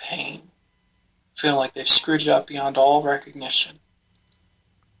that pain, feeling like they've screwed it up beyond all recognition,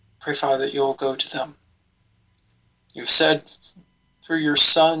 pray, Father, that you'll go to them. You've said through your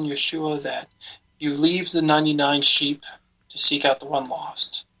Son, Yeshua, that you leave the 99 sheep to seek out the one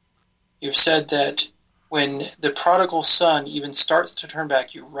lost. You've said that when the prodigal son even starts to turn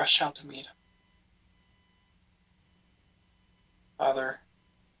back, you rush out to meet him. Father,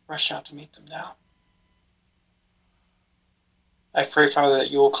 rush out to meet them now. I pray, Father, that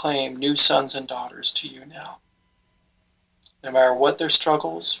you will claim new sons and daughters to you now. No matter what their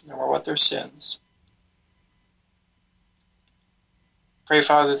struggles, no matter what their sins. Pray,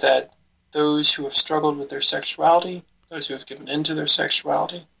 Father, that those who have struggled with their sexuality, those who have given in to their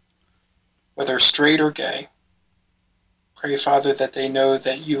sexuality, whether straight or gay, pray, Father, that they know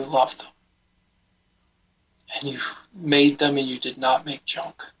that you love them. And you made them and you did not make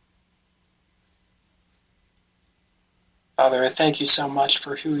junk. Father, I thank you so much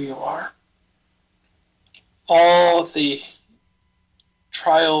for who you are. All the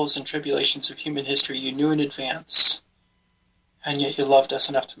trials and tribulations of human history you knew in advance, and yet you loved us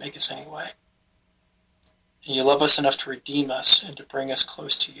enough to make us anyway. And you love us enough to redeem us and to bring us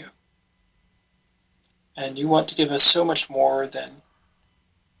close to you. And you want to give us so much more than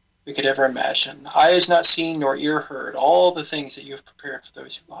we could ever imagine. Eye has not seen nor ear heard all the things that you have prepared for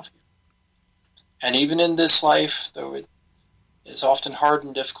those who love you. And even in this life, though it is often hard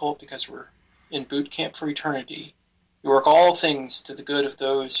and difficult because we're in boot camp for eternity, you work all things to the good of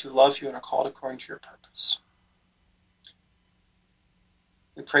those who love you and are called according to your purpose.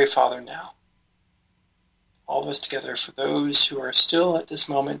 We pray, Father, now, all of us together, for those who are still at this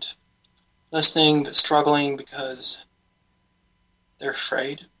moment listening but struggling because they're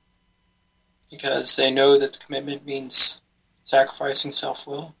afraid, because they know that the commitment means sacrificing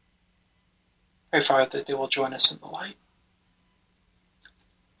self-will. Pray, Father, that they will join us in the light,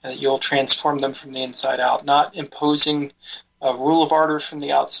 and that you'll transform them from the inside out, not imposing a rule of order from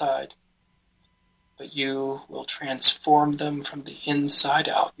the outside, but you will transform them from the inside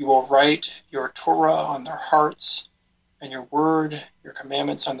out. You will write your Torah on their hearts, and your word, your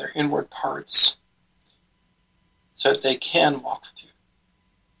commandments on their inward parts, so that they can walk with you.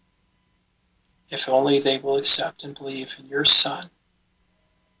 If only they will accept and believe in your Son,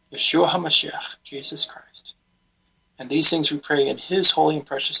 Yeshua HaMashiach, Jesus Christ. And these things we pray in his holy and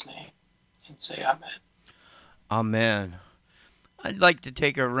precious name, and say amen. Amen. I'd like to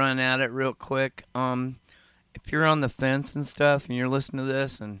take a run at it real quick. If you're on the fence and stuff, and you're listening to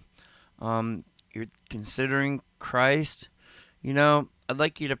this, and you're considering Christ, I'd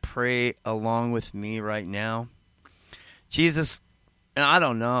like you to pray along with me right now. Jesus, and I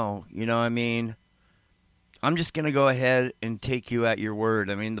don't know, I'm just going to go ahead and take you at your word.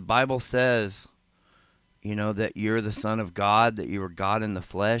 The Bible says, that you're the Son of God, that you were God in the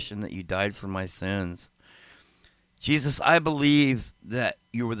flesh, and that you died for my sins. Jesus, I believe that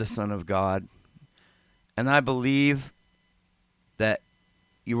you were the Son of God, and I believe that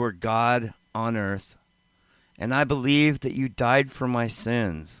you were God on earth, and I believe that you died for my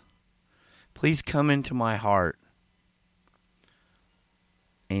sins. Please come into my heart.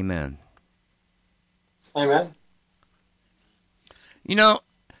 Amen. Amen.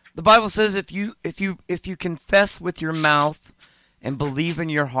 The Bible says if you confess with your mouth and believe in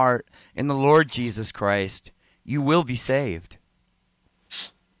your heart in the Lord Jesus Christ, you will be saved.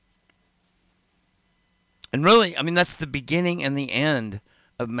 And really, that's the beginning and the end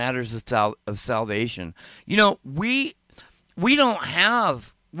of matters of salvation. We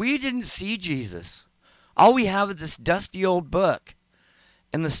didn't see Jesus. All we have is this dusty old book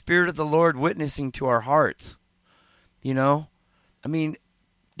and the Spirit of the Lord witnessing to our hearts.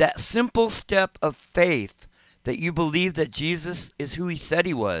 That simple step of faith that you believe that Jesus is who he said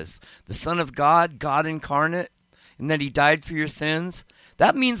he was, the Son of God, God incarnate, and that he died for your sins,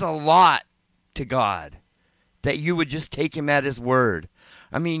 that means a lot to God, that you would just take him at his word.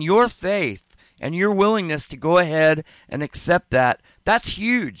 Your faith and your willingness to go ahead and accept that's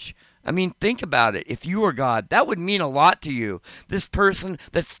huge. Think about it. If you were God, that would mean a lot to you. This person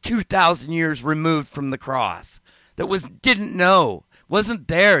that's 2,000 years removed from the cross, that didn't know, Wasn't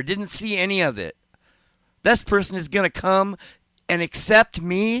there. Didn't see any of it. This person is going to come and accept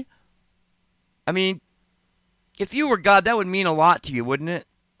me. I mean, if you were God, that would mean a lot to you, wouldn't it?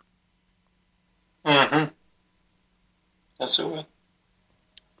 Mm-hmm. Yes, it would.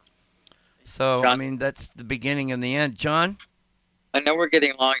 So, John, I mean, that's the beginning and the end. John? I know we're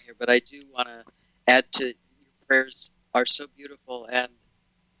getting long here, but I do want to add to your prayers are so beautiful, and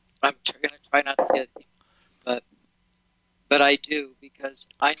I'm going to try not to get, but I do, because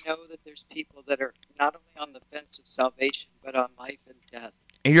I know that there's people that are not only on the fence of salvation, but on life and death.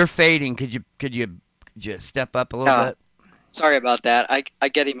 You're fading. Could you step up a little bit? Sorry about that. I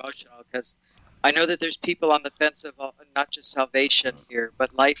get emotional because I know that there's people on the fence of not just salvation here,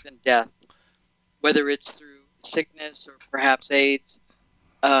 but life and death, whether it's through sickness or perhaps AIDS,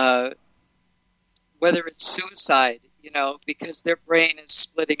 whether it's suicide, because their brain is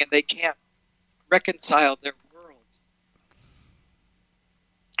splitting and they can't reconcile their worlds.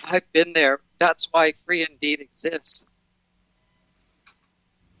 I've been there. That's why Free Indeed exists.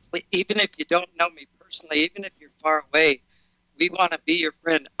 Even if you don't know me personally, even if you're far away, we want to be your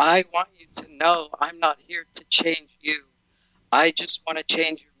friend. I want you to know I'm not here to change you. I just want to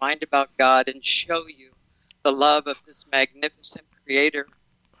change your mind about God and show you the love of this magnificent Creator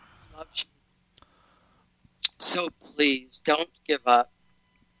who loves you. So please, don't give up.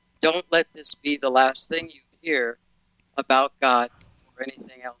 Don't let this be the last thing you hear about God before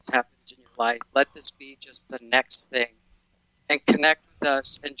anything else happens in your life. Let this be just the next thing. And connect with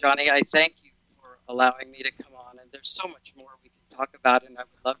us. And Johnny, I thank you for allowing me to come on. And there's so much more we can talk about, and I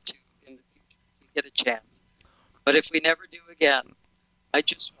would love to in the future if we get a chance. But if we never do again, I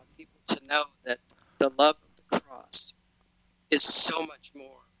just want people to know that the love of the cross is so much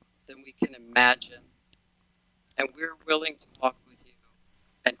more than we can imagine. And we're willing to walk with you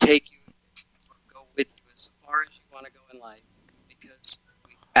and take you or go with you as far as you want to go in life, because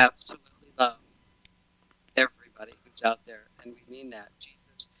we absolutely love everybody who's out there. And we mean that.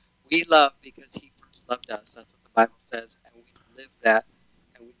 Jesus, we love because he first loved us. That's what the Bible says. And we live that.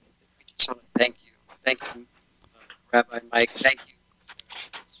 And we just want to thank you. Thank you, Rabbi Mike. Thank you.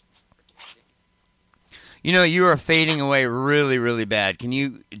 You are fading away really, really bad. Can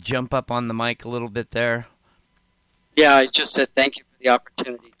you jump up on the mic a little bit there? Yeah, I just said thank you for the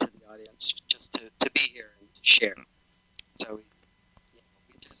opportunity to the audience just to be here and to share. So we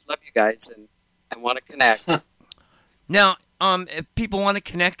just love you guys and want to connect. Now, if people want to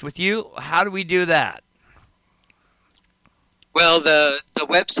connect with you, how do we do that? Well, the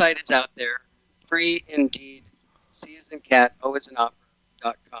website is out there, Free Indeed, C as in cat, O as in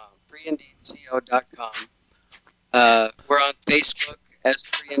opera.com, freeindeedco.com. We're on Facebook as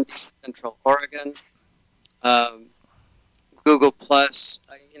Free Indeed Central Oregon. Google Plus,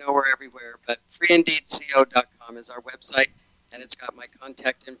 we're everywhere, but freeindeedco.com is our website, and it's got my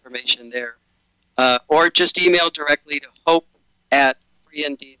contact information there. Or just email directly to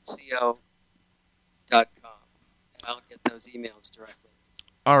hope@freeindeedco.com, and I'll get those emails directly.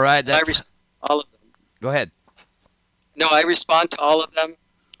 All right, that's all of them. Go ahead. No, I respond to all of them.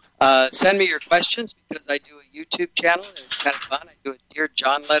 Send me your questions, because I do a YouTube channel, and it's kind of fun. I do a Dear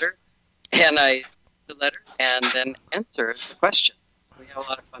John letter, and I the letter and then answer the question. We have a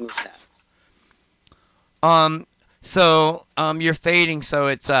lot of fun with that. So you're fading, so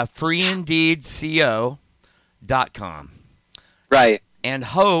it's freeindeedco.com. Right. And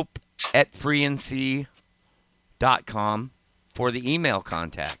hope@freeinc.com for the email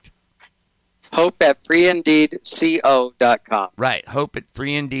contact. Hope@freeindeedco.com. Right,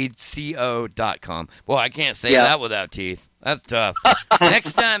 hope@freeindeedco.com. Well, I can't say that without teeth. That's tough.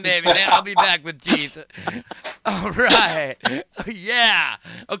 Next time, baby, man, I'll be back with teeth. All right. Yeah.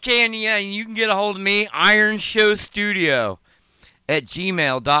 Okay, and you can get a hold of me,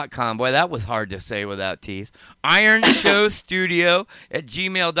 ironshowstudio@gmail.com. Boy, that was hard to say without teeth.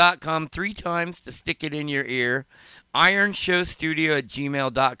 ironshowstudio@gmail.com 3 times to stick it in your ear.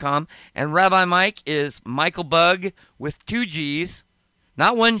 ironshowstudio@gmail.com. And Rabbi Mike is Michael Bugg with 2 G's.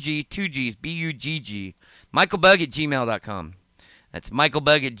 Not 1 G, 2 G's, Bugg. MichaelBugg@gmail.com. That's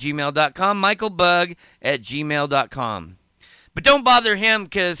MichaelBugg@gmail.com. MichaelBugg@gmail.com. But don't bother him,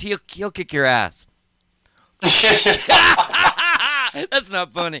 because he'll kick your ass. That's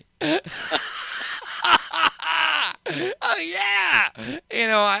not funny. Oh yeah,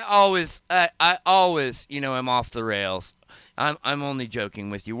 I always, am off the rails. I'm only joking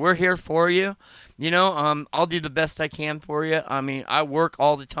with you. We're here for you. I'll do the best I can for you. I mean, I work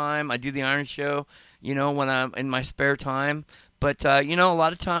all the time. I do the Iron Show, when I'm in my spare time. But, a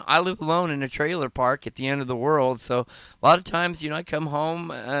lot of time I live alone in a trailer park at the end of the world. So a lot of times, I come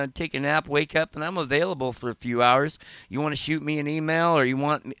home, take a nap, wake up, and I'm available for a few hours. You want to shoot me an email, or you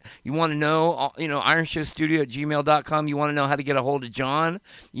want to know, ironshowstudio@gmail.com. You want to know how to get a hold of John,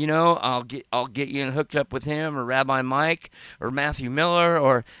 I'll get you hooked up with him, or Rabbi Mike, or Matthew Miller,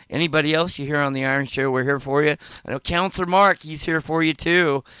 or anybody else you hear on the Iron Show. We're here for you. I know Counselor Mark, he's here for you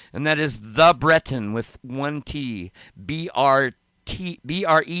too. And that is The Breton with one T, Breton,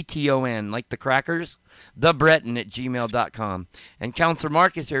 like the crackers, thebreton@gmail.com. And Counselor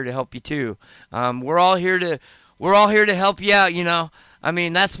Mark is here to help you too. We're all here to help you out,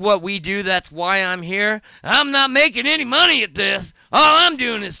 that's what we do. That's why I'm here. I'm not making any money at this. All I'm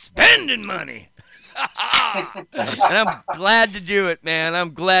doing is spending money. And I'm glad to do it, man.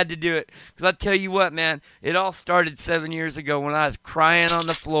 I'm glad to do it. Because I'll tell you what, man, it all started 7 years ago when I was crying on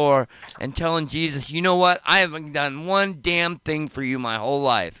the floor and telling Jesus, you know what? I haven't done one damn thing for you my whole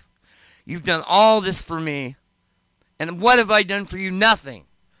life. You've done all this for me. And what have I done for you? Nothing.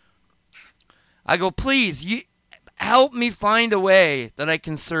 I go, please, you help me find a way that I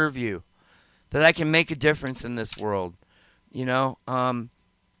can serve you, that I can make a difference in this world,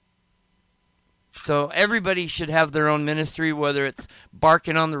 So everybody should have their own ministry, whether it's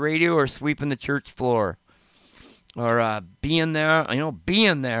barking on the radio or sweeping the church floor, or being there,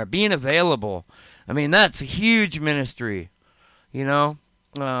 being available. That's a huge ministry, helping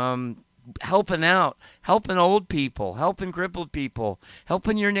out, helping old people, helping crippled people,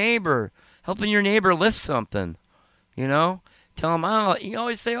 helping your neighbor lift something, Tell them, you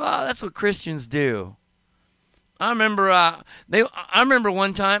always say, oh, that's what Christians do. I remember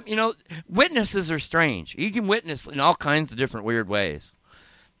one time, witnesses are strange. You can witness in all kinds of different weird ways.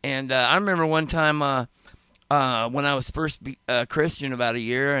 And I remember one time when I was first a Christian about a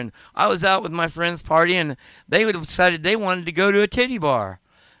year, and I was out with my friends partying, and they decided they wanted to go to a titty bar.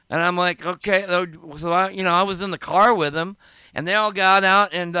 And I'm like, okay. So I was in the car with them, and they all got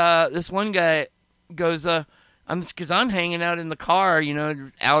out, and this one guy goes, because I'm hanging out in the car,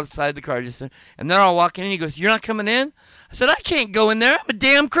 outside the car, and they're all walking in. He goes, "You're not coming in?" I said, "I can't go in there. I'm a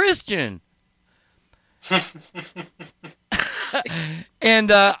damn Christian." And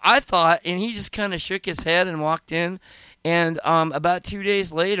I thought, and he just kind of shook his head and walked in. And about 2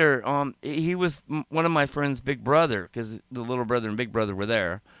 days later, he was one of my friend's big brother, because the little brother and big brother were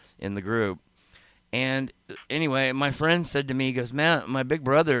there in the group. And anyway, my friend said to me, he goes, "Man, my big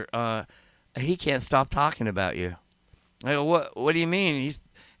brother, he can't stop talking about you." I go, what do you mean?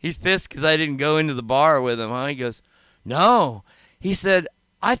 He's pissed because I didn't go into the bar with him, huh? He goes, "No." He said,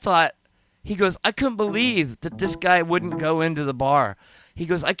 I couldn't believe that this guy wouldn't go into the bar. He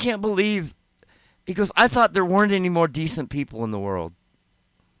goes, I thought there weren't any more decent people in the world.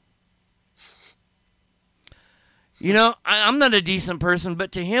 I'm not a decent person,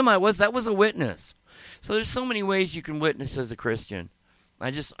 but to him that was a witness. So there's so many ways you can witness as a Christian. I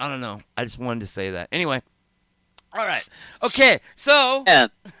don't know. I just wanted to say that. Anyway. All right. Okay. So.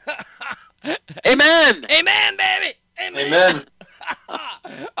 Amen. Amen. Amen, baby. Amen. Amen.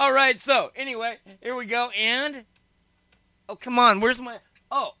 All right. So, anyway, here we go. And. Oh, come on. Where's my.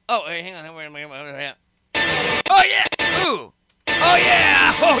 Oh, hey, hang on. Wait a minute. Oh, yeah. Ooh. Oh,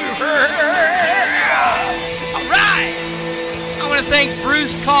 yeah. All right. I want to thank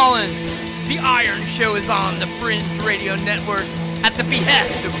Bruce Collins. The Iron Show is on the Fringe Radio Network at the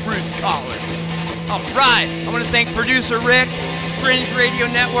behest of Bruce Collins. All right. I want to thank producer Rick, Fringe Radio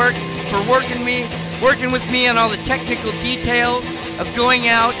Network, for working with me on all the technical details of going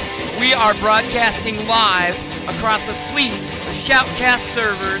out. We are broadcasting live across a fleet of Shoutcast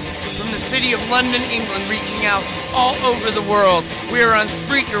servers from the city of London, England, reaching out all over the world. We are on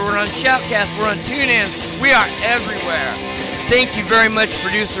Spreaker, we're on Shoutcast, we're on TuneIn. We are everywhere. Thank you very much,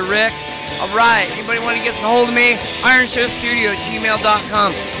 producer Rick. All right, anybody want to get a hold of me?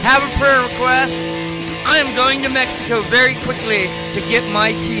 ironshowstudio@gmail.com. Have a prayer request. I am going to Mexico very quickly to get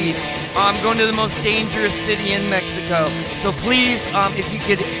my teeth. I'm going to the most dangerous city in Mexico. So please, if you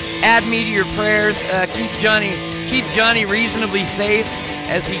could add me to your prayers, keep Johnny reasonably safe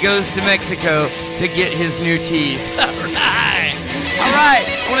as he goes to Mexico to get his new teeth. All right.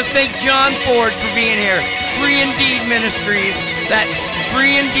 I want to thank John Ford for being here. Free Indeed Ministries. That's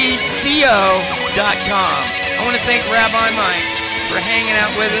freeindeedco.com. I want to thank Rabbi Mike for hanging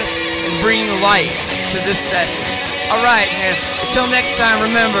out with us and bringing light to this session. All right, man. Until next time,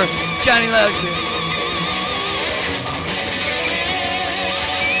 remember, Johnny loves you.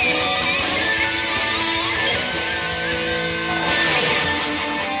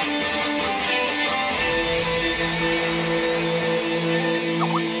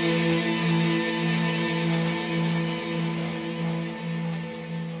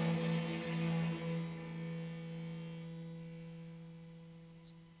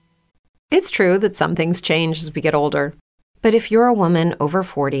 It's true that some things change as we get older. But if you're a woman over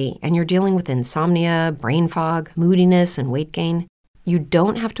 40 and you're dealing with insomnia, brain fog, moodiness, and weight gain, you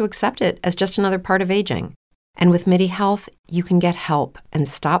don't have to accept it as just another part of aging. And with MIDI Health, you can get help and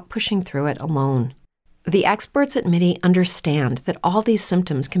stop pushing through it alone. The experts at MIDI understand that all these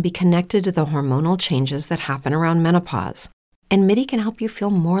symptoms can be connected to the hormonal changes that happen around menopause, and MIDI can help you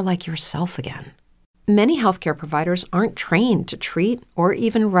feel more like yourself again. Many healthcare providers aren't trained to treat or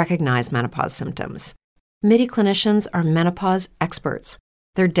even recognize menopause symptoms. MIDI clinicians are menopause experts.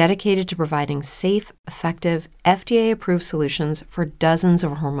 They're dedicated to providing safe, effective, FDA-approved solutions for dozens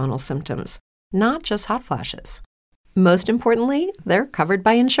of hormonal symptoms, not just hot flashes. Most importantly, they're covered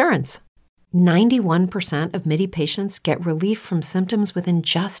by insurance. 91% of MIDI patients get relief from symptoms within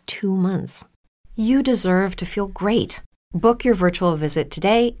just 2 months. You deserve to feel great. Book your virtual visit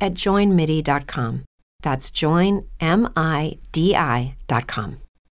today at joinmidi.com. That's joinmidi.com.